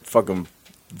the fucking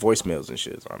voicemails and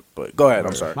shit is on. But go ahead,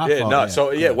 I'm sorry. My Yeah, fault, no.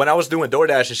 So yeah, when I was doing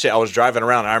DoorDash and shit, I was driving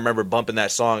around. And I remember bumping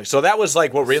that song. So that was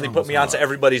like what really put me onto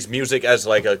everybody's music as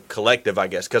like a collective, I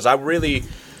guess. Because I really,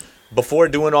 before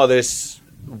doing all this,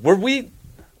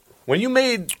 when you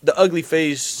made the Ugly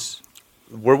Face,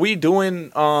 were we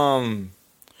doing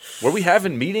were we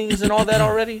having meetings and all that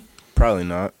already? Probably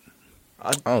not.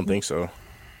 I don't think so.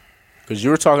 Because you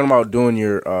were talking about doing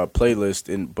your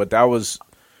playlist, but that was.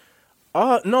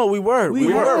 No, we were. We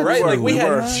were, right? Like, we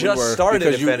had just started,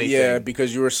 because if anything. Yeah,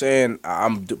 because you were saying,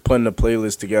 I'm putting a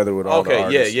playlist together with all the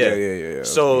artists. Yeah.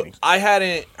 So I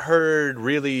hadn't heard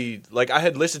really, like, I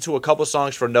had listened to a couple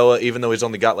songs for Noah, even though he's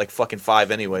only got like fucking 5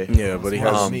 anyway. Yeah, but he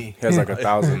has like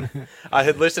 1,000. I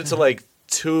had listened to like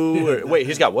 2. Wait,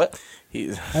 he's got what?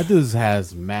 That dude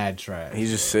has mad trash.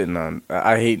 He's just sitting on.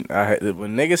 I hate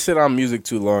when niggas sit on music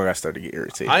too long. I start to get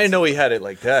irritated. I didn't know he had it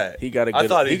like that. He got a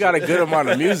good. He got a good amount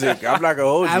of music. I'm not gonna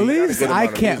hold you. At least I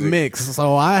can't mix,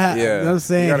 so I. Yeah, you know what I'm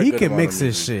saying? He can mix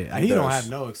his music. shit. He He don't does. have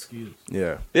no excuse.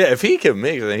 Yeah. Yeah, if he can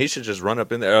mix, then he should just run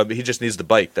up in there. He just needs the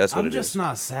bike. That's what I'm it just is.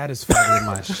 not satisfied with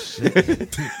my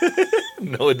shit.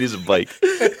 Noah needs a bike.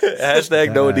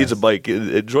 Hashtag Noah needs a bike.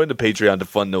 Join the Patreon to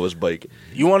fund Noah's bike.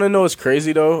 You want to know what's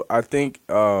crazy though? I think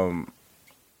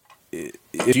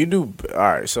if you do, all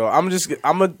right. So I'm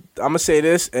gonna say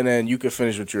this, and then you can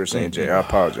finish what you were saying, Jay. I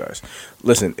apologize.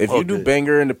 Listen, if you do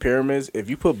Banger in the Pyramids, if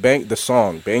you put the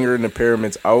song Banger in the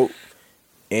Pyramids out,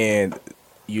 and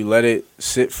you let it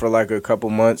sit for like a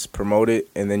couple months, promote it,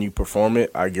 and then you perform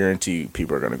it, I guarantee you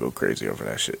people are gonna go crazy over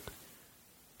that shit.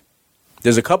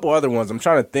 There's a couple other ones. I'm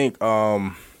trying to think.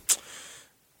 I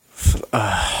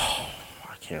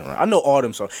can't remember. I know all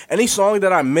them songs. Any song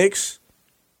that I mix,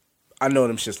 I know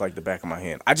them shits like the back of my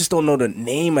hand. I just don't know the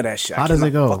name of that shit. How does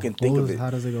it go? Fucking think of it. How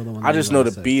does it go? The one I just know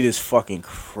the beat is fucking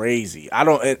crazy. I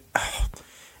don't.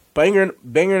 Banger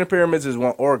in the Pyramids is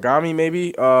one. Origami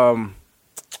maybe.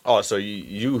 Oh, so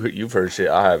you've heard shit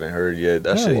I haven't heard yet.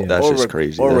 That's just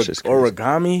crazy. That's just crazy.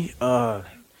 Origami.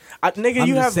 Nigga,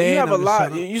 you have a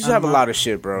lot. You just have a lot of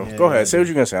shit, bro. Yeah, Go ahead. yeah, Say what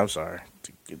you're gonna say. I'm sorry.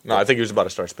 No, I think he was about to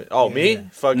start spitting. Oh, me?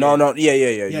 Fuck No. Yeah.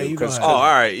 you go ahead. Oh, all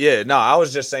right. Yeah. No, I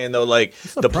was just saying though, like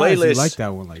the Surprised you playlist. like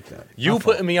that one like that. You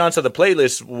putting me onto the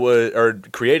playlist or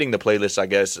creating the playlist, I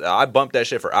guess. I bumped that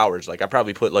shit for hours. Like I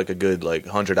probably put like a good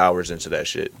 100 hours into that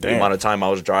shit. The Damn. amount of time I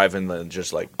was driving and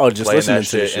just just playing listening that to the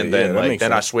shit, shit. and then Yeah, that makes I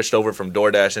sense. switched over from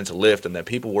DoorDash into Lyft, and then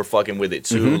people were fucking with it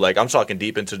too. Like I'm talking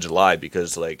deep into July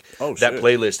because that shit.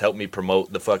 playlist helped me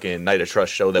promote the fucking Night of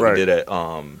Trust show that we did at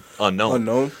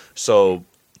Unknown. So.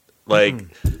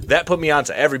 That put me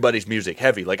onto everybody's music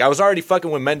heavy. Like I was already fucking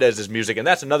with Mendez's music, and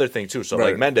that's another thing too. So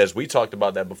like Mendez, we talked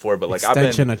about that before, but like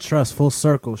Extension of Trust, full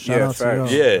circle. Shout out to y'all.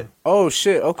 Yeah. Oh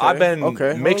shit. Okay. I've been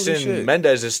Holy mixing shit.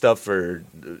 Mendez's stuff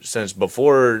since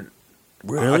before.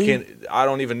 Really? I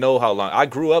don't even know how long. I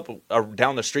grew up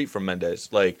down the street from Mendez.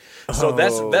 So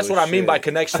that's what I mean shit. by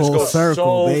connections Full go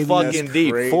circle, so baby. fucking That's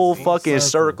deep. crazy. Full Full fucking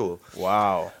circle.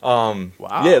 Wow. Wow.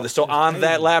 Yeah, so on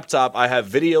that laptop, I have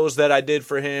videos that I did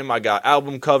for him. I got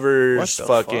album covers, What the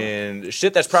fucking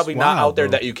shit that's probably It's not wild, out there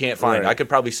bro. that you can't find. Right. I could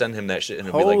probably send him that shit and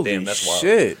he'll be Holy like, damn, that's wild.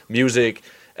 shit. Music,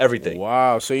 everything.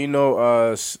 Wow. So you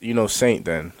know Saint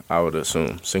then, I would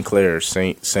assume. Sinclair,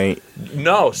 Saint.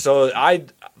 No, so I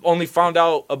only found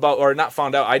out about, or not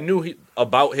found out, I knew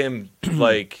about him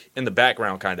like in the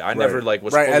background kind of. I never was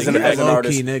fully as an connected.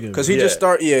 artist Low-key nigga. because he just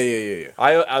started. Yeah.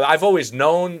 I've always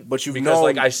known, But you've because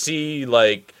known- I see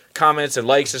comments and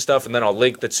likes and stuff, and then I'll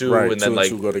link the two, Right, and two then and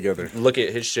two go together. look at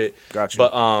his shit. Gotcha.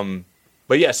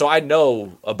 But yeah, so I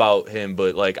know about him,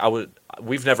 but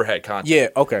we've never had contact. Yeah.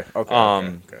 Okay.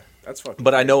 That's fucking.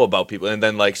 But I know about people, and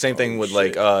then same thing with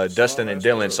shit. Dustin and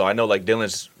Dylan. So I know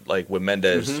Dylan's with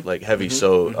Mendez heavy.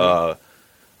 So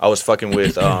I was fucking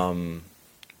with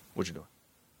what you doing?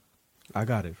 I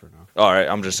got it for now. All right,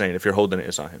 I'm just saying if you're holding it,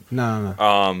 it's on him.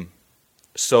 No.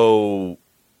 So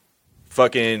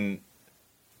fucking,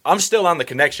 I'm still on the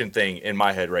connection thing in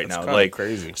my head right now. kinda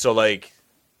crazy. So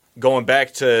going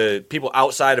back to people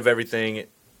outside of everything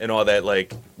and all that,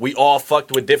 we all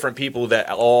fucked with different people that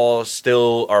all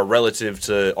still are relative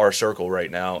to our circle right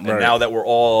now. And now that we're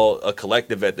all a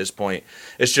collective at this point,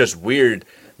 it's just weird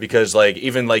because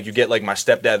even you get my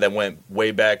stepdad that went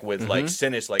way back with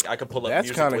Sinis, I could pull up That's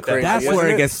music kinda with crazy. that. That's Isn't where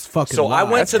it? it gets fucking So I wild.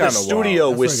 went to the That's kinda studio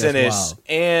wild. with That's where it gets Sinis wild.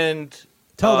 and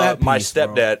Tell that my piece, bro.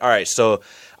 stepdad. All right, so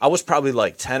I was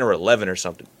probably 10 or 11 or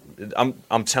something.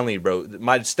 I'm telling you, bro.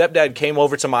 My stepdad came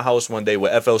over to my house one day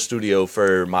with FL Studio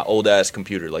for my old ass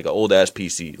computer, like an old ass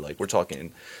PC. Like we're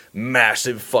talking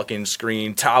massive fucking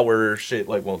screen tower shit.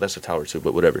 Like, well, that's a tower too,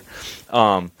 but whatever.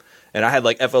 And I had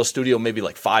like FL Studio maybe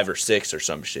like 5 or 6 or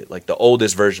some shit, like the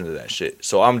oldest version of that shit.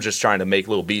 So I'm just trying to make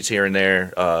little beats here and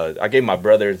there. I gave my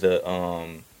brother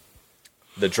the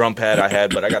drum pad I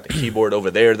had, but I got the keyboard over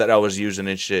there that I was using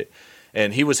and shit.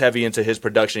 And he was heavy into his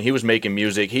production. He was making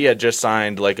music. He had just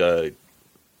signed a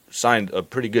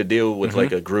pretty good deal with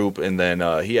like a group, and then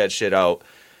he had shit out.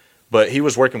 But he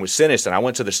was working with Sinis, and I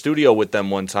went to the studio with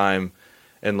them one time,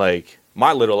 and like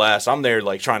my little ass, I'm there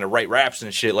like trying to write raps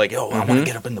and shit. Like, yo, I want to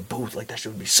get up in the booth. Like that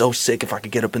shit would be so sick if I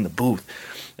could get up in the booth.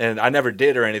 And I never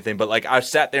did or anything, but like I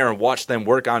sat there and watched them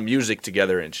work on music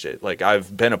together and shit. Like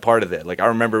I've been a part of that. Like I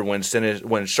remember when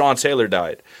Sean Taylor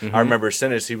died. I remember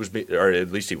Sinis, or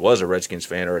at least he was a Redskins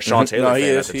fan or a Sean Taylor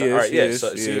fan at the time. All right, yeah.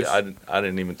 So, see, I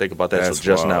didn't even think about that until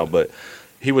just now, but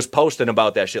he was posting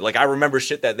about that shit. Like I remember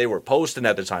shit that they were posting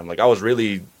at the time. Like I was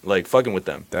really like fucking with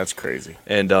them. That's crazy.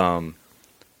 And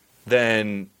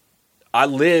then I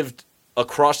lived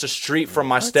across the street from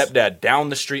my stepdad, down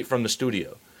the street from the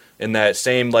studio, in that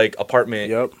same like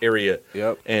apartment area.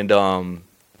 And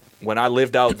when I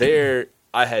lived out there,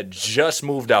 I had just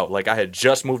moved out. Like I had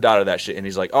just moved out of that shit. And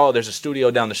he's like, "Oh, there's a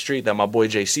studio down the street that my boy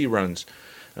JC runs."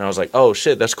 And I was like, "Oh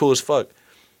shit, that's cool as fuck."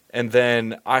 And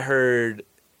then I heard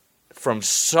from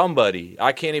somebody,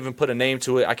 I can't even put a name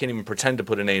to it, I can't even pretend to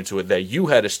put a name to it, that you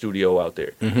had a studio out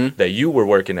there that you were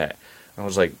working at. I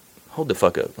was like, hold the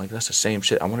fuck up. Like, that's the same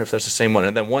shit. I wonder if that's the same one.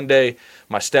 And then one day,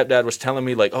 my stepdad was telling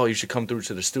me, like, oh, you should come through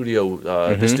to the studio.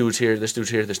 This dude's here, this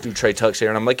dude Trey Tuck's here.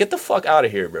 And I'm like, get the fuck out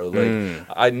of here, bro. Like,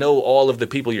 I know all of the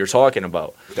people you're talking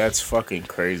about. That's fucking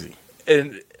crazy.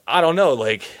 And I don't know,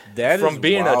 like, that from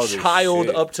being a child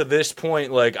up to this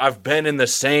point, like, I've been in the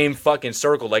same fucking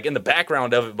circle, like, in the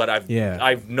background of it, but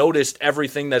I've noticed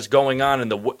everything that's going on,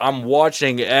 and I'm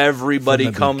watching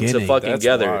everybody come to fucking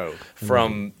together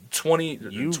from 20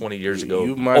 years ago.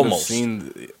 You might have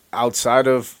seen, outside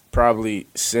of probably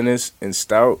Sinis and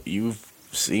Stout, you've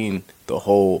seen the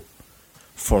whole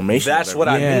formation. That's what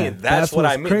I mean. That's what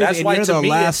I mean. That's why to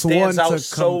me it stands out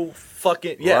so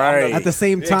fucking at the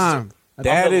same time.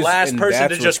 I'm the last person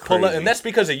to just pull up, and that's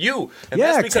because of you. And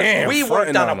that's because we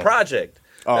worked on a project.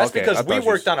 That's because we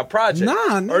worked on a project.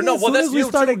 That's you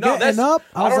started getting up.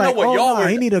 I don't know what y'all were.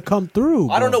 He need to come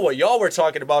through. I don't know what y'all were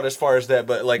talking about as far as that,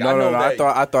 but like I know that.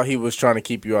 I thought he was trying to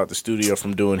keep you out the studio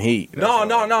from doing heat. No. It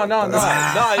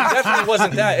definitely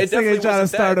wasn't that. It definitely wasn't trying to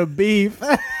start a beef.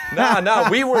 Nah.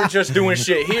 We were just doing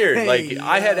shit here. Like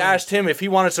I had asked him if he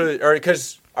wanted to, or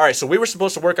because. All right, so we were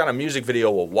supposed to work on a music video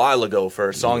a while ago for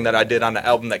a song that I did on the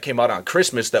album that came out on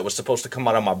Christmas that was supposed to come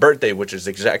out on my birthday, which is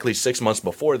exactly 6 months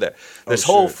before that. This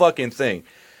whole fucking thing.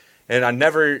 And I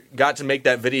never got to make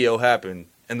that video happen.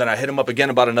 And then I hit him up again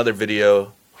about another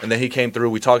video. And then he came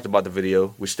through. We talked about the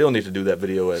video. We still need to do that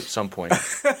video at some point.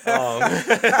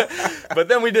 But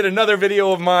then we did another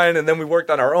video of mine, and then we worked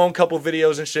on our own couple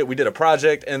videos and shit. We did a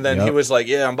project, and then he was like,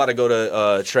 yeah, I'm about to go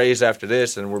to Trey's after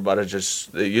this, and we're about to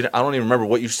just I don't even remember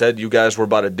what you said you guys were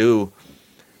about to do.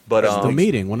 But the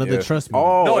meeting, one of the trust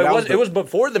meetings. No, it was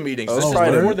before the meetings. This is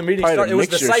before the meeting started. It was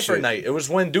the Cypher night. It was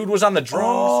when dude was on the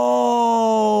drums.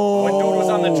 When dude was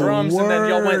on the drums, and then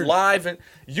y'all went live, and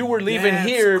you were leaving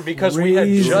here because we had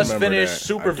just finished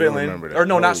Supervillain. Or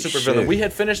no, not Supervillain. We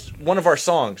had finished one of our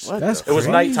songs. It was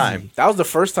nighttime. That was the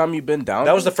first time you've been down?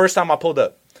 That was the first time I pulled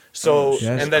up. So,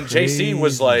 and then JC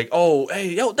was like, oh, hey,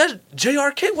 yo, that's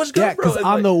JR Kid. What's good, bro? Because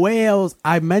on the way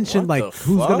I mentioned, like,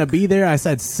 who's going to be there? I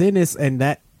said Sinis, and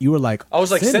that you were like, I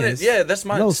was like, Sinis? Yeah, that's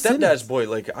my stepdad's boy.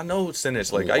 Like, I know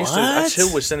Sinis. Like, I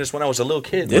chill with Sinis when I was a little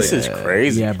kid. This is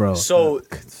crazy. Yeah, bro. So,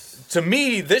 to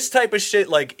me, this type of shit,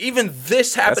 like, even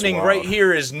this happening right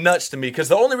here is nuts to me. Because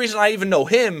the only reason I even know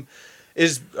him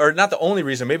or not the only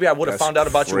reason, maybe I would have found out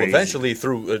about you eventually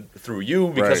through you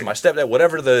because of my stepdad,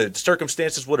 whatever the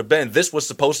circumstances would have been. This was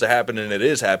supposed to happen, and it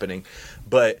is happening.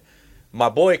 But my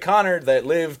boy Connor that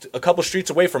lived a couple streets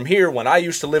away from here when I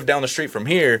used to live down the street from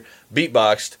here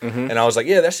beatboxed, and I was like,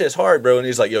 yeah, that shit's hard, bro. And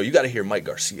he's like, yo, you got to hear Mike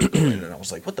Garcia going. And I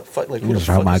was like, what the fuck? Like, who the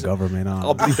fuck my is government on.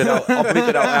 I'll bleep it out. I'll bleep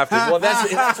it out after. Well,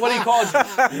 that's what he called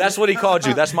you. That's what he called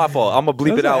you. That's my fault. I'm gonna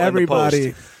bleep it out in the post.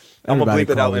 I'm gonna bleep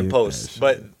it out in post.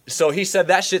 But so he said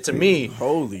that shit to me.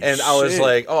 Holy and I was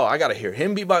like, oh, I gotta hear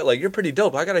him beatbox. Like, you're pretty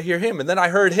dope. I gotta hear him. And then I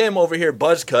heard him over here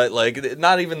buzz cut. Like,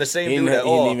 not even the same dude at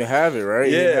all. He didn't even have it,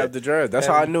 right? Yeah. He didn't have the dread. That's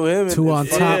how I knew him. 2 on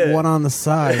top, 1 on the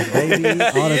side, baby. All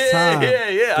the time.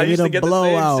 Yeah. I used to get the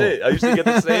same shit. I used to get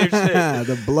the same shit.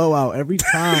 The blowout every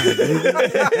time.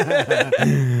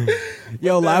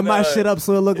 Yo, line my shit up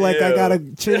so it look like I got a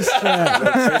chin strap.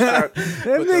 That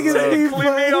niggas be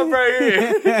clean me up right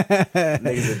here.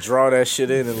 Niggas that draw that shit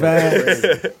in and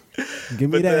like, give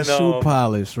me that shoe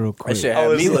polish real quick. that shit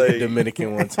had me looking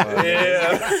Dominican one time.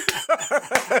 Yeah.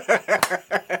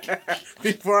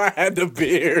 Before I had the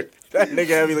beard. That nigga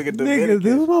had me looking Dominican. Nigga,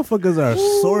 these motherfuckers are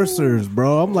sorcerers,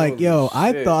 bro. I'm like, yo,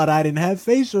 I thought I didn't have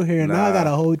facial hair. Now I got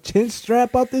a whole chin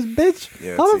strap up this bitch.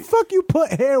 Yeah, how the fuck you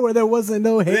put hair where there wasn't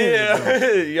no hair?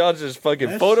 Yeah, y'all just fucking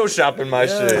photoshopping my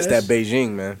shit. It's that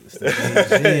Beijing, man. It's that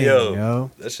Beijing,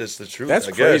 yo. That's just the truth. That's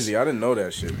crazy. I didn't know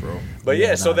that shit, bro. But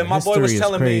so then my boy was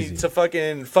telling me to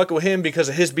fucking fuck with him because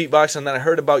of his beatbox, and then I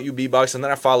heard about you beatbox, and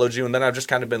then I followed you, and then I've just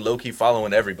kind of been low key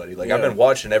following everybody. Like I've been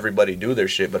watching everybody do their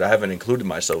shit, but I haven't included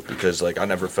myself because like I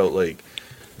never felt like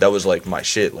that was like my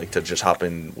shit, like to just hop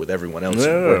in with everyone else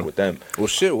and work with them. Well,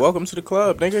 shit, welcome to the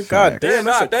club, nigga. God damn,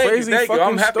 that's a crazy fucking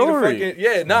I'm happy story. To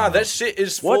fucking, that shit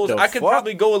is full. I could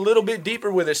probably go a little bit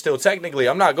deeper with it still. Technically,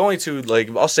 I'm not going to. Like,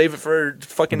 I'll save it for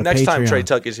fucking next time Trey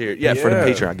Tuck is here. Yeah, for the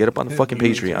Patreon. Get up on the fucking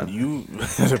Patreon.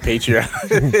 The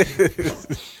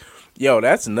Patreon. Yo,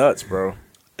 that's nuts, bro.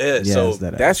 Yeah, so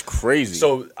that's crazy.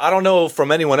 So I don't know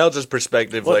from anyone else's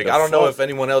perspective. Like I don't know if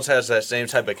anyone else has that same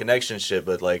type of connection shit.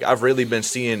 But like I've really been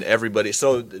seeing everybody.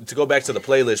 So to go back to the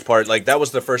playlist part, like that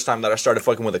was the first time that I started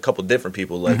fucking with a couple different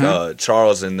people, like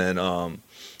Charles and then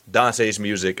Dante's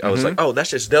music. I was like, oh,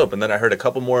 that's just dope. And then I heard a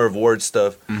couple more of Ward's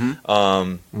stuff.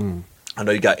 I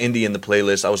know you got Indie in the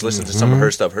playlist. I was listening to some of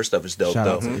her stuff. Her stuff is dope,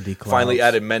 though. Finally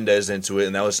added Mendez into it,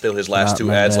 and that was still his last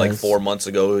two ads like 4 months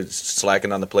ago. It's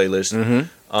slacking on the playlist.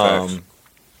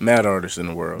 Mad artists in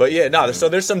the world. But so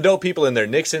there's some dope people in there.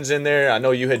 Nixon's in there. I know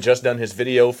you had just done his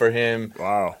video for him.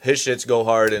 Wow. His shits go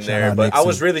hard in there. But I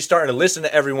was really starting to listen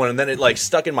to everyone, and then it like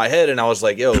stuck in my head, and I was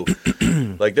like, yo,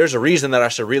 like there's a reason that I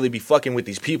should really be fucking with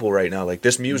these people right now. Like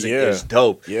this music is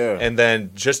dope. Yeah. And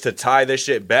then just to tie this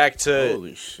shit back to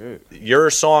holy shit, your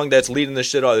song that's leading this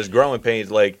shit all this Growing Pains,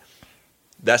 like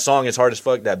that song is hard as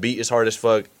fuck. That beat is hard as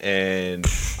fuck. And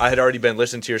I had already been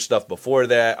listening to your stuff before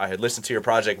that. I had listened to your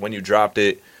project when you dropped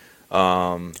it.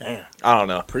 Damn. I don't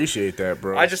know. Appreciate that,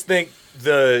 bro. I just think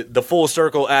the full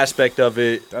circle aspect of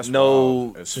it. That's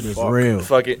no, it's real.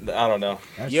 Fucking, I don't know.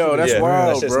 That's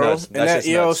wild, that's bro. Nuts. And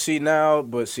that see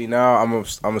now I'm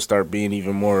gonna start being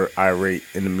even more irate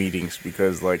in the meetings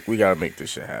because like we gotta make this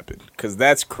shit happen because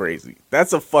that's crazy.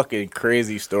 That's a fucking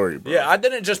crazy story, bro. Yeah, I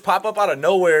didn't just pop up out of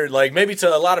nowhere. Like maybe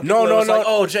to a lot of people, it was like,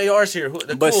 oh, JR's here.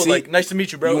 But cool. Like, nice to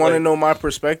meet you, bro. You want to know my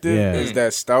perspective? Is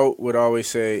that Stout would always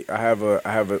say, I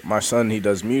have my son. He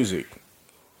does music.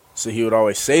 So he would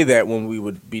always say that when we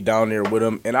would be down there with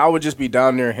him. And I would just be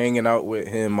down there hanging out with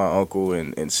him, my uncle,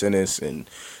 and Sinis and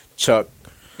Chuck.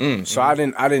 So I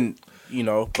didn't, you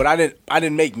know, but I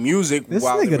didn't make music. This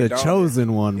while nigga the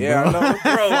chosen one, bro. Yeah, I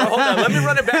know. Bro, hold on. Let me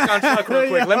run it back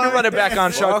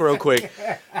on Chuck real quick.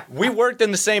 We worked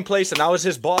in the same place, and I was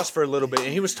his boss for a little bit. And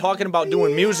he was talking about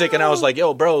doing music, and I was like,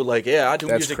 yo, bro, like, yeah, I do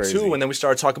music crazy. too. And then we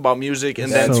started talking about music, and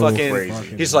then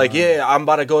he's like, yeah, I'm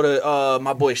about to go to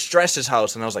my boy Stress's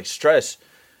house. And I was like, Stress?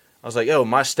 I was like, yo,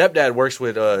 my stepdad works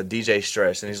with DJ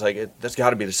Stress. And he's like, that's got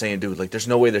to be the same dude. Like, there's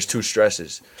no way there's two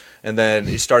Stresses. And then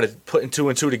he started putting two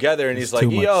and two together, and he's like,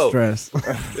 yo. Stress.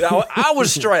 I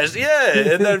was stressed, yeah.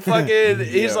 And then fucking,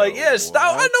 he's like, yeah,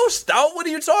 Stout, I know Stout. What are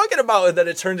you talking about? And then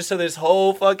it turned into this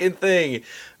whole fucking thing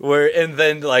and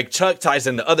then, like, Chuck ties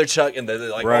into other Chuck, and then,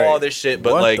 like, all this shit.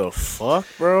 But, what the fuck,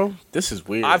 bro? This is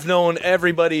weird. I've known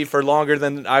everybody for longer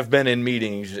than I've been in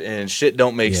meetings, and shit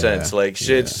don't make sense. Like,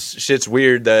 shit's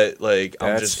weird that, like,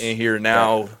 I'm just in here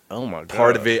now. Oh my god!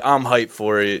 Part of it, I'm hyped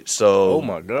for it. So, oh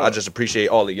my god, I just appreciate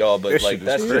all of y'all. But like,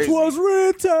 that's crazy. It was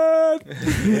written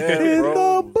in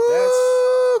the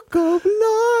book of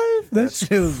life. That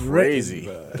shit was crazy.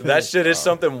 That shit is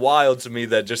something wild to me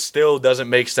that just still doesn't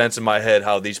make sense in my head.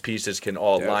 How these pieces can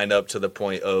all line up to the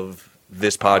point of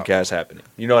this podcast happening.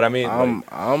 You know what I mean?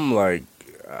 I'm like,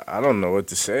 I don't know what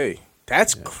to say.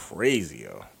 That's crazy,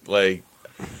 yo. Like,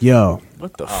 yo,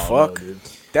 what the fuck? Know,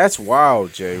 that's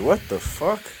wild, Jay. What the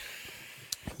fuck?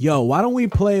 Yo, why don't we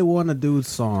play one of dude's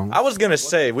songs? I was gonna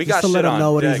say we got to shit let him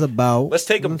know what deck. it's about. Let's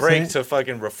take a break to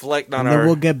fucking reflect on and our. Then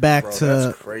we'll get back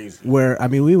to where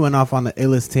we went off on the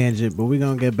illest tangent, but we're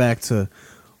gonna get back to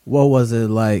what was it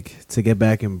like to get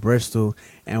back in Bristol,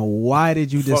 and why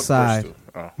did you decide?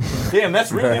 Damn,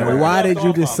 that's really. And why did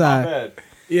you decide?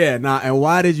 And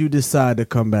why did you decide to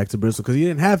come back to Bristol? Because you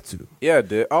didn't have to. Yeah, I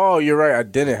did. Oh, you're right. I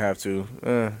didn't have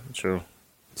to. True.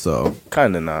 So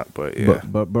kind of not, but yeah.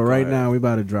 But right now we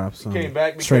about to drop some. Came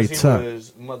back because Trey he Tuck.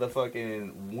 was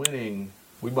motherfucking winning.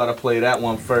 We about to play that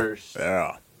one first.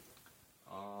 Yeah.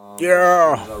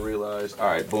 Yeah. I realized. All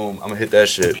right, boom. I'm gonna hit that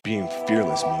shit. Being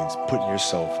fearless means putting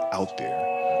yourself out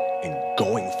there and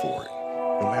going for it.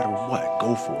 No matter what,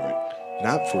 go for it.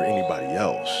 Not for anybody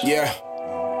else. Yeah.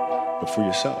 But for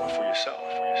yourself.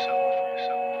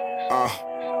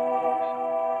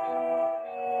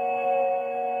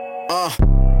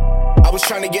 I was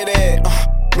trying to get it.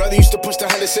 Brother used to push the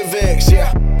 100 Civics,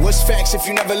 yeah. What's facts if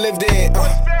you never lived it?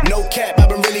 No cap, I've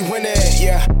been really winning,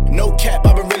 yeah. No cap,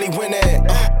 I've been really winning.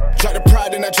 Drop the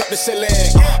pride and I drop the ceiling.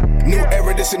 New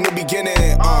era, this a new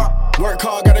beginning. Work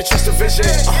hard, gotta trust the vision.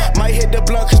 Might hit the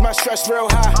blunt cause my stress real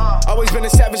high. Always been a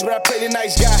savage, but I play the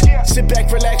nice guy. Sit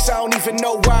back, relax, I don't even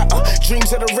know why.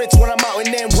 Dreams of the rich when I'm out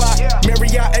in NY.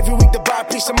 Marriott every week to buy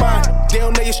peace of mind. They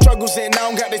don't know your struggles and I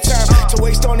don't got the time to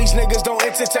waste on these niggas, don't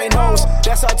entertain hoes.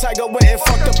 That's how Tiger went and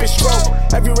fucked up his stroke.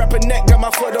 Every rapper neck got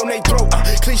my foot on their throat.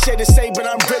 Cliche to say, but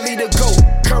I'm really the GOAT.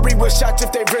 Curry with shots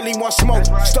if they really want smoke.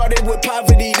 Started with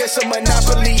poverty, this a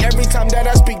monopoly. Every time that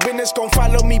I speak business, gon'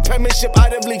 follow me. Penmanship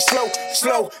out of league, slow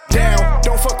down.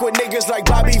 Don't fuck with niggas like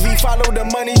Bobby V. Follow the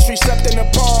money tree, slept in the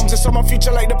palms. It's on my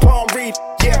future like the palm read.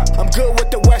 Yeah, I'm good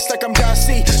with the West like I'm Don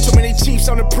C. Too many chiefs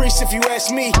on the priest if you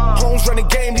ask me. Holmes run the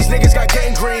game, these niggas got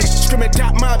gangrene. Screaming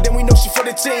dot mob, then we know she for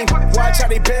the team. Watch how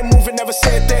they been moving, never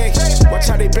said thing. Watch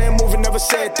how they been moving, never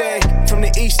said thing. From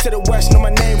the east to the west, know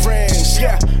my name rings.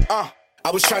 Yeah,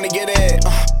 I was trying to get it.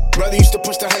 Brother used to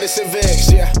push the 100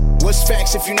 Civics, yeah. What's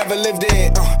facts if you never lived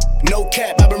it? No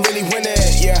cap, I've been really winning,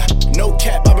 yeah. No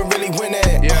cap, I've been really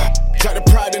winning, yeah. Drop the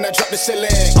pride and I drop the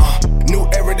ceiling. New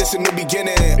era, this a new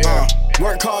beginning.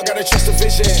 Work hard, gotta trust the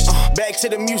vision. Back to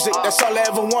the music, that's all I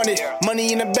ever wanted.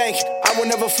 Money in the bank, I will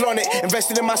never flaunt it.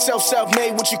 Invested in myself,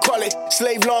 self-made, what you call it?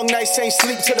 Slave long nights, ain't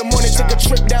sleep till the morning. Took a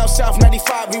trip down south,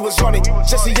 95, we was on it.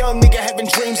 Just a young nigga having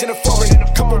dreams in the foreign.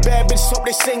 Couple bad bitches, hope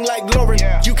they sing like Lauren.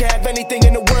 You can have anything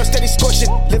in the world, steady scorching.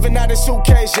 Living out in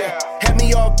suitcase, yeah. Had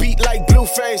me all beat like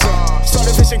Blueface, yeah. Saw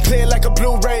the vision clear like a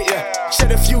Blu-ray, yeah.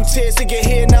 Shed a few tears to get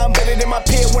here, now I'm better than my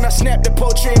peer. When I snap the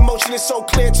poetry, emotion is so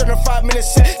clear. Turn a 5-minute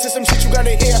set to some shit you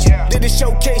gotta hear. Did a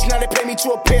showcase, now they pay me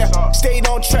to appear. Stayed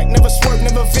on track, never swerved,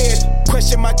 never veered.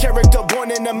 Question my character,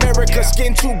 born in America.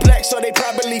 Skin too black, so they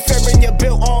probably fearing you.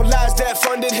 Built on lies that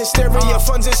funded hysteria.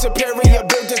 Funds is superior,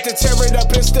 built it to tear it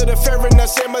up. Instead of fearing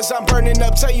us, Amazon burning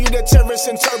up. Tell you the terrorists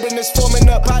and turban is forming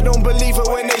up. I don't believe it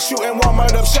when they shooting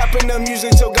Walmart up. Shopping the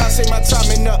music till God say my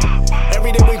timing up.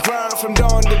 Every day we grind from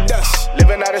dawn to dusk.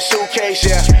 Living out a suitcase,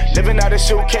 yeah. Living out a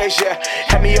suitcase, yeah.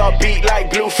 Had me all beat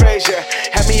like Blueface, yeah.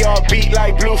 Had me all beat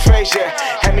like Blueface, yeah.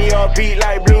 Had me all beat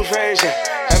like Blueface, yeah.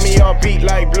 Had me all beat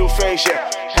like Blueface,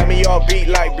 yeah. Had me all beat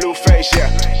like Blueface, yeah.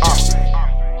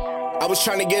 I was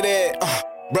trying to get it.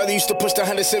 Brother used to push the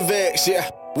 100 Civics, yeah.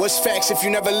 What's facts if you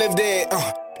never lived it?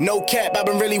 No cap, I've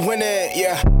been really winning,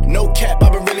 yeah. No cap,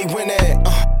 I've been really winning.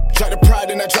 Drop the pride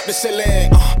and I drop the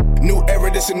ceiling. New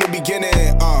era, this a new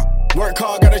beginning. Work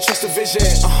hard, gotta trust the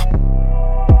vision.